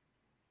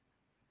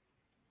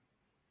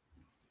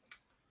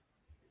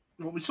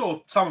 Well, we saw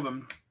some of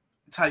them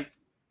take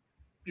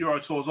Euro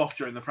Tours off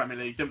during the Premier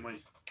League, didn't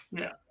we?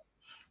 Yeah.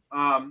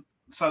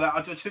 So that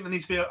I just think there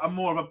needs to be a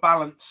more of a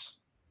balance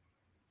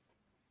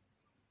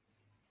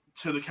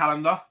to the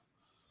calendar.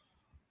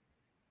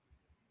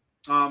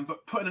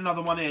 But putting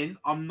another one in,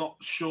 I'm not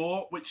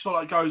sure, which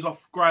sort of goes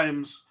off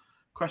Graham's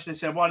question. He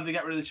said, why did they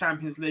get rid of the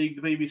Champions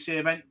League, the BBC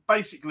event?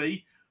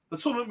 Basically, the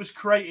tournament was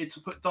created to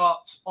put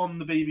darts on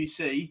the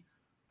BBC,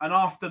 and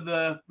after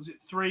was it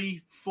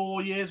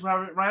 3-4 years,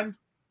 however it ran,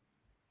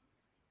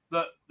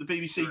 that the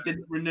BBC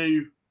didn't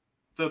renew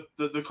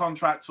the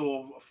contract,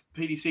 or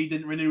PDC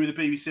didn't renew with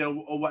the BBC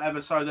or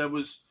whatever, so there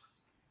was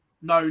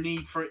no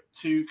need for it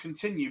to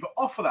continue. But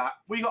off of that,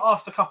 we got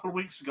asked a couple of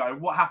weeks ago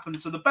what happened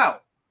to the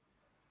belt.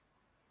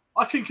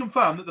 I can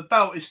confirm that the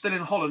belt is still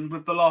in Holland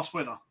with the last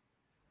winner.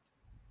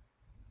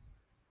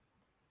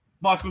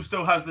 Michael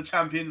still has the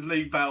Champions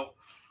League belt.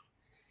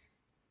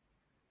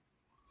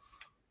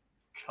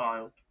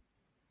 Child.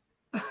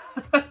 Does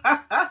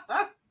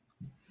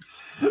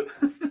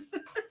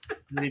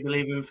he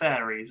believe in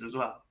fairies as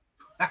well?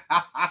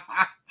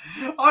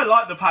 I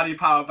like the Paddy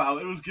Power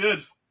belt. It was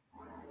good.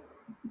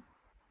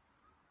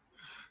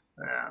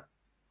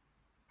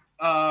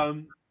 Yeah.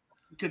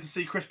 Good to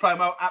see Chris playing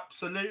well.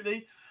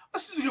 Absolutely.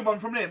 This is a good one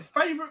from Liam.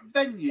 Favourite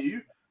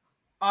venue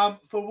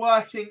for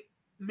working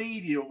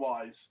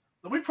media-wise?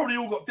 Now, we've probably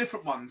all got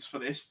different ones for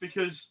this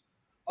because,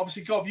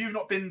 obviously, Gob, you've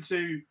not been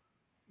to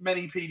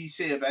many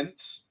PDC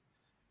events.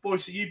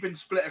 Boyce, so you've been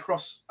split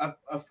across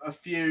a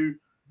few,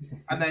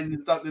 and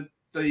then the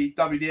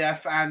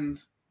WDF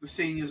and the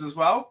seniors as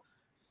well.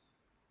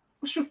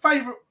 What's your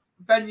favourite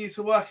venue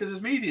to work as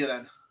media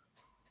then?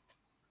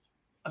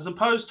 As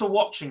opposed to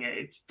watching it,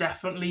 it's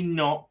definitely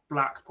not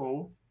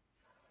Blackpool.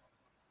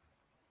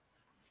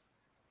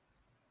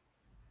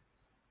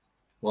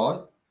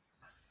 Why?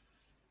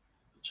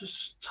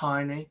 Just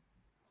tiny.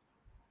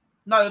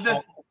 No,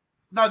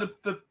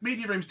 the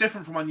media room's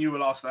different from when you were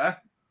last there.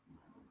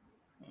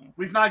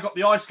 We've now got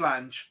the ice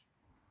lounge.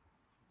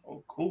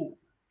 Oh, cool.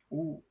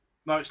 Ooh.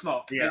 No, it's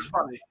not. Yeah. It's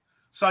funny.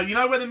 So you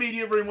know where the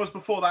media room was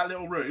before that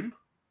little room?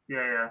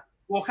 Yeah.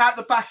 Walk out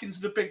the back into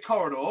the big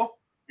corridor.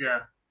 Yeah.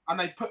 And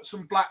they put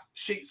some black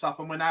sheets up,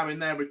 and we're now in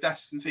there with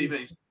desks and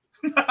TVs.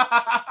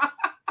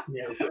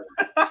 Yeah.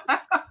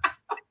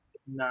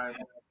 No.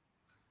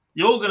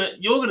 You're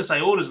gonna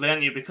say Aldersley,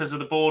 aren't you, because of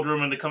the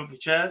boardroom and the comfy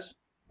chairs?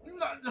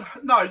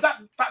 No,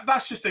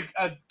 that's just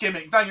a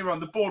gimmick. Don't get me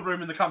wrong, the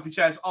boardroom and the comfy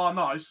chairs are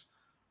nice,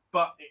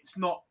 but it's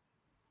not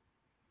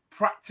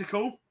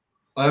practical.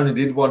 I only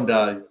did one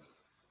day.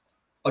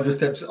 I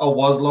was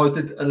like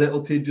a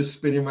little kid just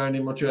spinning around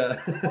in my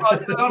chair.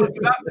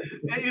 Honestly,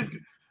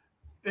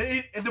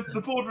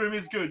 the boardroom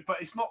is good, but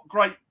it's not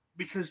great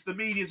because the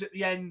media's at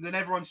the end and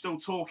everyone's still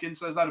talking,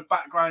 so there's a lot of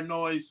background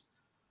noise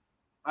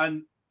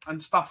and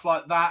stuff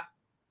like that.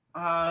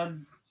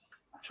 I'm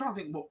trying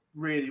to think what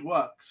really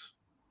works.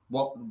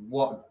 What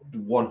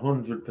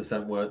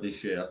 100% worked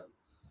this year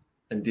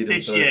and didn't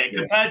this year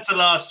compared to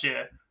last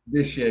year.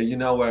 This year, you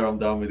know where I'm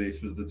down with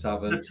this, was the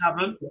tavern. The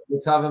tavern.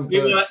 The tavern. We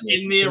were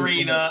in the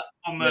arena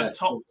on the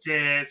top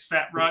tier,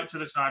 set right to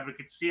the side. We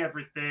could see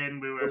everything.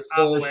 We were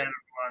out there.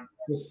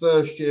 The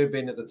first year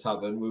being at the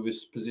tavern, we were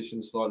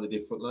positioned slightly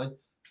differently.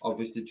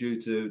 Obviously, due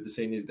to the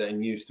seniors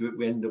getting used to it,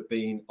 we ended up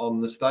being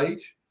on the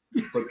stage.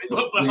 But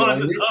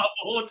behind the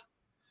dartboard.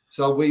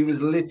 So we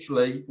was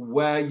literally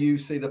where you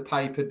see the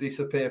paper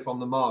disappear from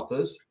the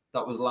markers.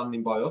 That was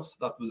landing by us.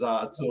 That was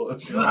our sort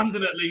of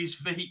landing at Lee's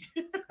feet.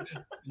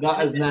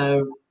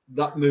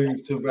 that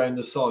moved to around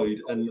the side,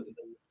 and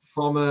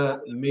from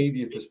a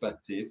media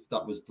perspective,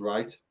 that was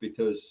great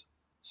because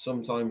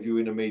sometimes you're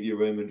in a media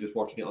room and just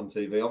watching it on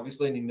TV.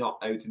 Obviously, and you're not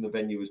out in the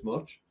venue as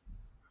much.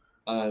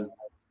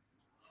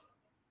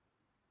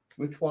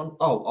 Which one?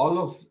 Oh, I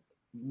love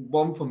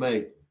one for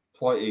me.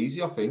 Quite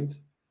easy, I think.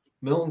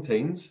 Milton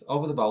Keynes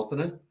over the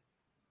balcony.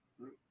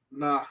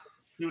 Nah.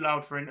 Too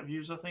loud for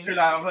interviews, I think. Too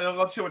loud. I've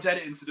got too much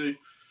editing to do.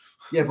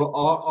 Yeah, but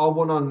I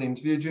went on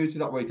interview duty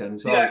that weekend.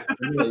 So yeah.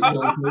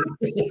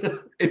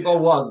 If I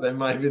was, then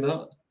maybe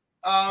not.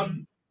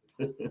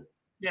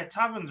 Yeah,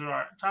 Tavern's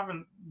right.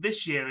 Tavern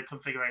this year, the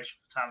configuration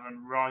for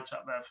Tavern right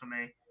up there for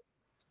me.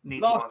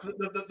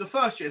 The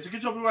first year, it's a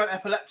good job we weren't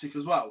epileptic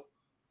as well.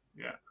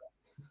 Yeah.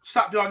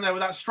 Sat behind there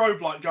with that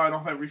strobe light going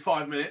off every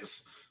 5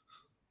 minutes.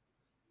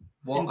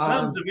 In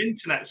terms of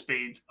internet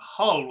speed,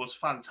 Hull was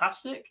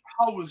fantastic.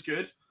 Hull was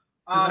good.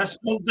 I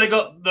suppose they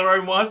got their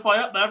own Wi-Fi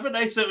up there, haven't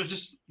they? So it was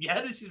just,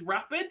 this is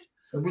rapid.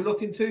 Are we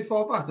looking too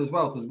far back as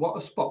well? Because what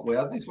a spot we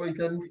had this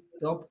weekend,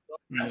 Rob.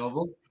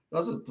 That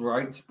was a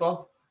great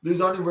spot. There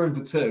was only room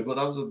for 2, but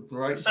that was a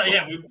great spot. So,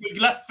 we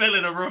left Phil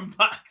in a room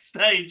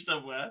backstage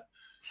somewhere.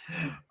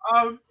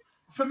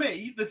 For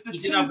me, the you two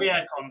didn't have the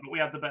aircon, but we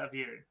had the better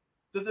view.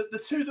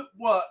 The two that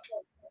work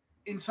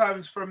in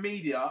terms for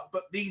media,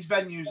 but these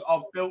venues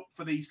are built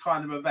for these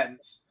kind of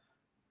events,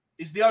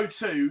 is the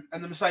O2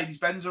 and the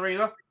Mercedes-Benz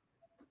Arena.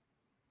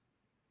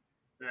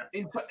 Yeah.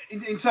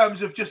 In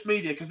terms of just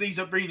media, because these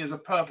arenas are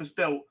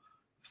purpose-built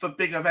for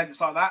big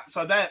events like that,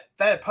 so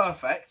they're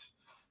perfect,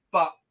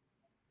 but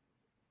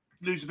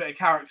lose a bit of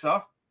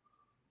character.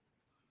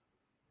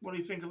 What do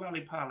you think of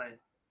Ali Pali?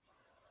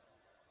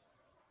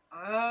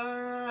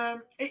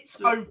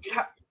 It's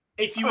okay.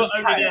 If you were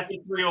only there for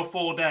 3 or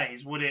 4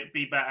 days, would it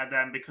be better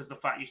then because the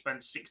fact you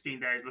spend 16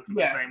 days looking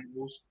at the same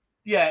walls?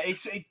 Yeah,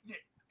 if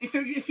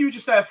you were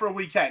just there for a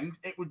weekend,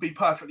 it would be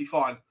perfectly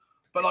fine.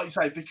 But like you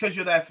say, because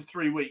you're there for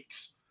 3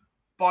 weeks,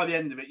 by the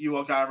end of it, you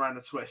are going around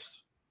a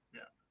twist.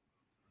 Yeah.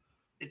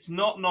 It's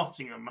not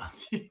Nottingham,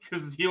 Matthew,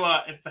 because you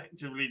are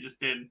effectively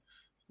just in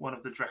one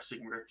of the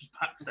dressing rooms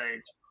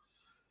backstage.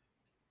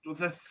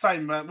 The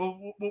same, man.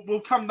 We'll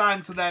come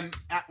down to them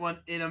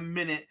in a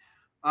minute.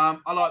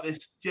 I like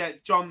this. Yeah,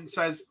 John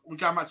says, we're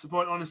going back to the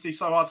point, honestly,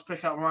 so hard to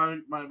pick up my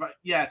own.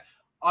 Yeah,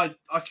 I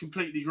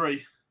completely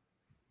agree.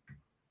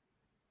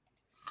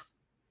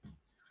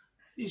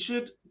 You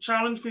should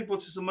challenge people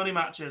to some money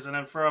matches and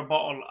then throw a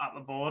bottle at the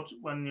board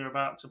when you're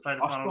about to play the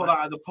final. I saw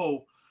that at the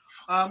pool.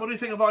 What do you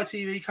think of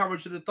ITV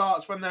coverage of the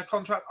darts when their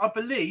contract? I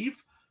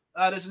believe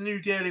there's a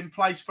new deal in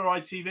place for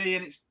ITV,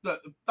 and it's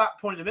that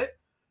point of it.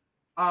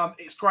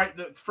 It's great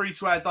that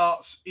free-to-air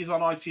darts is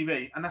on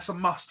ITV, and that's a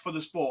must for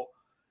the sport.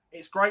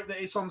 It's great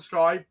that it's on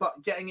Sky,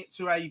 but getting it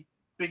to a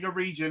bigger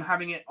region,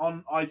 having it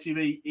on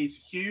ITV is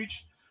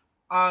huge.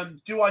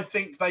 Do I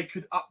think they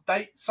could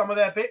update some of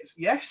their bits?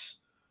 Yes.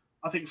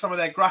 I think some of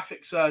their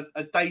graphics are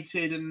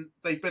dated and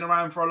they've been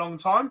around for a long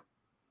time.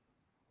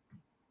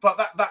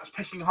 But that's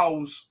picking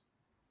holes.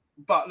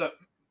 But look,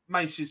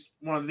 Mace is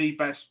one of the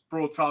best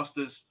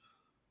broadcasters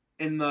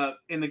in the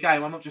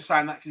game. I'm not just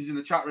saying that because he's in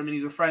the chat room and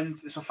he's a friend.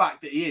 It's a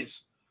fact that he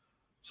is.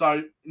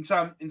 So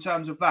in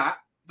terms of that,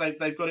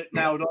 they've got it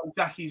nailed on.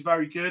 Jackie's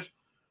very good.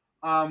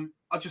 I'd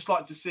just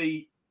like to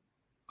see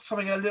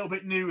something a little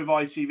bit new with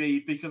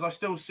ITV because I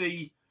still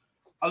see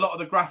a lot of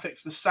the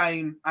graphics the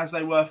same as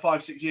they were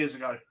 5-6 years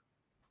ago.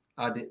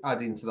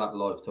 Add into that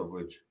live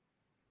coverage.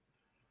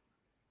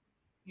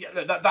 Yeah,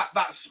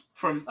 that's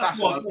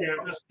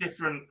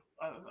different.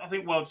 I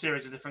think World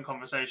Series is a different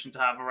conversation to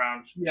have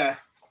around. Yeah,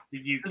 the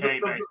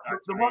UK based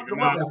the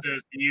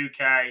Masters, the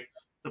UK,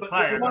 the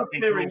players. I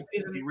think will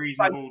be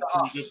reasonable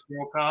to good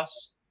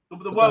broadcasts.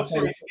 The World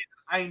Series is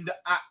aimed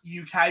at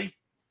UK.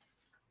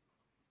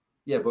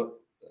 Yeah, but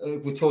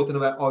if we're talking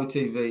about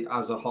ITV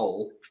as a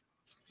whole,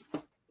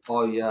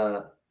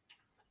 I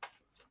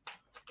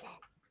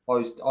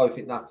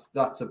think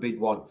that's a big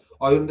one.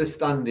 I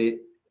understand it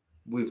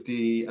with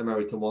the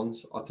American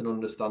ones. I can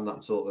understand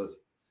that sort of,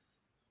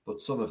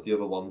 but some of the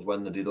other ones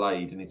when they're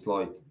delayed and it's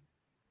like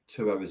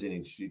 2 hours in,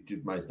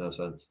 it makes no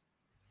sense.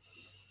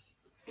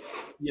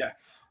 Yeah.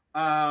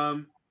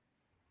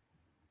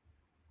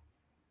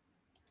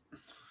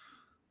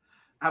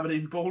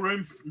 Aberdeen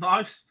Ballroom,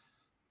 nice.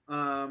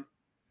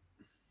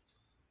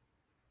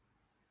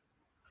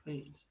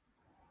 Please.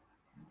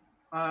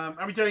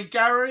 Are we doing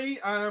Gary?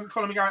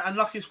 Colin McGarry,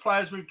 unluckiest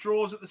players with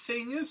draws at the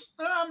seniors?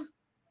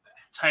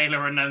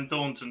 Taylor and then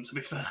Thornton, to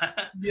be fair.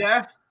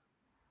 Yeah.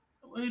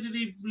 Who did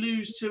he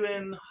lose to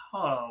in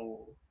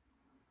Hull?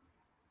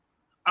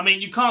 I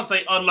mean, you can't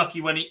say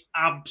unlucky when he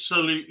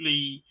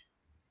absolutely...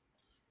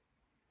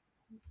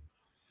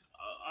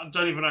 I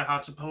don't even know how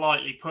to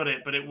politely put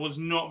it, but it was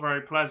not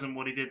very pleasant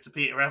what he did to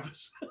Peter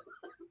Everson.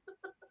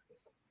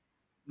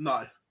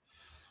 No.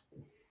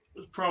 It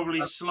was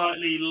probably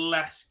slightly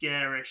less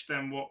garish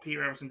than what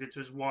Peter Everson did to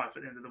his wife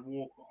at the end of the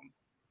walk-on.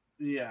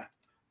 Yeah.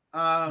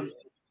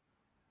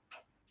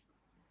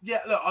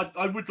 Yeah, look,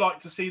 I would like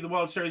to see the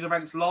World Series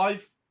events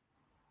live.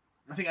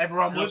 I think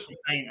everyone would.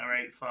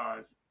 Painter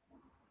 8-5.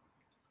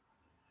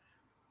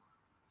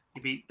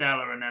 He beat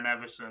Della and then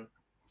Everson.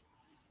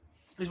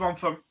 Here's one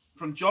from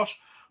Josh.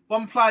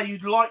 One player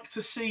you'd like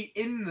to see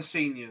in the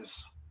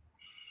seniors?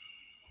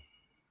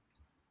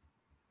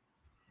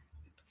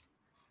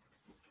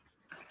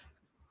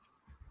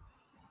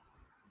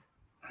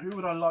 Who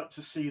would I like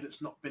to see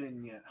that's not been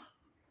in yet?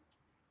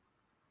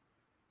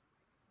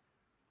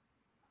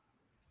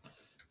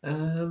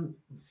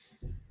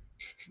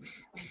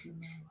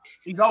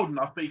 He's old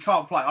enough, but he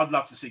can't play. I'd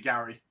love to see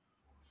Gary.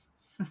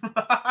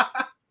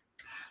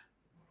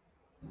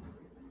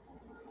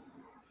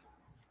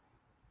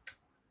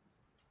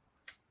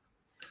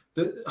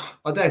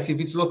 I guess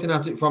if it's looking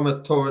at it from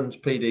a Torrens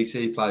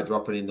PDC player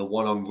dropping in, the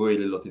one I'm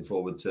really looking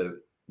forward to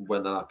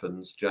when that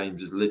happens,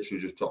 James has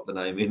literally just dropped the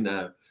name in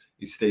now,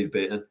 is Steve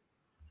Beaton.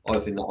 I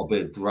think that'll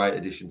be a great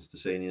addition to the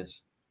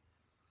seniors.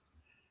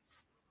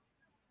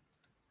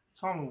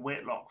 Tom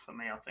Whitlock for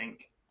me, I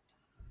think.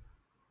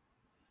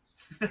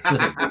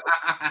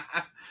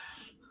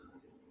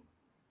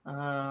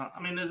 I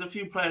mean, there's a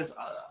few players.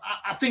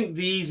 I think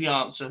the easy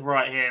answer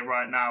right here,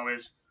 right now,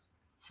 is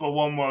for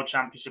one World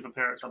Championship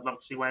appearance, I'd love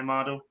to see Wayne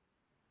Mardle.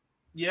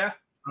 Yeah.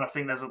 And I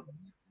think there's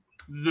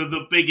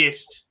the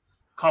biggest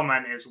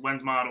comment is,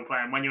 when's Mardle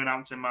playing? When you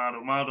announcing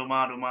Mardle,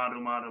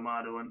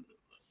 and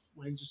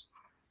Wayne just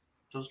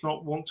does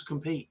not want to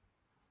compete.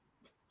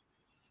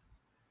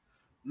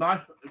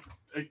 No,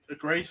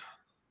 agreed.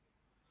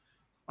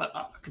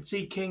 I could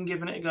see King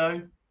giving it a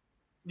go.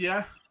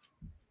 Yeah.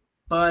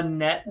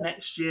 Burnett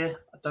next year.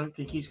 I don't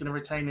think he's going to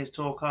retain his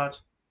tour card.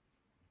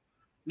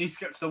 Needs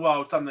to get to the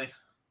World, doesn't he?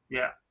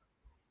 Yeah.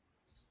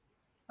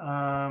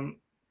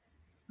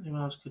 Who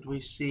else could we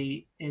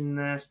see in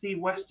there? Steve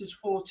West is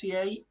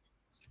 48.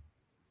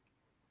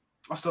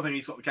 I still think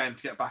he's got the game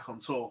to get back on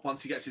tour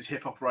once he gets his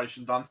hip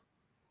operation done.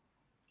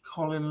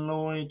 Colin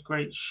Lloyd,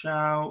 great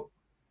shout.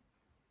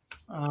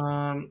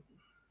 Mark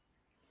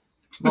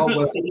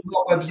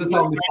Webster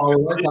time before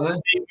away,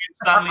 can he?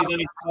 Stanley's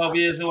only 12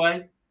 years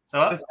away. So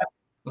I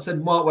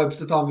said Mark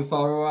Webster time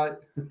before away.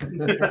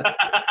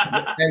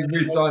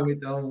 Every time he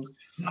does.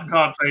 I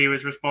can't tell you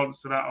his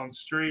response to that on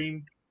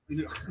stream.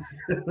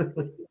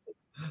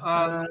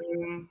 I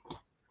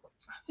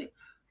think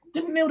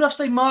didn't Milduff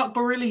say Mark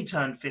Barilli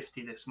turned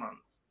 50 this month?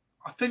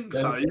 I think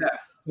so, yeah.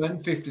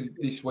 Turned 50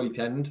 this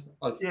weekend.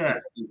 Yeah.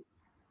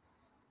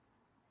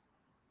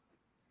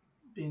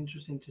 Be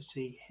interesting to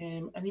see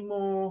him. Any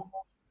more?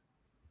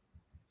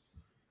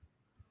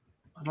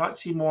 I'd like to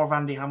see more of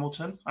Andy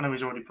Hamilton. I know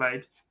he's already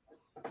played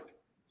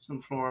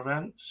some floor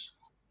events,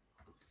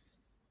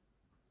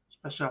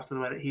 especially after the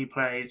way that he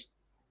played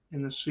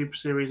in the Super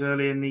Series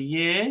early in the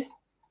year.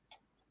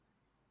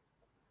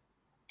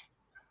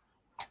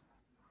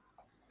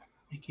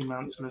 Mickey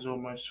Mantle is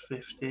almost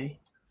 50.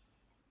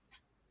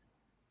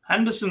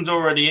 Henderson's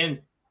already in.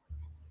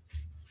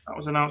 That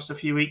was announced a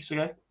few weeks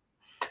ago.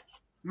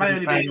 May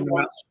only be for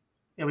one.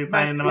 He'll be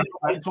playing the match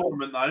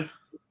tournament, though.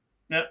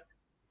 Yep.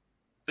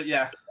 But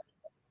yeah.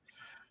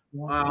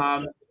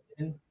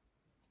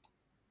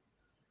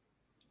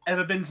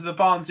 Ever been to the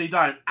Barnsley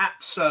Dome?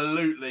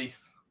 Absolutely.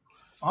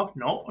 I've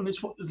not, and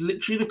it's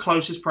literally the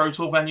closest Pro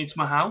Tour venue to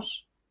my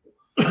house.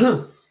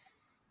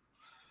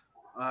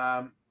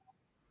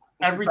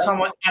 Every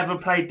time I ever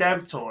played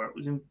Dev Tour, it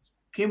was in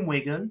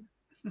Wigan.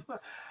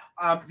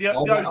 I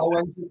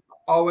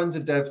went to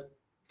Dev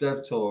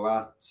Tour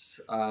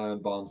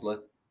at Barnsley.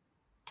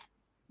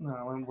 No,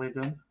 I went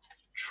Wigan.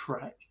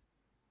 Trek.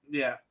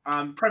 Yeah.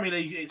 Premier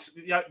League, it's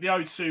the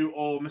O2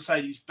 or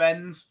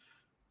Mercedes-Benz.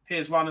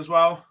 Here's one as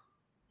well.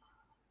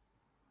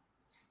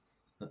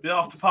 The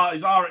after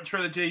parties are at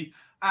Trilogy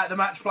at the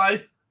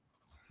Matchplay.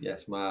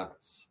 Yes, Matt.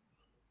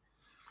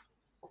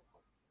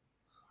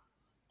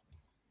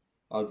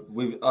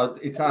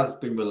 It has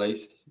been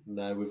released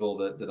now with all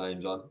the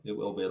names on. It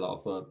will be a lot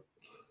of fun.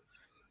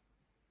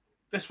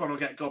 This one will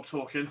get Gob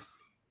talking.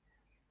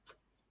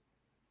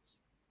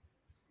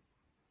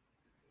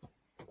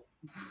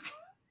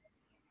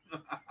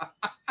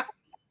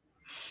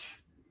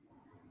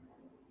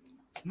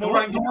 The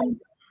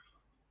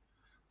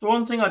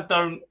one thing I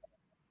don't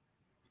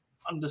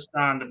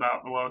understand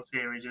about the World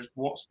Series is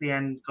what's the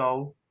end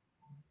goal?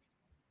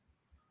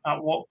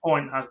 At what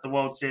point has the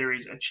World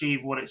Series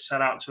achieved what it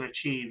set out to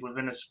achieve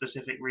within a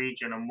specific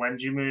region, and when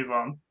do you move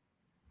on?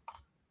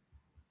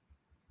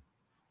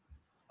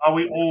 Are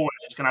we always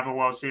just going to have a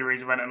World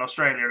Series event in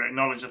Australia and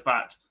acknowledge the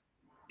fact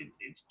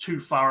it's too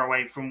far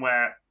away from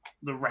where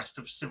the rest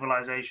of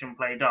civilization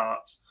play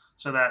darts,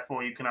 so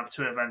therefore you can have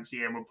two events a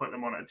year and we'll put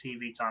them on at a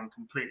TV time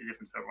completely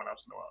different to everyone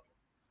else in the world?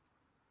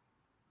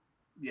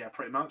 Yeah,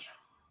 pretty much.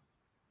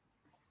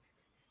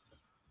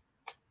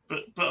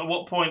 But at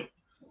what point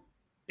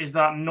is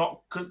that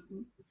not? Because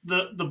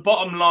the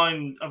bottom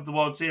line of the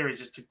World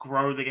Series is to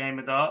grow the game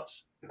of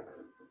darts.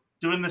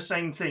 Doing the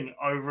same thing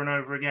over and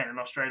over again in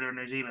Australia and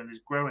New Zealand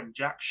is growing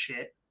jack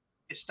shit.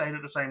 It stayed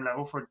at the same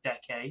level for a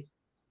decade.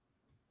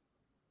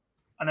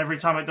 And every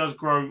time it does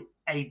grow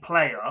a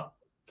player,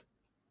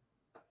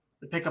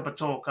 they pick up a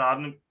tour card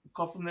and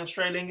go from the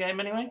Australian game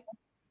anyway.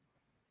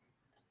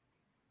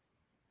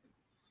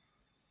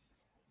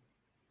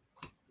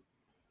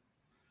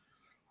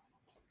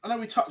 I know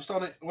we touched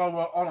on it while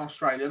we're on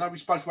Australia. I know we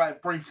spoke about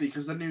it briefly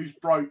because the news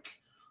broke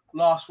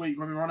last week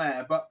when we were on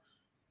air, but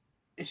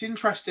it's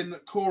interesting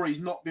that Corey's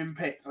not been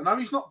picked. I know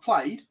he's not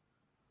played,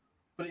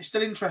 but it's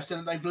still interesting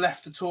that they've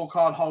left the tour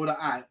card holder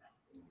out.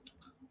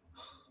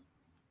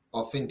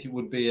 I think it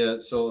would be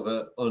a sort of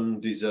an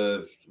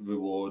undeserved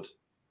reward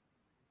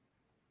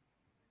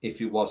if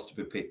he was to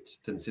be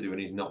picked, considering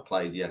he's not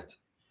played yet.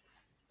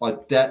 I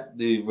get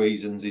the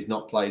reasons he's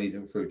not played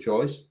isn't through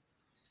choice,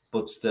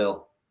 but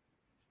still,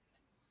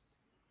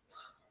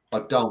 I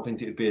don't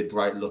think it would be a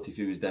great look if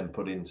he was then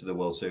put into the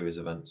World Series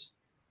events.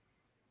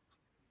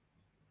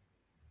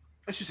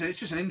 It's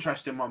just an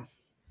interesting one.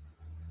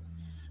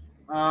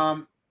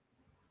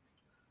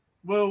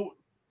 Will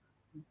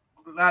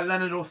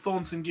Leonard or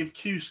Thornton give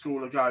Q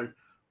School a go.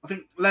 I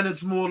think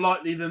Leonard's more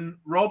likely than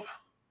Rob.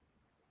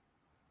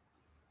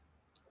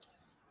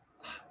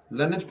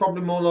 Leonard's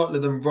probably more likely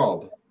than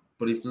Rob,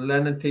 but if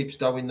Leonard keeps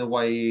going the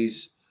way he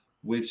is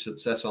with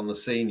success on the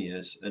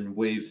seniors and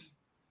with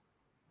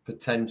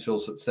potential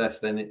success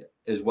then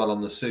as well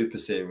on the Super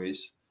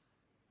Series,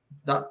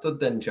 that could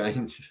then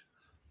change.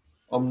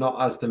 I'm not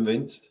as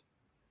convinced.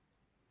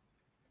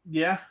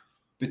 Yeah.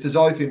 Because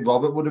I think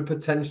Robert would have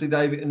potentially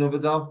gave it another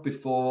go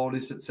before all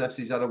his success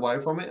he's had away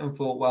from it and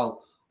thought,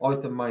 well, I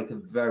can make a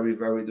very,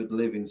 very good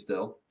living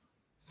still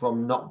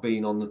from not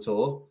being on the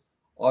tour.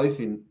 I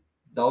think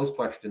those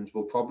questions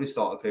will probably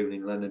start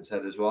appearing in Leonard's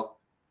head as well.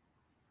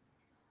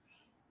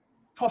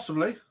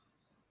 Possibly.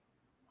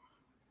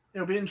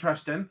 It'll be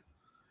interesting.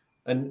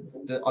 And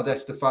I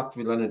guess the fact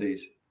with Leonard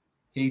is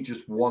he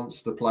just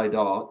wants to play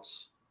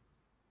darts.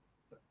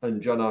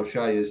 And John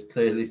O'Shea has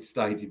clearly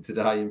stated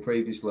today and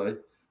previously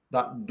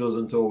that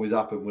doesn't always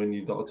happen when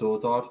you've got a tour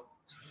card.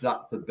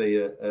 That could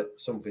be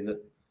something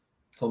that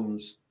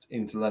comes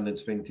into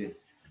Leonard's thinking.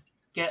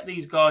 Get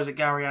these guys a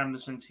Gary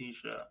Anderson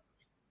t-shirt.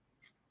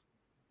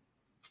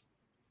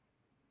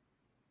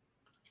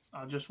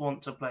 I just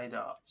want to play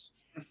darts.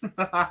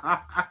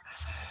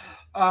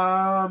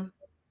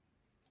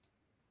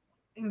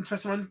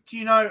 Interesting one. Do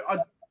you know?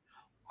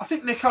 I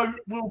think Nico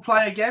will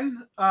play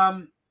again.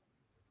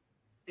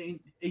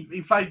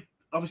 He played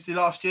obviously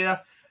last year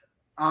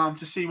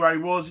to see where he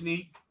was, and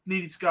he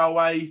needed to go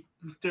away,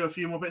 do a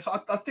few more bits.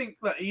 I think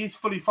that he is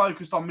fully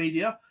focused on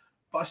media,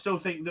 but I still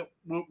think that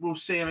we'll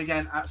see him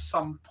again at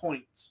some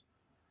point.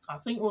 I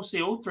think we'll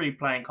see all three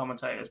playing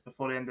commentators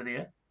before the end of the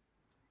year.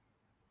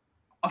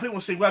 I think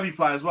we'll see Webby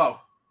play as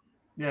well.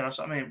 Yeah, that's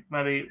what I mean.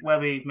 Maybe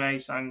Webby,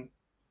 Mace, and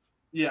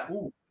at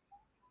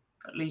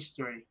least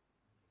three.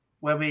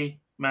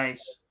 Webby,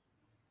 Mace,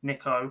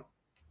 Nico,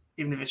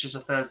 even if it's just a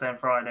Thursday and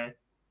Friday.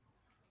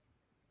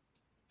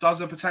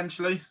 Does it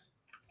potentially?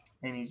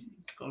 And he's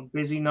got a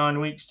busy 9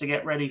 weeks to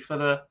get ready for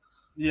the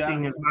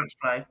seniors match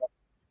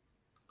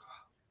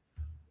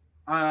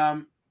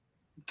play.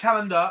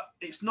 Calendar,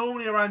 it's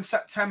normally around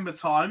September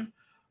time,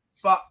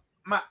 but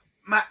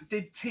Matt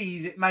did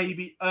tease it may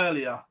be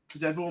earlier because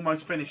they've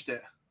almost finished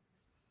it.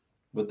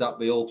 Would that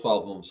be all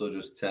 12 months or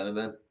just 10 of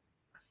them?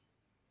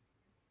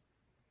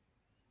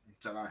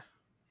 Don't know.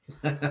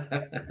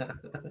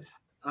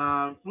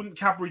 Wouldn't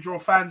Cadbury draw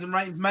fans and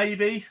ratings?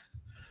 Maybe.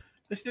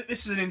 This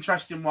is an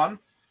interesting one.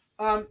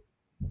 The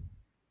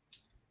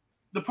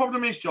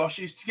problem is, Josh,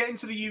 is to get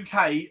into the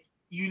UK,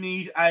 you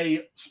need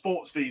a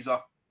sports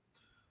visa.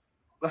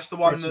 That's the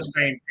one. For a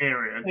sustained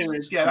period.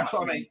 Yeah, that's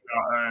what I mean.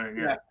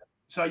 Yeah.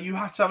 So you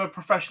have to have a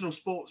professional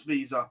sports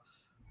visa.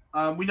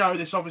 We know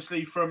this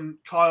obviously from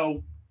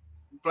Kyle.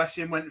 Bless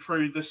him, went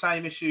through the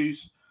same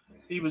issues.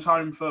 He was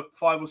home for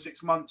 5 or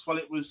 6 months while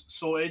it was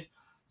sorted.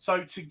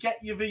 So to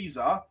get your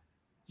visa,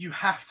 you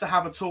have to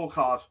have a tour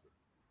card.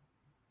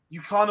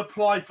 You can't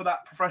apply for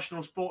that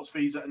professional sports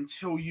visa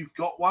until you've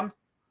got one,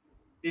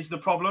 is the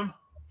problem.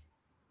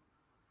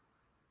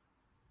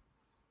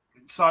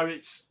 So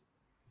it's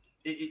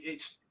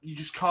you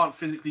just can't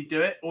physically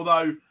do it,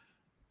 although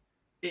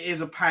it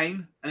is a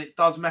pain and it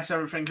does mess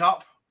everything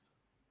up.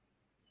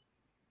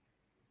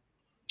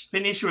 I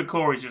think the issue with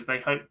Corey's is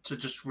they hope to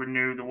just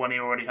renew the one he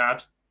already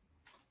had.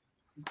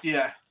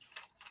 Yeah.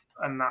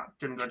 And that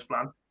didn't go to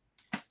plan.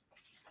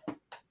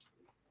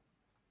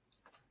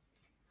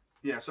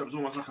 Yeah, so it was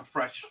almost like a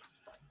fresh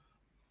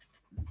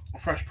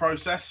fresh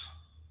process.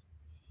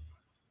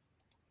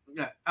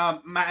 Yeah,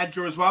 Matt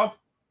Edgar as well.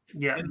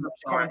 Yeah.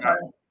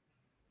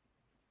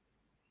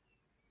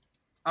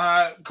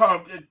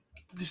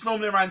 It's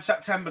normally around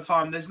September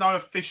time. There's no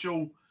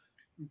official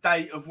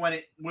date of when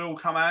it will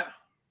come out.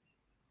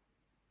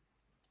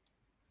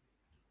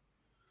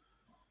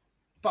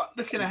 But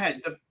looking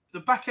ahead, the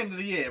back end of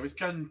the year is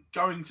going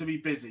to be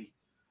busy.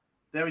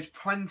 There is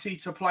plenty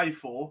to play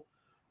for.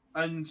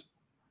 And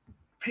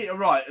Peter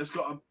Wright has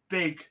got a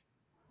big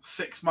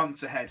 6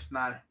 months ahead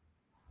now.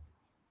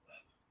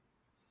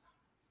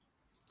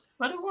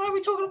 Why are we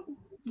talking?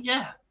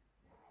 Yeah.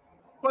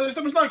 Well,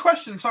 there was no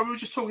question, so we were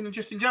just talking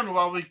just in general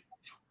while we...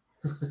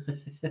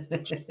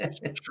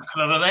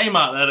 Another name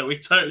out there that we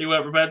totally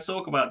weren't prepared to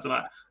talk about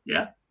tonight.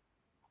 Yeah.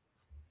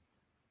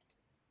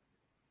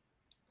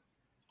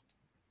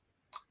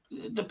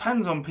 It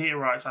depends on Peter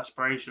Wright's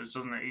aspirations,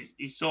 doesn't it?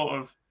 He's sort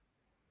of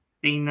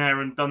been there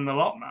and done the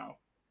lot now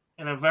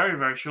in a very,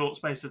 very short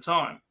space of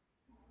time.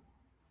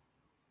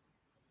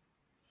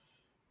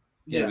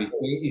 Yeah,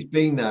 he's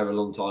been there a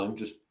long time,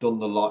 just done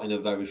the lot in a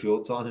very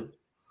short time.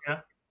 Yeah.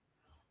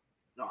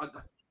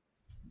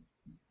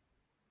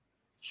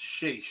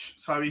 Sheesh.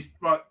 So he's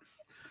right.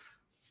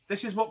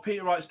 This is what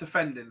Peter Wright's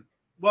defending: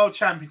 World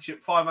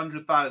Championship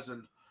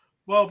 500,000,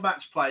 World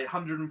Match Play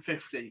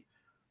 150,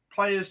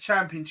 Players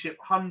Championship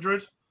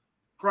 100,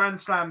 Grand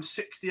Slam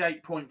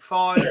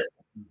 68.5.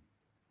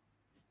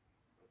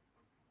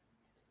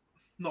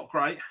 Not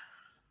great.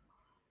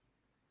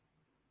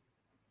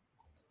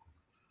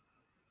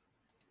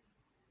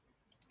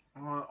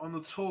 On the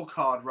tour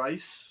card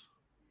race,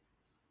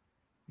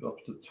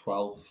 Drops to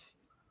 12th.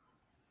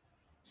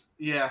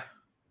 Yeah.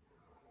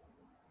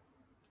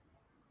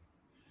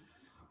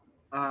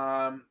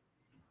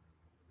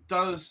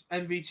 Does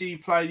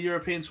MVG play the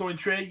European Touring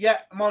Trio? Yeah,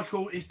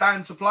 Michael is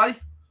down to play.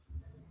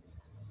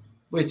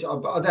 Which,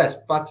 I guess,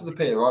 back to the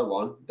Peter Wright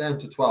one, down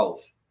to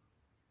 12th.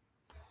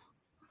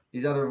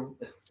 He's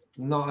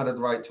not had a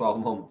great 12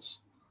 months.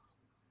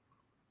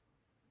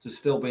 To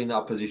still be in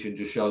that position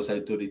just shows how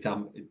good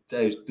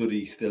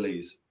he still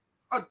is.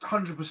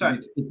 100%.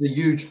 It's a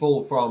huge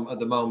fall from, at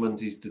the moment,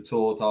 he's the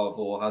Tour of,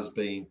 or has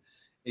been,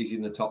 he's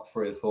in the top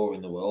 3 or 4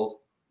 in the world.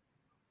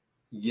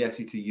 Yes,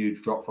 it's a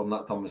huge drop from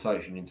that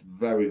conversation. It's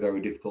very, very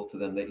difficult to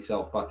then let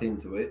yourself back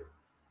into it.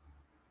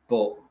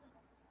 But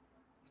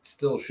it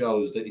still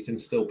shows that he can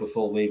still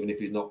perform even if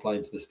he's not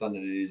playing to the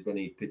standard it is when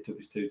he picked up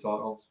his 2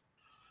 titles.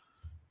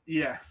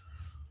 Yeah.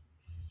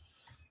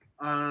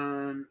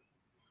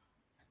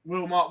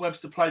 Will Mark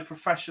Webster play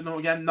professional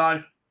again?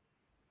 No.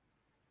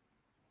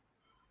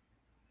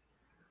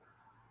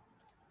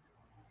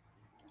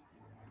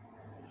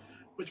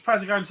 Which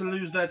players are going to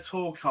lose their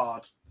tour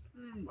card?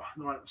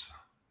 Right.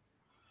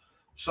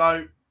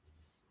 So,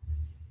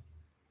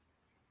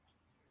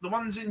 the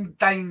ones in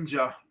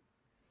danger.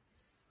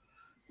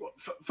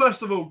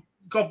 First of all,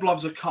 God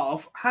loves a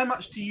carve. How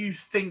much do you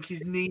think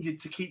is needed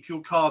to keep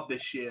your card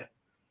this year?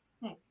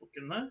 I don't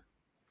fucking know.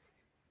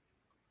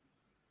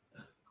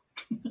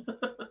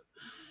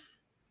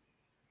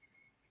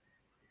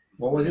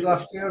 What was it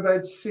last year?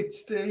 About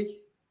 60?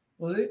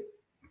 Was it?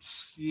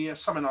 Yeah,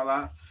 something like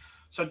that.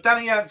 So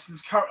Danny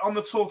Jansen's on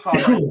the tour card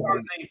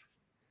currently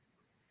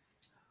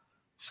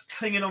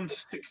clinging on to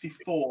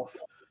 64th.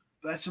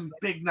 There's some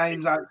big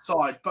names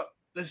outside, but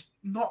there's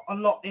not a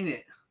lot in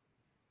it.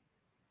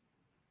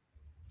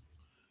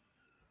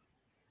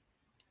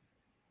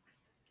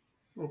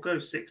 We'll go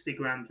 60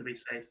 grand to be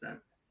safe then.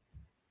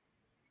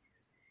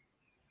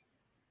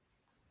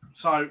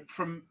 So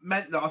from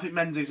I think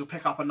Menzies will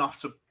pick up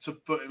enough to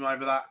put him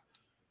over that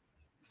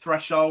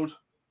threshold.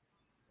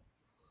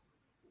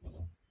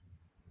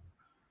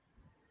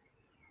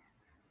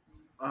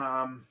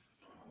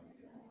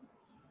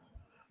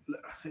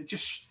 It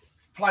just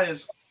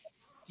players,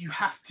 you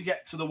have to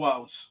get to the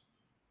Worlds.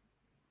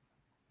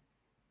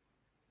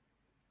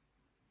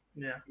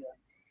 Yeah.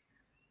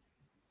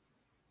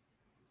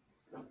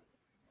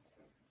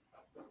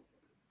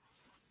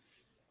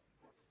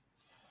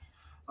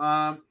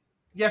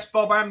 Yes,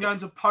 Bob, I am going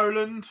to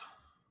Poland.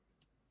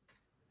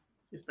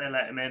 If they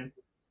let him in.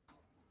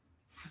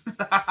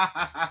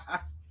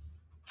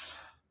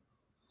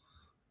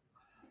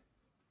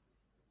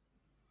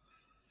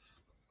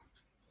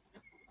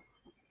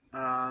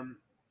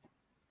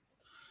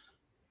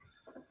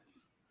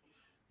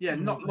 Yeah,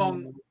 not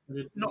long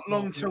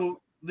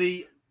till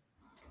the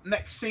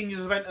next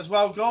seniors event as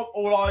well, Gob.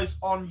 All eyes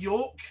on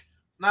York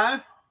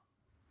now.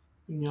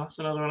 Yes,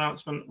 another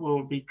announcement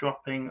will be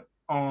dropping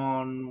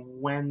on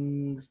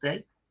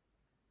Wednesday.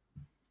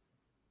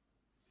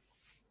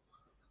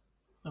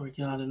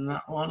 Regarding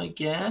that one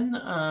again,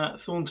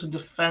 Thornton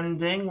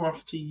defending. We're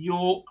off to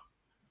York.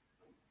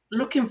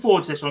 Looking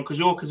forward to this one because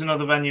York is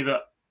another venue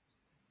that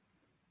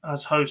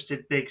has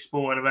hosted big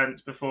sporting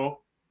events before.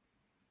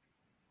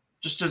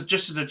 Just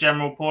as a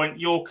general point,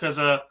 York as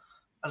a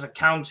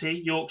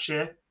county,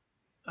 Yorkshire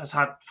has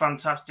had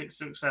fantastic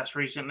success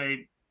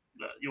recently.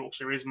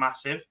 Yorkshire is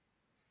massive,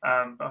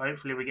 but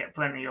hopefully we get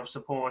plenty of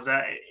supporters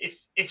there.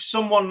 If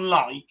someone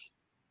like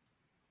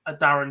a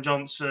Darren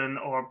Johnson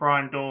or a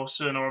Brian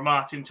Dawson or a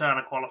Martin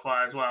Turner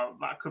qualify as well,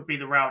 that could be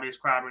the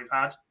rowdiest crowd we've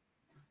had.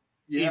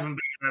 Yeah. Even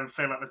bigger than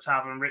Phil at the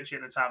tavern, Richie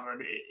at the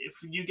tavern.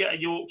 If you get a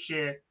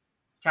Yorkshire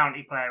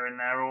county player in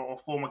there or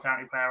former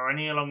county player or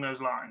any along those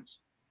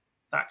lines,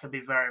 that could be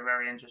very,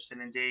 very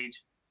interesting indeed.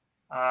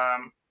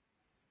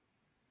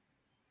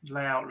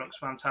 Layout looks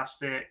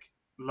fantastic.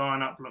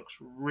 Lineup looks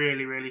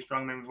really, really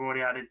strong. We've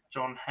already added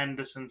John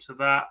Henderson to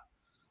that.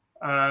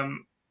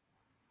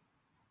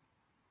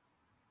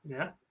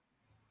 Yeah.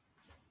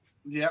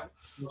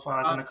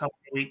 Qualifiers in a couple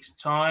of weeks'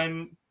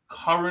 time.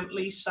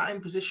 Currently sat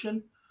in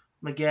position.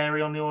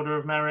 McGarry on the order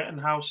of merit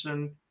and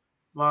Howson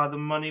via the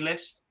money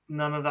list.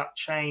 None of that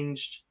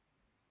changed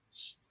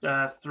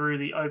through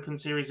the Open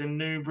Series in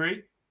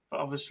Newbury. But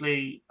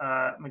obviously,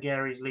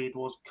 McGarry's lead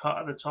was cut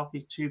at the top.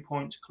 He's 2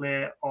 points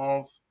clear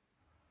of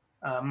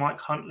Mike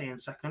Huntley in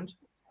second.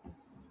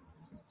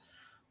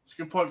 It's a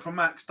good point from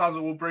Max.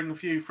 Duzzle will bring a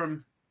few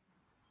from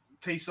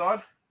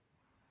Teesside.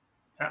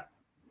 Yeah.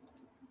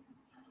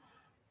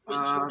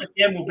 Which,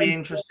 again, will be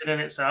interested in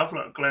itself.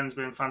 Look, Glenn's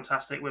been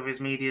fantastic with his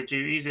media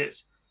duties.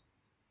 It's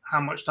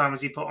how much time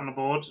has he put on the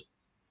board?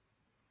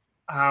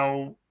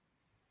 How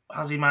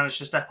has he managed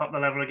to step up the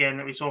level again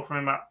that we saw from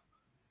him at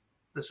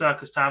the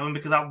Circus Tavern?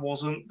 Because that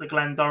wasn't the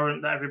Glenn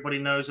Durrant that everybody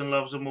knows and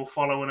loves and will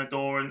follow and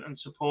adore and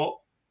support.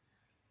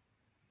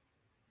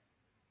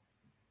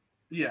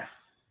 Yeah.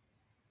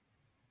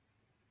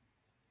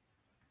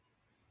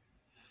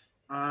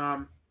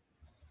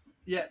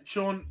 Yeah,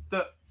 Sean,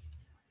 that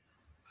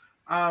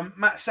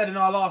Matt said in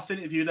our last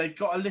interview, they've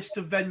got a list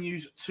of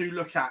venues to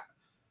look at.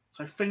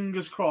 So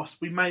fingers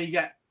crossed, we may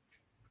get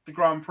the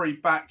Grand Prix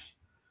back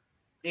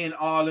in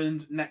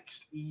Ireland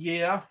next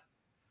year.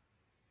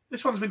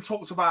 This one's been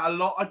talked about a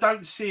lot. I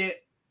don't see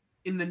it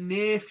in the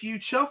near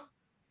future.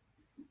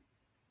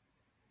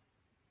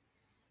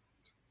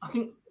 I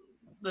think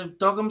they've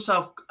dug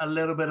themselves a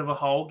little bit of a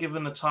hole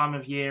given the time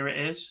of year it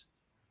is.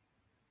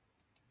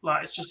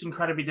 Like, it's just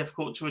incredibly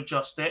difficult to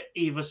adjust it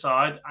either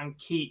side and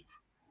keep.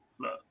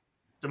 Look,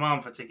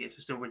 demand for tickets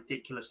is still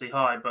ridiculously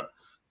high, but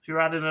if you're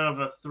adding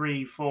another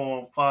 3,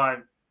 4,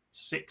 5,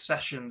 6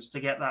 sessions to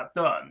get that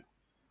done,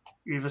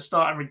 you're either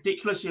starting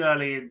ridiculously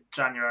early in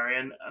January,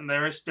 and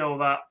there is still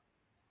that.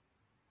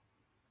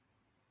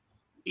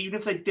 Even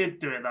if they did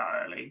do it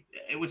that early,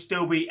 it would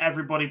still be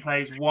everybody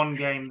plays one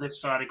game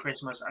this side of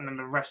Christmas and then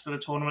the rest of the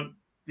tournament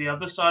the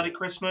other side of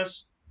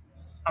Christmas.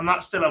 And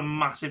that's still a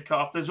massive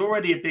cut-off. There's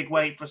already a big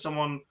wait for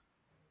someone,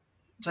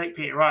 take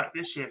Peter Wright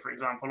this year, for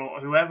example,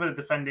 or whoever the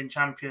defending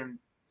champion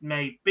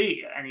may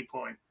be at any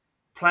point,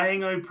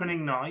 playing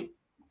opening night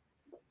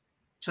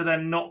to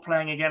then not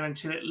playing again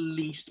until at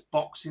least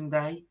Boxing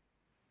Day.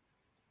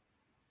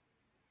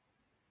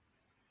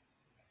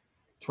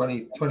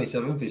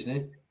 27th, isn't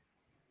it?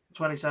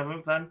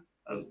 27th then.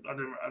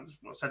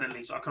 I said at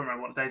least, I can't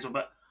remember what the days were,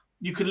 but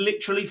you could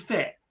literally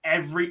fit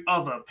every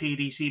other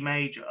PDC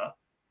major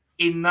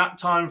in that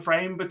time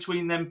frame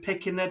between them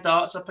picking their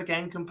darts up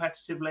again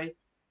competitively.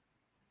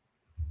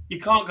 You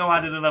can't go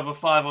adding another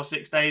 5 or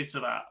 6 days to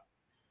that,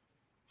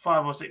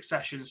 5 or 6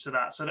 sessions to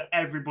that, so that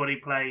everybody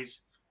plays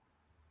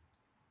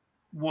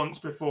once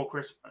before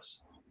Christmas.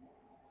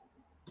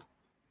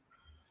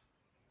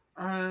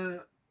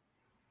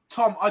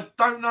 Tom, I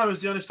don't know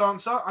is the honest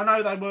answer. I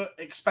know they were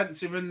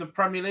expensive in the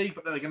Premier League,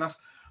 but then again,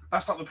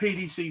 that's not the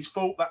PDC's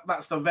fault.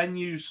 That's the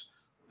venues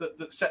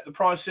that set the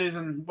prices,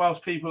 and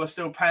whilst people are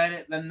still paying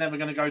it, they're never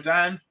going to go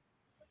down.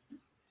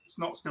 It's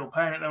not still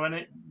paying it though, isn't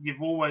it?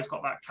 You've always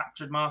got that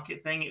captured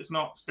market thing. It's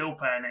not still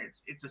paying it.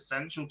 It's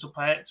essential to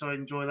pay it to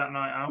enjoy that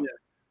night out. Yeah.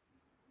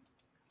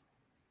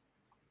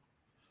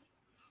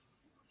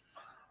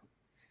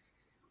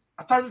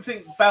 I don't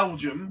think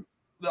Belgium.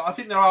 I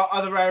think there are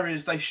other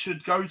areas they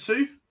should go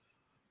to,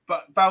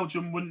 but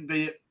Belgium wouldn't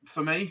be it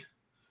for me.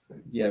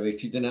 Yeah,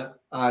 if you didn't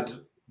add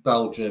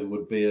Belgium,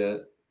 would be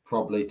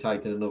probably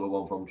taking another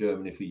one from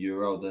Germany for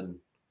Euro, then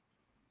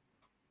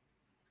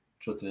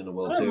shutting in a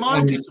World Series.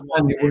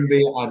 And it wouldn't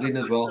be adding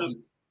as well.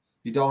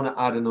 You don't want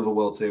to add another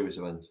World Series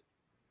event.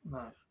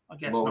 No, I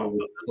guess not.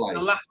 But the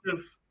lack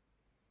of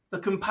the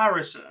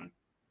comparison,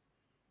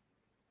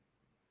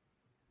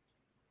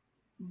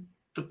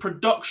 the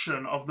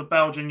production of the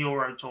Belgian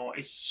Euro Tour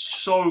is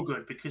so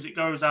good because it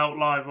goes out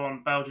live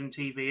on Belgian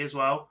TV as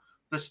well.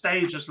 The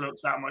stage just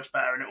looks that much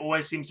better, and it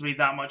always seems to be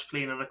that much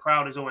cleaner. The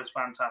crowd is always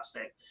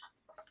fantastic.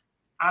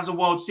 As a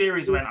World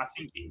Series event, I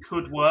think it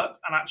could work.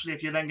 And actually,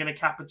 if you're then going to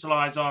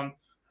capitalise on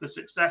the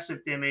success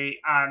of Dimmy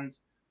and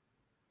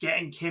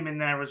getting Kim in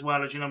there as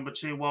well as your number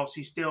 2, whilst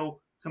he's still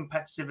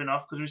competitive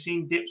enough, because we've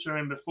seen dips from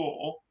him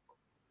before,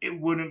 it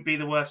wouldn't be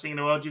the worst thing in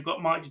the world. You've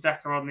got Mike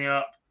Dedeker on the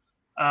up.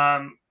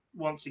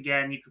 Once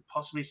again, you could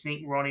possibly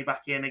sneak Ronnie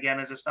back in again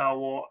as a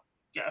stalwart,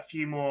 get a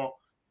few more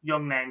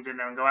young names in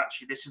there and go,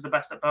 actually, this is the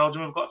best that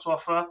Belgium have got to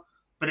offer.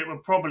 But it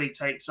would probably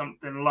take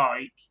something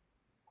like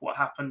what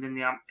happened in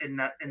the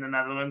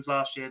Netherlands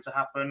last year to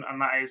happen,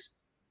 and that is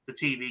the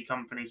TV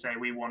company say,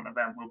 we want an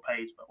event, we'll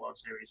pay to put World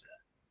Series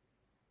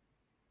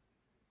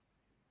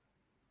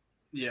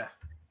here.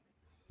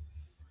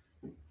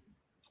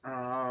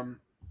 Yeah.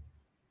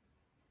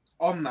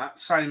 On that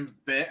same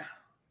bit,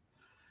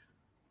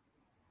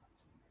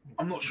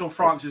 I'm not sure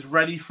France is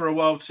ready for a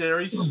World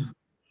Series.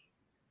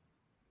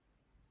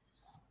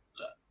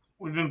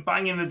 We've been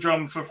banging the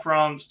drum for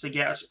France to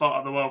get a spot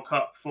at the World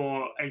Cup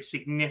for a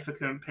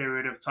significant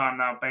period of time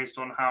now, based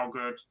on how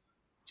good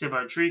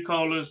Thibaut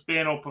Tricol's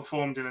been or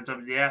performed in the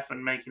WDF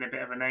and making a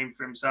bit of a name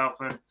for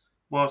himself. And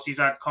whilst he's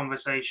had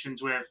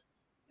conversations with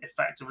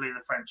effectively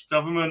the French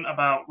government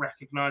about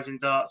recognising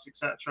darts,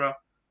 etc.,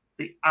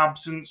 the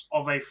absence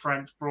of a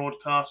French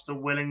broadcaster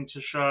willing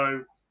to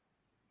show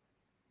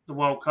the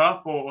World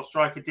Cup or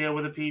strike a deal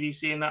with the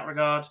PDC in that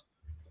regard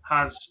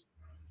has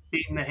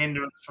been the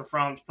hindrance for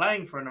France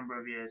playing for a number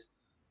of years.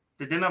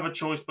 They didn't have a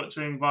choice but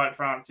to invite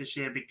France this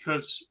year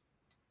because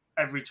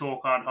every tour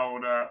card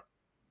holder,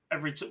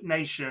 every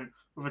nation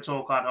with a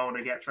tour card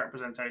holder gets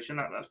representation.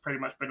 That's pretty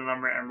much been an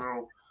unwritten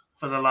rule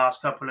for the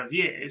last couple of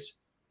years.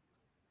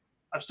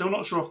 I'm still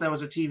not sure if there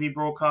was a TV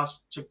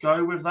broadcast to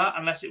go with that,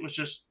 unless it was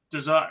just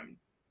DAZN.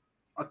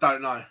 I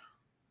don't know.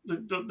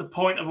 The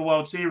point of a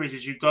World Series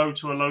is you go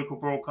to a local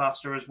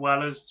broadcaster as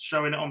well as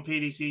showing it on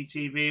PDC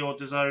TV or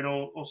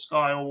DAZN or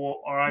Sky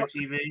or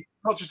ITV.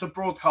 Not just a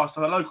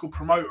broadcaster, a local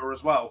promoter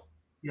as well.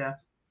 Yeah.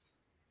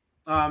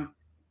 On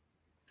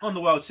the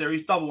World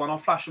Series, double one. I'll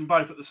flash them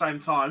both at the same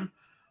time.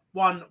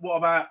 One, what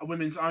about a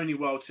women's only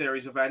World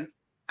Series event?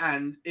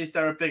 And is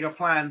there a bigger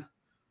plan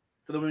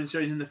for the women's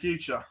series in the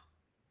future?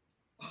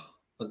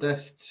 I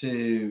guess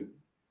to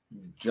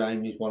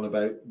Jamie's one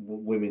about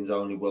women's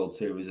only World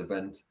Series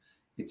event,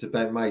 it's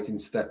about making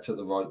steps at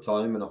the right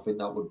time, and I think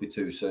that would be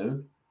too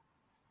soon.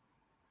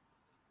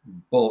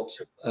 But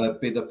a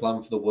bigger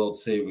plan for the World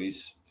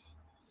Series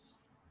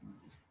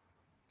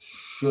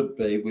should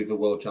be with a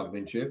World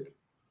Championship,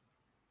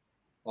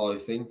 I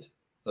think,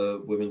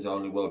 women's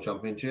only World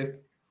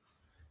Championship.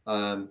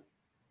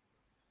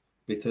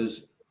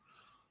 Because,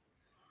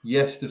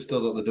 yes, they've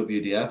still got the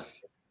WDF,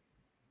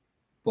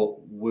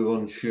 but we're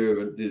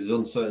unsure. There's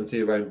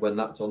uncertainty around when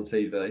that's on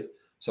TV.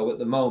 So at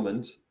the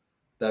moment,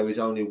 there is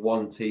only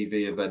one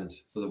TV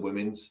event for the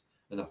women's,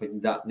 and I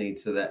think that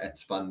needs to get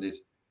expanded.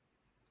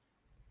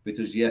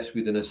 Because, yes,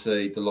 we're going to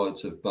see the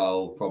likes of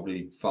Bell,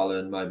 probably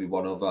Fallon, maybe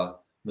one other,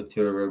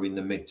 Maturo in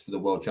the mix for the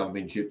World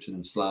Championships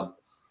and Slam.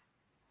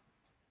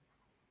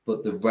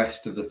 But the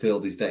rest of the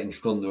field is getting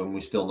stronger and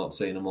we're still not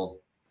seeing them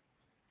all.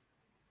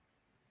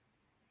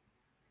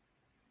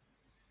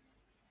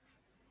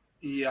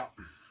 Yeah.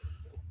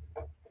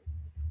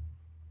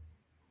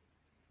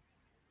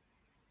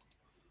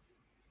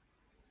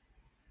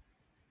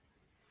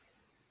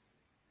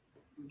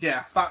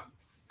 Yeah,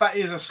 that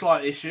is a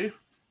slight issue.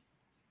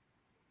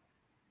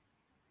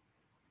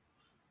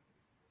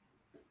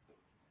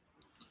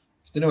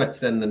 To no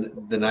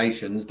extent, the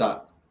nations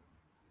that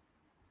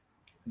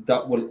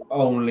will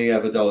only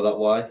ever go that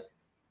way.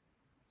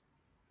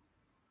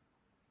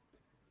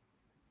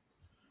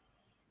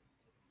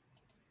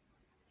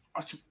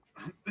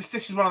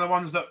 This is one of the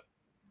ones that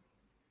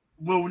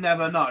we'll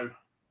never know,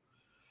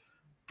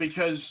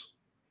 because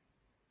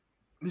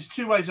there's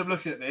two ways of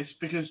looking at this.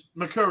 Because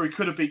Makuri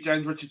could have beat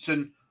James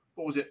Richardson,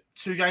 what was it,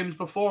 2 games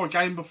before, a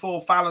game before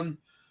Fallon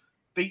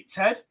beat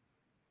Ted.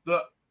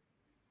 That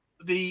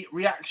the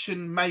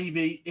reaction,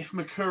 maybe if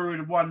Makuri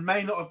had won,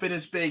 may not have been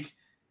as big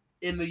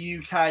in the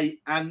UK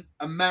and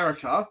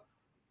America,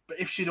 but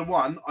if she'd have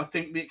won, I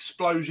think the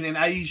explosion in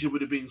Asia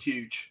would have been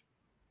huge.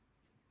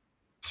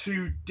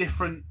 2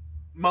 different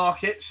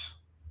markets.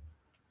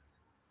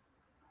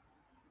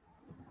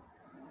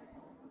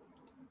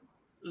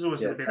 There's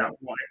always going to be that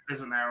what if,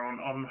 isn't there,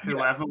 on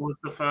whoever was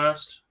the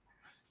first?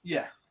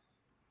 Yeah.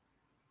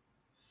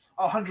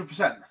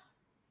 100%.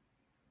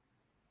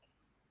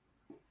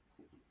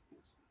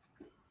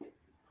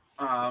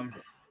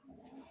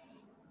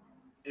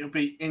 It'll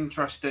be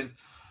interesting.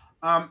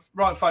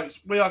 Right, folks,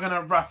 we are going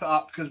to wrap it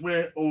up because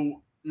we're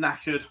all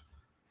knackered.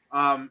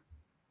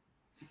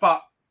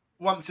 But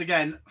once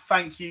again,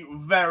 thank you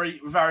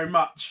very, very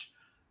much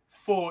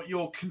for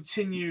your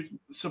continued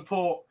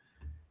support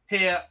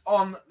here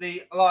on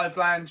the Live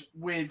Lounge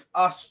with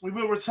us. We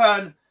will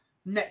return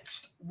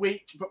next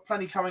week, but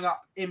plenty coming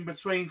up in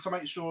between. So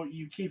make sure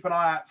you keep an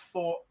eye out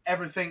for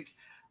everything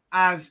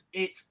as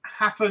it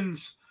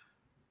happens.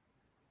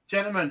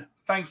 Gentlemen,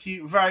 thank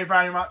you very,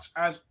 very much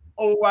as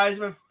always.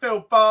 With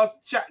Phil Bars,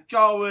 Jack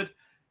Garwood,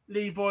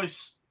 Lee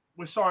Boyce.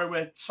 We're sorry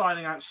we're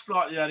signing out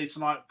slightly early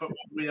tonight, but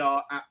we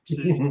are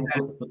absolutely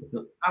dead.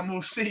 And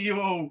we'll see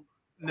you all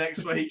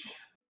next week.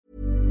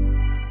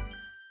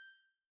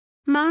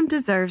 Mom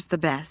deserves the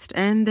best,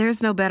 and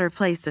there's no better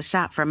place to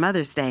shop for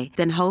Mother's Day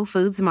than Whole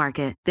Foods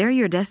Market. They're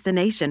your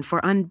destination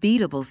for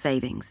unbeatable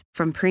savings,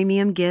 from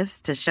premium gifts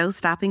to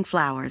show-stopping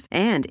flowers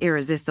and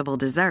irresistible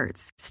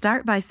desserts.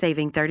 Start by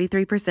saving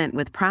 33%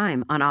 with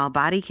Prime on all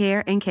body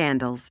care and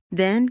candles.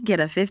 Then get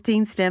a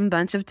 15-stem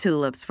bunch of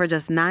tulips for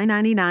just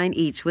 $9.99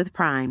 each with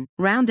Prime.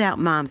 Round out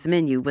Mom's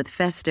menu with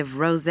festive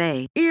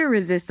rosé,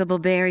 irresistible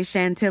berry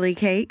chantilly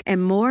cake,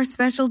 and more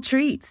special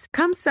treats.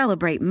 Come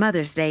celebrate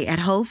Mother's Day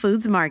at Whole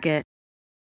Foods Market